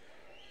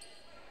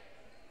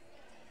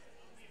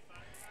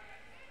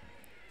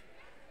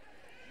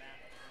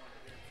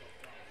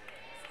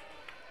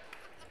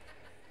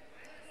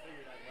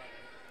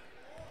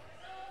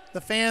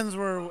 The fans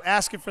were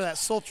asking for that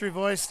sultry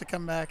voice to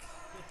come back.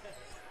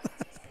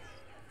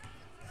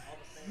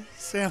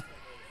 Sam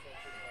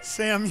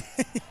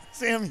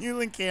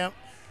Eulenkamp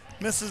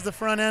misses the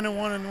front end of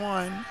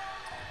 1-1.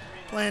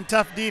 Playing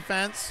tough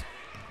defense.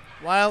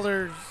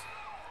 Wilder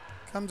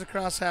comes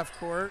across half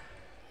court.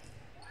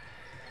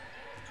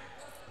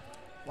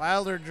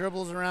 Wilder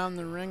dribbles around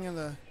the ring of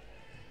the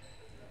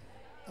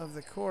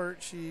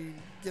court. She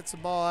gets the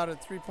ball out of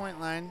the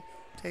three-point line,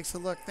 takes a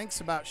look, thinks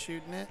about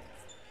shooting it.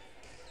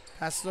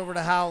 Passes over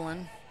to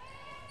Howland.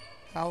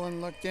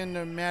 Howland looked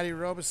into Maddie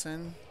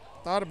Robeson.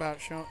 Thought about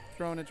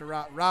throwing it to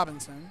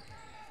Robinson.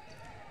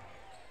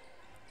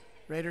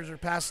 Raiders are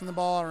passing the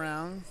ball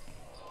around.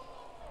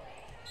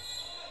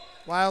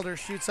 Wilder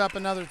shoots up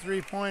another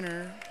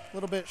three-pointer, a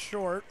little bit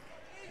short.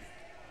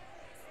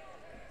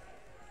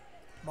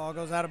 Ball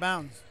goes out of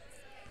bounds.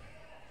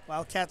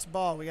 Wildcats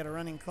ball. We got a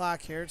running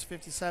clock here. It's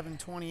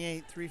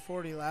 57-28,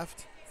 3:40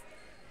 left.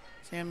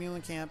 Sam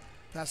Eulenkamp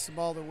passes the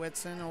ball to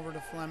Whitson, over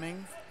to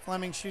Fleming.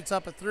 Fleming shoots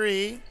up a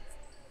three.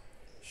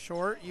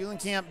 Short.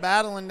 Eulenkamp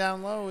battling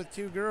down low with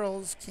 2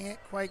 girls. Can't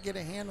quite get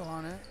a handle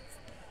on it.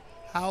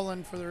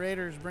 Howland for the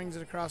Raiders brings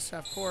it across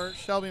half court.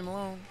 Shelby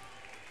Malone.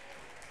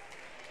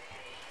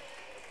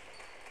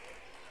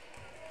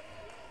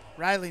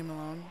 Riley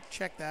Malone,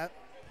 check that.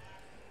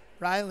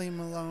 Riley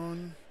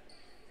Malone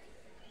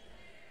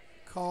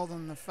called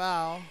on the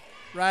foul.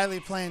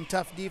 Riley playing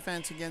tough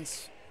defense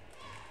against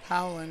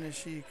Howland as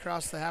she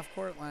crossed the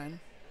half-court line.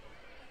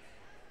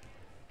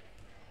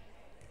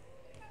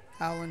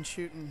 Howland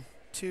shooting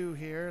 2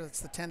 here.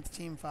 That's the 10th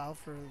team foul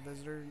for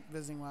the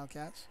visiting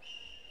Wildcats.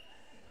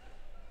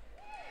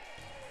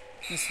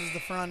 This is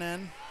the front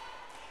end.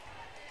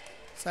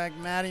 It's like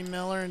Maddie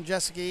Miller and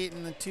Jessica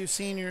Eaton, the 2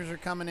 seniors, are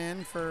coming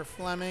in for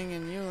Fleming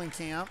and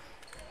Eulenkamp.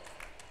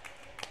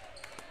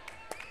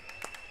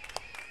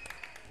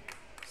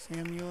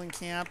 Sam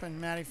Eulenkamp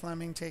and Maddie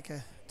Fleming take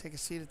a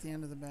seat at the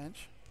end of the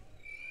bench.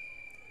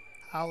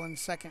 Howland's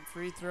second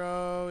free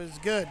throw is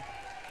good.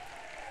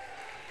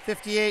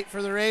 58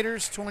 for the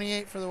Raiders,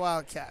 28 for the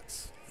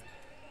Wildcats.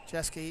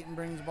 Jessica Eaton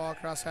brings the ball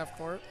across half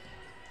court.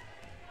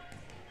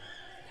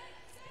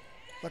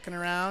 Looking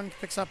around,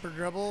 picks up her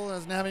dribble,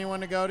 doesn't have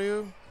anyone to go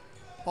to.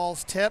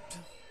 Ball's tipped.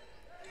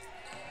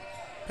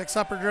 Picks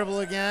up her dribble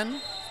again.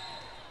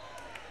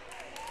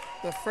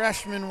 The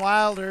freshman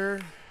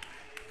Wilder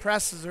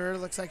presses her.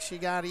 Looks like she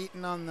got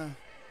Eaton on the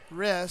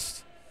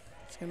wrist.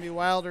 It's going to be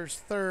Wilder's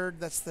third.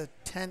 That's the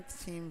 9th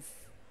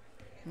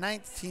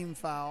team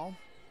foul.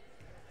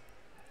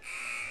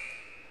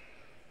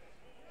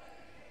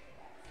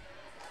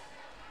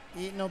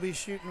 Eaton will be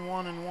shooting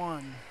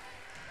 1-1.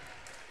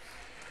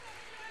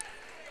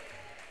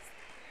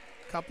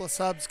 Couple of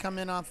subs come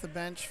in off the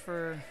bench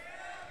for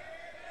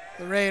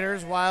the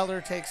Raiders.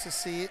 Wilder takes a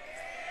seat.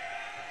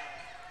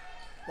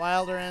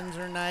 Wilder ends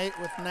her night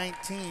with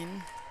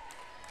 19.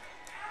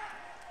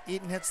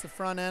 Eaton hits the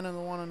front end of the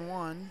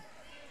 1-1.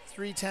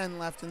 3:10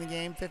 left in the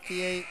game,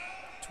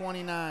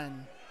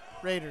 58-29.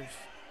 Raiders.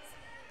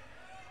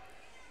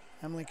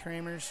 Emily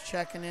Kramer's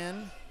checking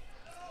in.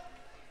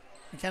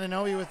 McKenna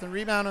Noe with the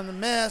rebound on the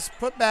miss.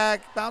 Put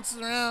back,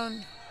 bounces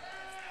around.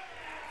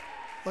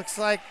 Looks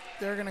like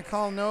they're going to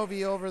call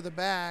Novi over the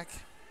back.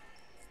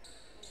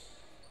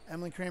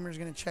 Emily Kramer's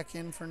going to check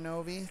in for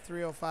Novi.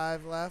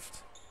 3:05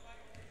 left.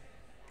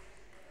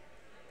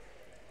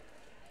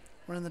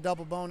 We're in the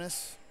double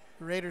bonus.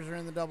 The Raiders are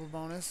in the double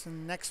bonus.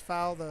 And next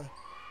foul, the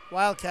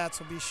Wildcats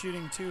will be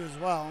shooting 2 as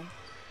well.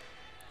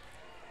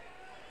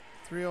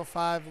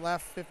 3:05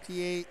 left,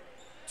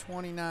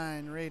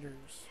 58-29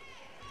 Raiders.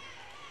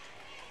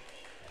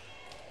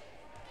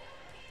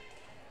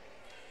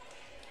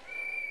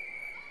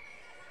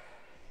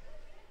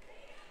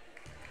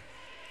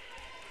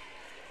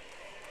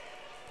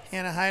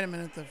 Hannah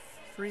Heidemann at the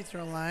free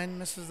throw line,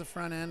 misses the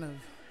front end of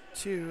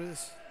 2.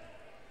 This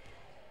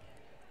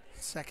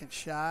second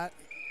shot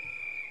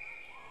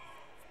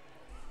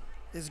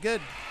is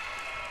good.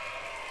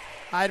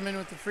 Heidemann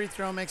with the free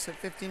throw makes it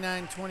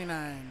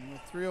 59-29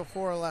 with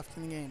 3:04 left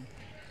in the game.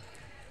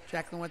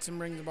 Jacqueline Whitson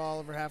brings the ball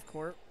over half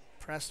court,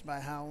 pressed by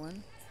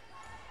Howland.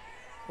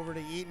 Over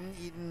to Eaton.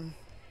 Eaton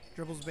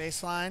dribbles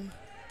baseline,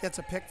 gets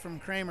a pick from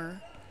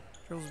Kramer,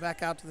 dribbles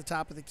back out to the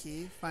top of the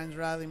key, finds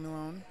Riley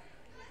Malone.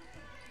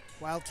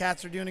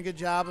 Wildcats are doing a good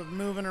job of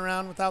moving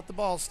around without the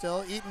ball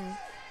still. Eaton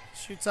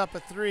shoots up a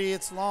 3.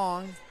 It's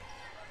long.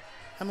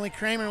 Emily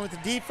Kramer with the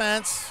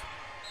defense.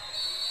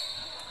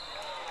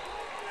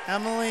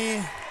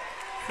 Emily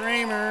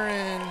Kramer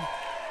and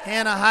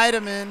Hannah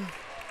Heidemann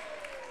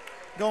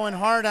going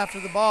hard after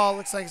the ball.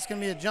 Looks like it's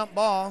going to be a jump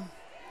ball.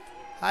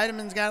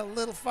 Heidemann's got a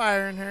little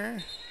fire in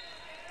her.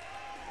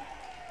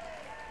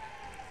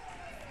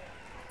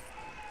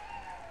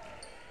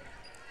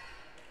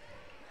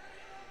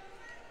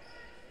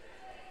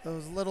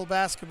 Those little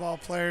basketball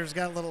players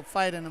got a little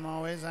fight in them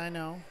always, I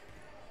know.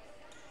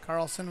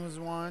 Carlson was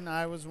one,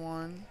 I was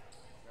one.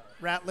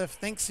 Ratliff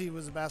thinks he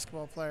was a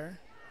basketball player.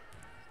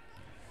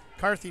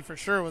 Carthy for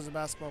sure was a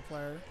basketball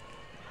player.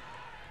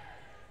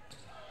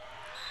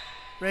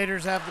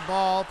 Raiders have the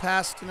ball,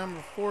 pass to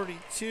number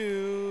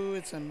 42.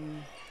 It's a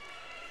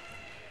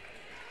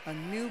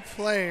new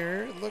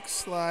player, it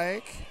looks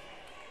like.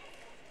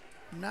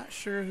 I'm not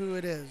sure who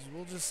it is.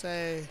 We'll just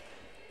say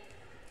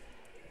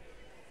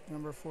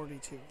number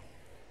 42.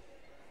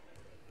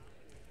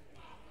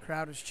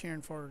 Crowd is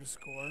cheering for her to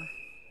score.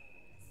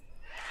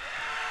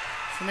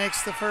 She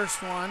makes the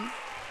first one.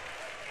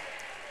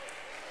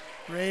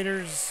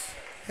 Raiders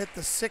hit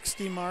the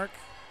 60 mark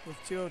with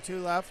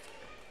 2:02 left.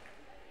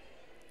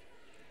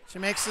 She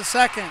makes the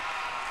second.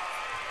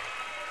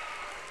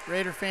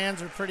 Raider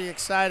fans are pretty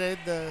excited.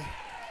 The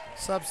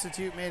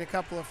substitute made a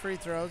couple of free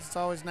throws. It's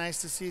always nice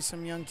to see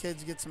some young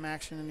kids get some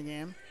action in the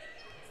game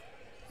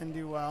and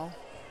do well.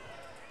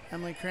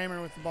 Emily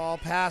Kramer with the ball,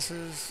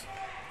 passes,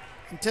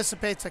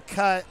 anticipates a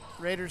cut.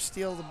 Raiders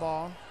steal the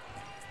ball.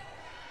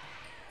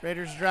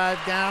 Raiders drive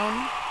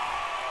down.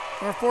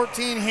 Number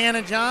 14,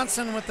 Hannah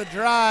Johnson with the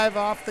drive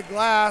off the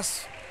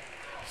glass.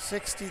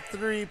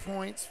 63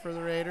 points for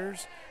the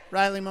Raiders.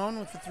 Riley Moan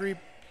with the 3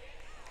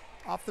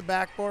 off the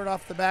backboard,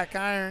 off the back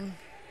iron.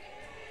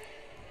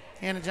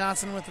 Hannah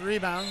Johnson with the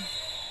rebound.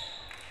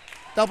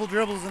 Double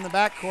dribbles in the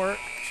backcourt.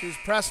 She was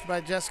pressed by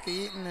Jessica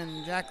Eaton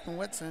and Jacqueline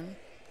Whitson.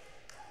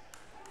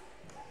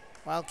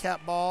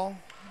 Wildcat ball,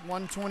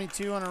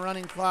 1:22 on a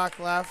running clock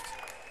left.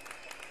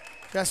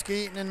 Jessica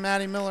Eaton and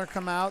Maddie Miller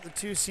come out. The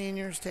 2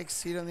 seniors take a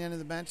seat on the end of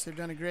the bench. They've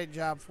done a great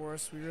job for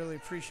us. We really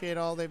appreciate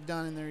all they've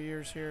done in their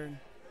years here. And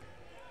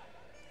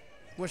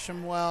wish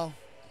them well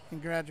in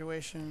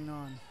graduation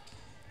on.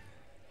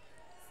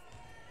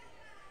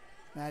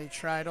 Maddie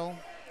Treidel,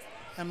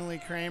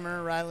 Emily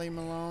Kramer, Riley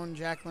Malone,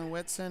 Jacqueline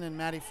Whitson, and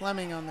Maddie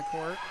Fleming on the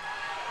court.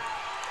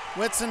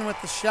 Whitson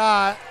with the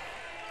shot,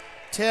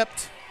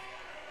 tipped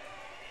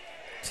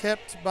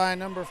by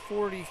number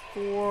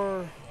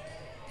 44,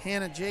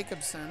 Hannah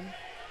Jacobson.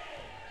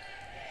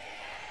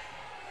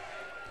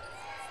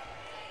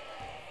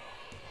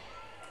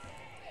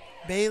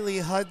 Bailey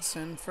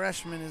Hudson,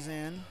 freshman, is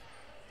in.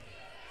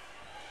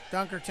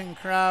 Dunkerton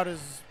crowd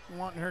is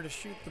wanting her to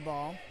shoot the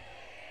ball.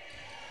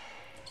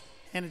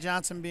 Hannah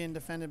Johnson being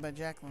defended by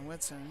Jacqueline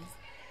Whitson.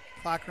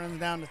 Clock runs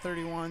down to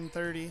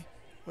 31:30.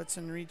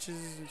 Whitson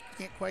reaches,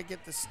 can't quite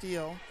get the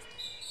steal.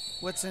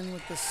 Whitson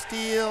with the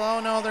steal. Oh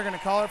no, they're going to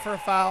call her for a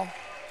foul.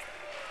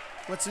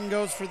 Whitson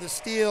goes for the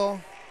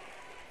steal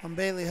on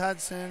Bailey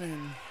Hudson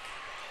and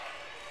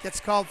gets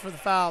called for the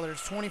foul.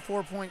 There's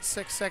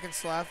 24.6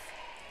 seconds left.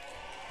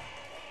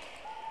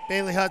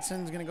 Bailey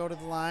Hudson's going to go to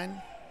the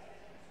line.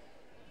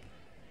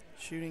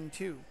 Shooting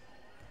 2.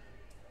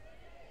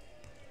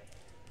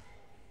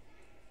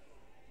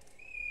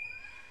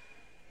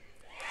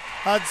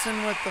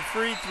 Hudson with the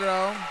free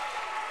throw.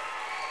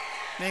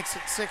 Makes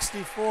it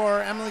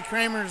 64. Emily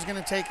Kramer is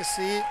going to take a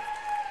seat.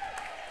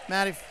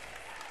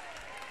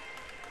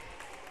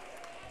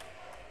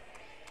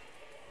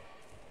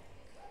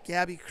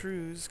 Gabby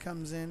Cruz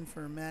comes in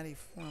for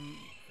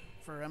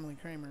for Emily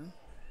Kramer.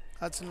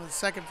 Hudson with the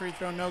second free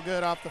throw, no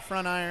good, off the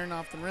front iron,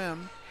 off the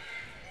rim.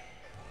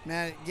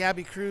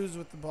 Gabby Cruz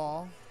with the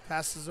ball.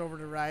 Passes over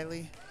to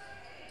Riley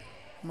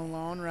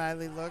Malone.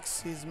 Riley looks,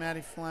 sees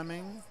Maddie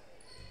Fleming.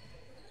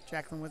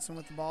 Jacqueline Whitson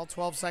with the ball.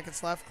 12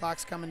 seconds left,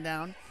 clock's coming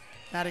down.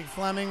 Maddie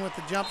Fleming with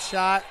the jump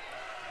shot.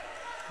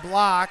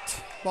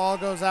 Blocked. Ball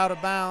goes out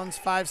of bounds.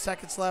 5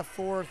 seconds left,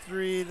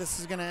 4-3. This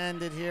is going to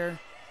end it here.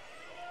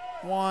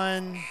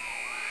 1.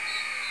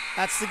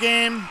 That's the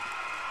game.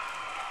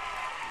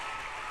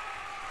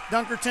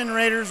 Dunkerton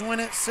Raiders win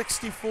it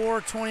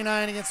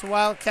 64-29 against the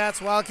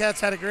Wildcats.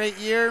 Wildcats had a great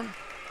year.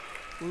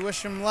 We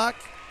wish them luck.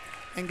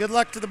 And good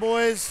luck to the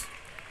boys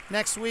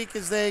next week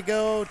as they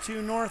go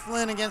to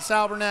Northland against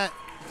Alburnett.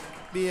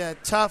 Be a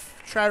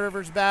tough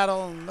Tri-Rivers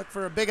battle and look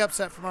for a big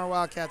upset from our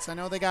Wildcats. I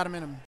know they got them in them.